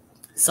amen.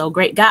 So,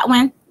 great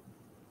Godwin,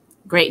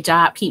 great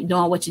job. Keep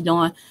doing what you're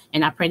doing.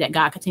 And I pray that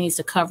God continues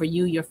to cover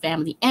you, your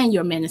family, and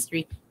your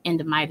ministry in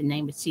the mighty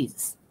name of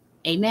Jesus.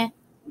 Amen.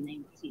 In the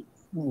name of Jesus.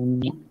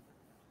 Amen.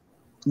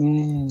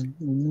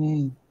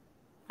 Amen.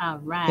 All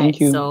right. Thank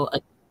you. So,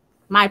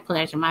 my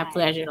pleasure.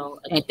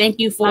 And thank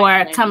you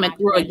for coming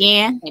through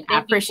again. I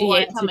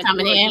appreciate you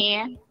coming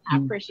in. I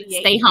appreciate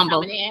Stay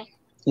humble.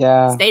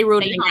 Yeah. Stay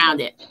rooted and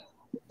grounded.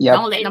 Yep.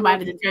 Don't let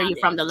nobody deter you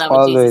from the love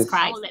Always. of Jesus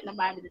Christ. Don't let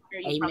nobody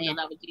deter you from the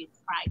love of Jesus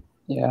Christ.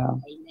 Yeah.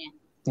 Amen.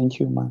 Thank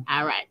you, man.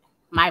 All right.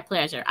 My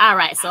pleasure. All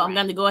right. So I'm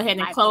going to go ahead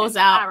and close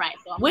out.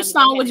 Which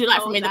song would you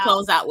like for me to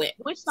close out with?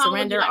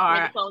 Surrender or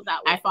I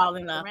Fall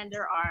in Love?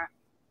 Surrender or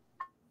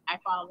I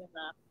Fall in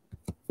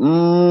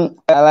Love?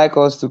 I like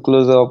us to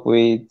close up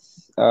with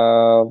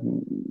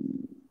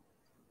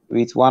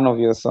one of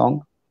your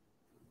songs.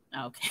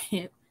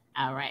 Okay.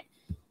 All right.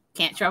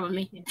 Can't Trouble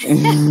Me.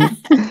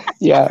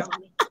 Yeah.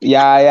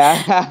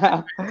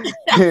 Yeah.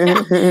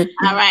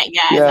 All right,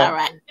 guys. Yeah. All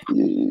right.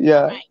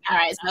 Yeah. All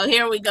right. So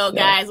here we go,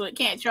 guys, with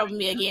Can't Trouble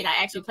Me again. I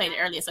actually played it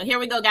earlier. So here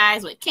we go,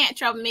 guys, with Can't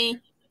Trouble Me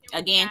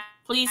again.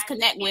 Please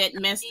connect with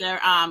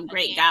Mr.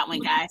 Great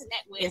Godwin, guys.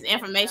 His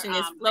information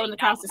is floating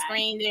across the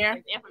screen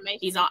there.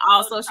 He's on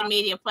all social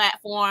media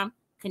platforms.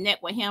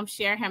 Connect with him,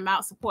 share him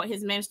out, support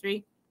his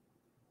ministry.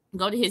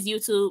 Go to his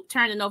YouTube,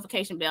 turn the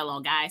notification bell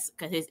on, guys,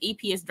 because his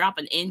EP is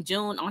dropping in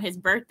June on his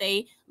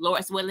birthday,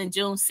 Lord's willing,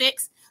 June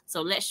 6th.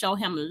 So let's show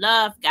him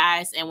love,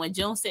 guys. And when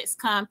June 6th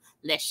comes,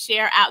 let's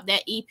share out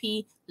that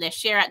EP. Let's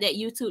share out that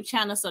YouTube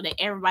channel so that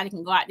everybody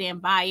can go out there and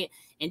buy it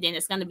and then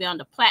it's going to be on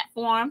the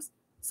platforms.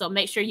 So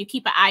make sure you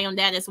keep an eye on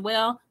that as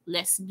well.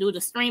 Let's do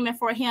the streaming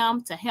for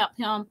him to help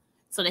him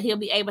so that he'll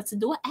be able to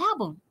do an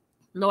album,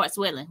 Lord's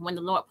willing, when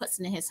the Lord puts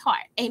it in his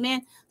heart.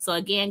 Amen. So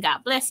again,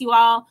 God bless you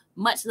all.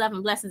 Much love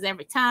and blessings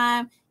every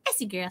time. It's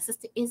your girl,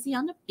 Sister Izzy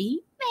on the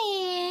beat,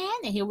 man.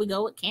 And here we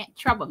go with Can't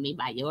Trouble Me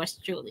by yours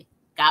truly.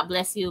 God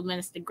bless you,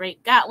 Minister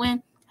Great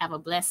Godwin. Have a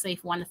blessed,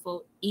 safe,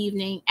 wonderful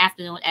evening,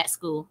 afternoon at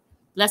school.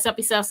 Bless up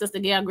yourself, Sister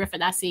Gail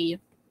Griffith. I see you.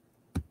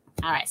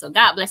 All right, so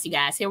God bless you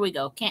guys. Here we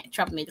go. Can't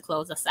Trouble Me to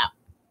close us out.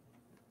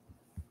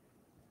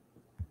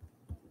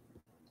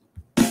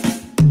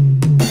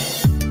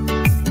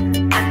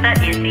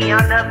 Sister Izzy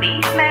on the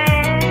beat,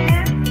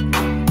 man.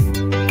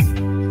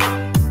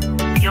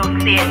 You'll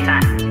see it,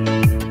 son.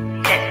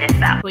 Check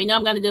this out. What you know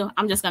I'm going to do?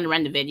 I'm just going to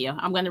run the video.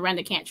 I'm going to run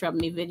the Can't Trouble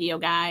Me video,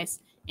 guys,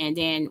 and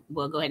then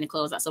we'll go ahead and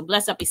close out. So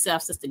bless up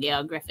yourself, Sister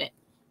Gail Griffith.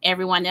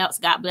 Everyone else,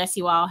 God bless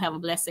you all. Have a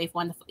blessed, safe,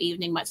 wonderful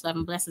evening. Much love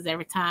and blessings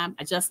every time.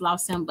 I just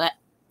lost him, but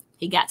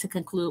he got to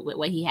conclude with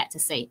what he had to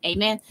say.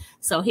 Amen.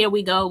 So here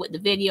we go with the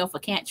video for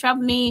Can't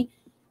Trouble Me.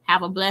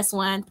 Have a blessed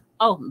one.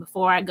 Oh,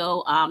 before I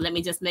go, let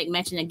me just make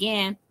mention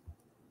again.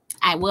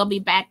 I will be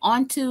back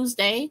on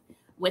Tuesday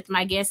with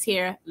my guest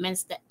here,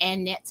 Minister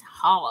Annette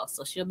Hall.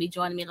 So she'll be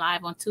joining me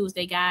live on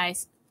Tuesday,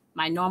 guys.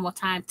 My normal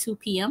time, 2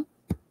 p.m.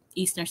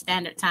 Eastern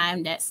Standard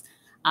Time. That's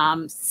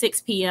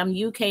 6 p.m.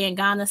 UK and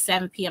Ghana,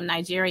 7 p.m.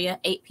 Nigeria,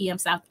 8 p.m.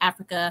 South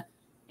Africa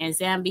and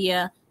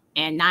Zambia,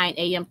 and 9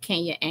 a.m.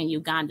 Kenya and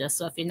Uganda.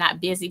 So if you're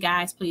not busy,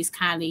 guys, please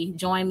kindly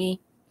join me.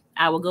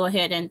 I will go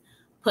ahead and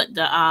put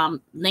the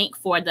link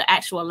for the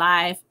actual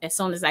live as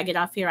soon as I get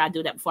off here. I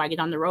do that before I get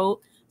on the road.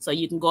 So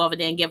you can go over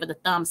there and give it a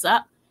thumbs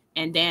up.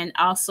 And then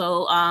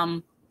also,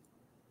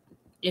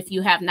 if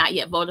you have not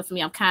yet voted for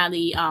me, I'm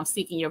kindly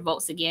seeking your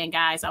votes again,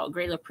 guys. I would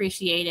greatly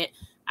appreciate it.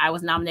 I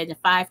was nominated in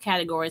 5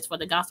 categories for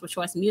the Gospel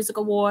Choice Music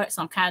Award.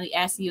 So I'm kindly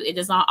asking you, it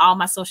is on all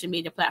my social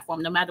media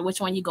platforms. No matter which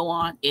one you go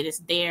on, it is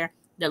there.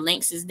 The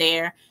links is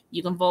there.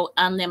 You can vote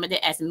unlimited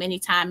as many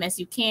times as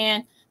you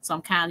can. So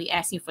I'm kindly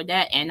asking for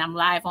that. And I'm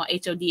live on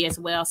H.O.D as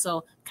well.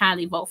 So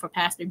kindly vote for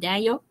Pastor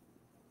Daniel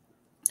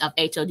of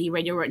H.O.D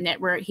Radio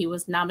Network. He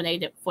was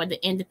nominated for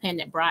the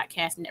Independent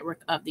Broadcast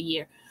Network of the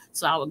Year.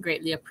 So I would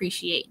greatly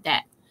appreciate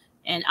that.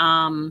 And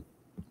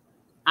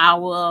I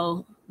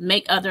will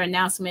make other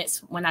announcements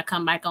when I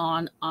come back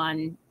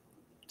on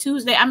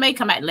Tuesday. I may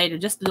come back later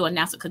just to do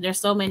announcements because there's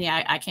so many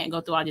I can't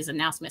go through all these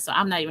announcements. So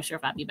I'm not even sure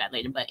if I'll be back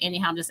later. But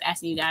anyhow, I'm just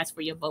asking you guys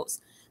for your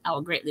votes. I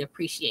would greatly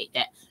appreciate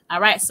that.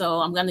 All right,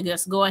 so I'm going to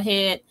just go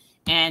ahead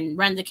and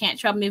run the Can't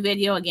Trouble Me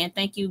video. Again,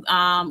 thank you,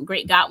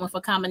 Great Godwin,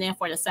 for coming in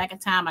for the second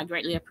time. I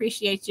greatly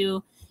appreciate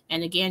you.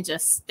 And again,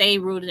 just stay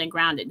rooted and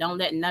grounded. Don't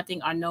let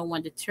nothing or no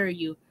one deter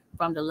you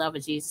from the love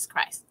of Jesus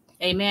Christ.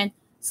 Amen.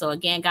 So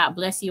again, God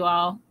bless you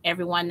all.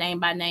 Everyone, name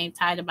by name,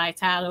 title by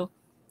title.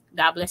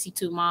 God bless you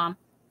too, Mom.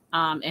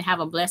 And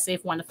have a blessed,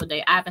 safe, wonderful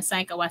day. Ivan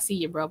Sanko, I see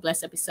you, bro.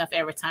 Bless up yourself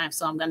every time.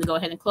 So I'm going to go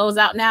ahead and close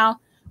out now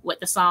with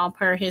the song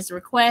per his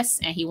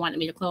request. And he wanted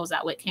me to close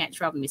out with Can't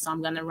Trouble Me. So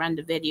I'm going to run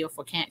the video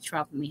for Can't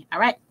Trouble Me. All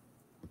right.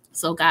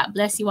 So God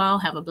bless you all.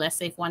 Have a blessed,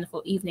 safe,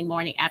 wonderful evening,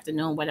 morning,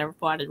 afternoon, whatever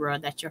part of the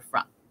world that you're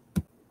from.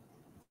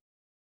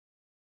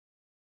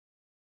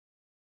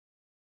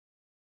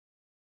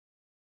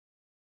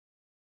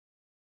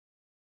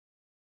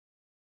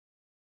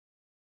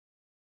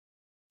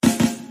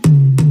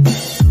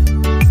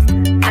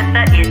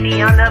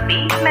 Izzy on the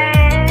beat,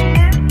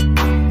 man.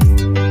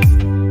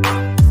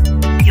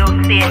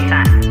 You'll see it,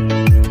 son.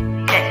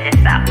 Check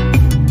this out.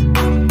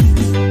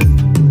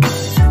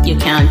 You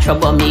can't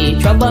trouble me,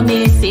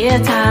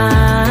 Satan.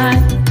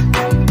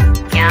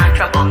 Can't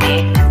trouble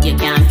me. You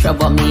can't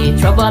trouble me,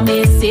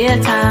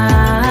 Satan.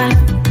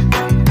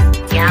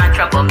 Can't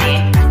trouble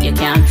me. You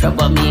can't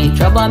trouble me,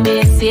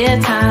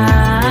 Satan.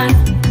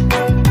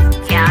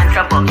 Can't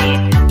trouble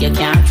me. You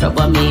can't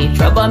trouble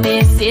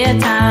me,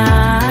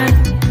 Satan.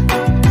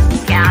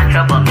 Can't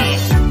trouble me.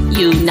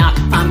 You knock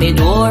on my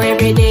door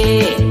every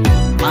day,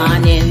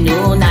 morning,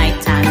 noon,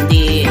 night, and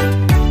day.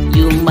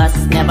 You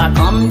must never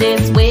come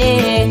this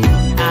way.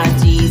 Ah,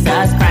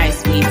 Jesus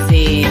Christ, we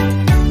say.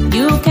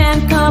 You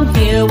can come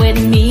here with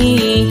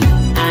me.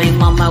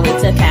 I'm on my way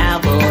to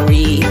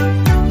Calvary.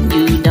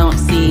 You don't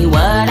see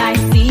what I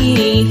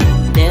see.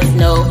 There's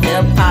no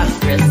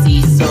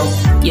hypocrisy, so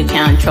you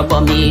can't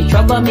trouble me,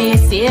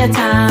 Satan.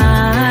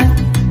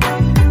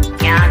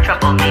 Can't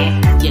trouble me.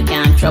 You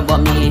can't trouble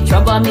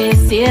me,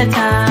 Satan.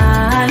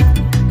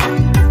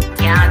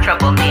 Can't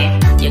trouble me.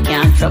 You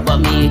can't trouble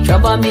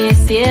me,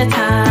 Satan.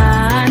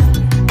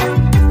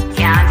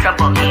 Can't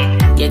trouble me.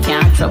 You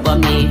can't trouble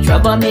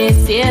me,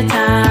 Satan.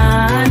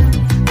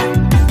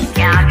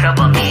 Can't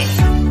trouble me.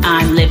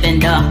 I'm living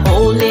the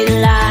holy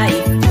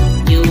life.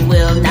 You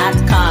will not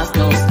cause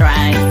no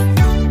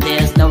strife.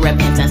 There's no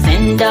repentance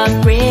in the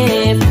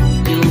grave.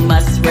 You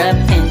must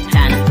repent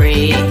and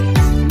pray.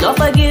 Lord,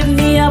 forgive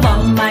me of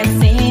all my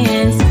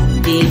sins,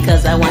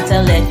 because I want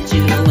to let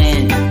you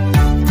in.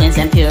 Cleanse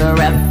and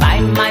purify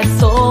my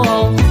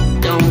soul.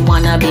 Don't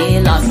wanna be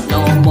lost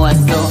no more,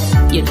 so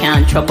you You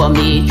can't trouble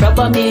me,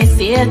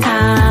 Satan.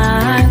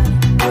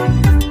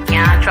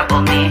 Can't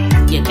trouble me.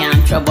 You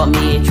can't trouble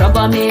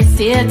me,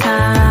 Satan.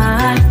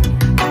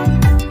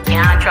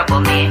 Can't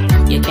trouble me.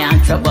 You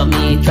can't trouble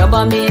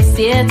me,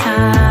 Satan.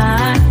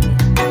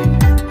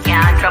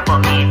 Can't trouble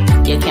me.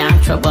 You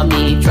can't trouble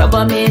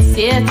me,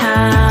 Satan.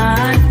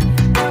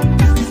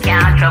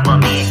 Can't trouble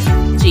me.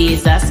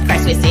 Jesus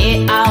Christ, we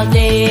say all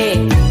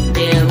day.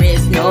 There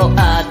is no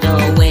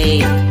other way.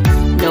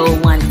 No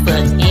one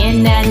put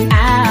in and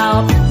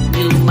out.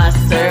 You must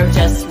serve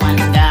just one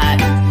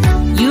God.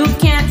 You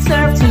can't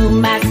serve two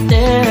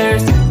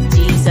masters.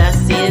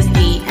 Jesus is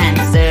the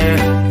answer.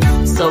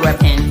 So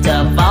repent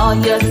of all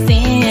your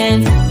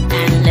sins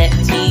and let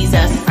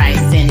Jesus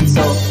Christ in.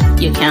 So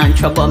you can't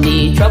trouble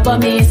me,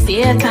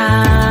 Satan.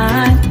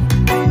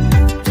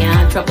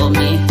 Can't trouble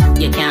me.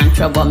 You can't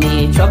trouble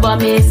me,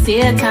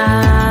 Satan.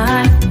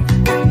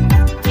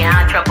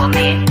 Can't trouble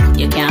me.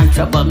 You can't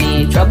trouble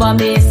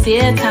me,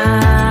 Satan.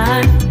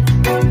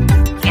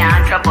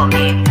 Can't trouble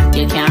me.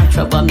 You can't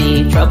trouble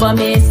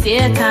me,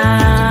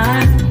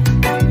 Satan.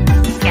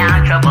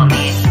 Can't trouble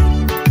me.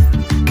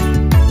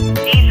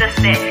 Jesus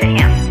said to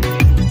him,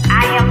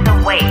 I am the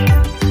way,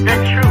 the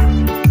truth,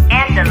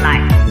 and the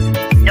life.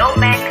 No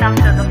man comes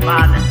to the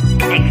Father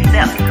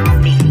except through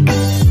me.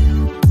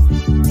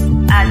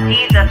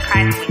 Jesus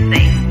Christ we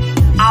say,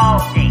 all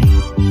day,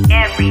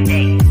 every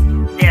day.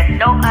 There's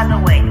no other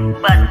way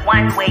but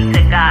one way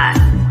to God.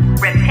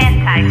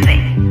 Repent, I say,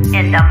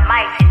 in the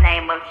mighty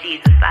name of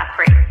Jesus I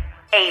pray.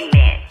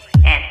 Amen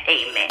and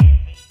amen.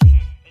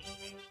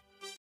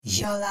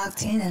 You're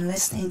locked in and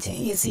listening to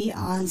Izzy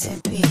on the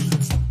beat.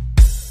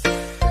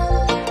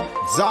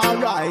 It's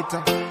alright.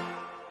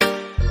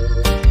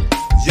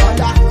 You're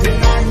locked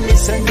in and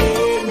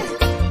listening.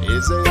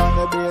 Izzy on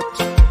the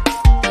beat.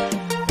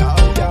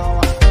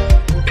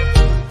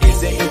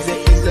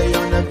 Easy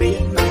on the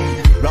beat,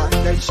 man. Run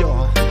the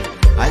show.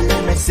 And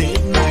let me see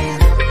it, man.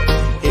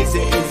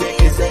 Easy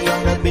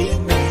on the beat,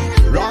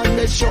 man. Run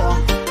the show.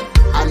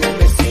 And let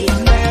me see it,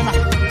 man.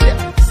 Yeah.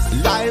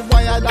 Live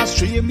wire the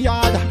stream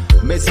yard.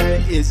 Me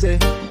say easy.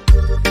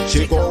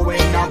 She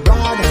going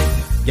abroad.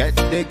 Get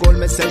the gold,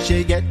 me say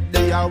she get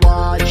the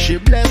award. She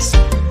blessed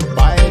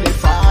by the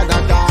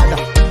Father God.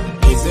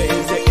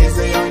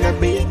 Easy on the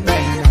beat,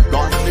 man.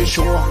 Run the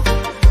show.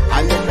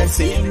 And let me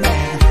see it,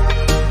 man.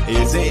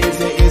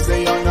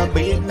 Easy on the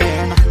beat,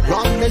 man.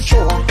 Run the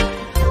show.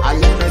 And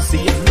let me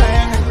see it,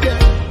 man. Yeah.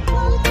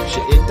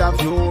 She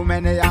interview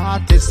many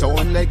artists.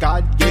 Only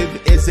God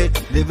give Izzy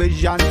the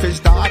vision to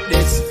start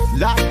this.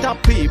 Lot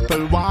of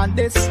people want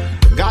this.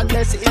 God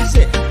bless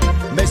Izzy.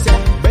 Me say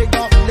big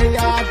up the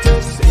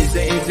artists.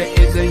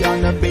 Easy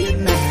on the beat,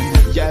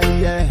 man.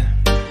 Yeah.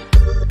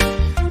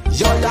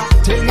 You're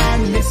locked in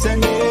and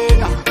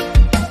listening.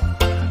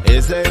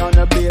 Easy on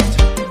the beat.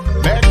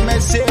 Make me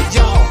say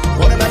yo.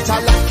 What about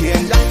a lock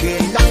in.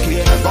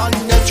 Run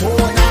the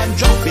tune and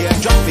drop it.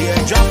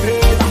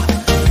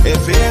 It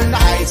feel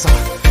nice.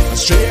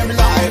 Stream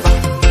live.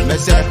 Me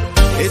say,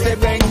 is it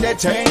bring the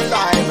thing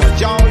live?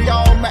 Yo,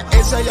 me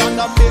is a on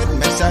the beat.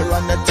 Me say,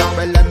 run the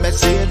table, let me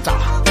see it.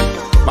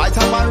 My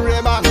time on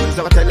ribbon.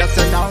 So I tell you,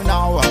 say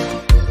now.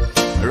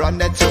 Run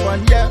the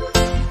tune, yeah.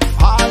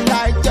 All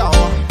night, yo.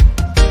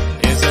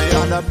 Is it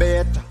on the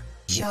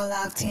beat? You're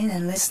locked in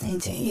and listening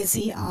to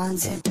Izzy on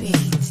the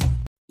beat.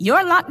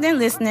 You're locked in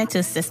listening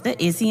to Sister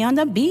Izzy on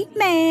the Beat,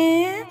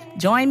 man.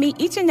 Join me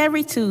each and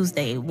every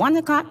Tuesday, 1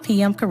 o'clock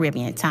p.m.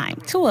 Caribbean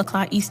time, 2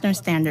 o'clock Eastern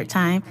Standard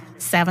Time,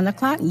 7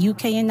 o'clock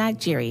UK and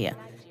Nigeria,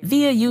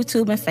 via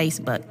YouTube and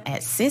Facebook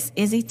at Sis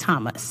Izzy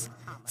Thomas.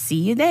 See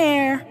you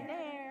there.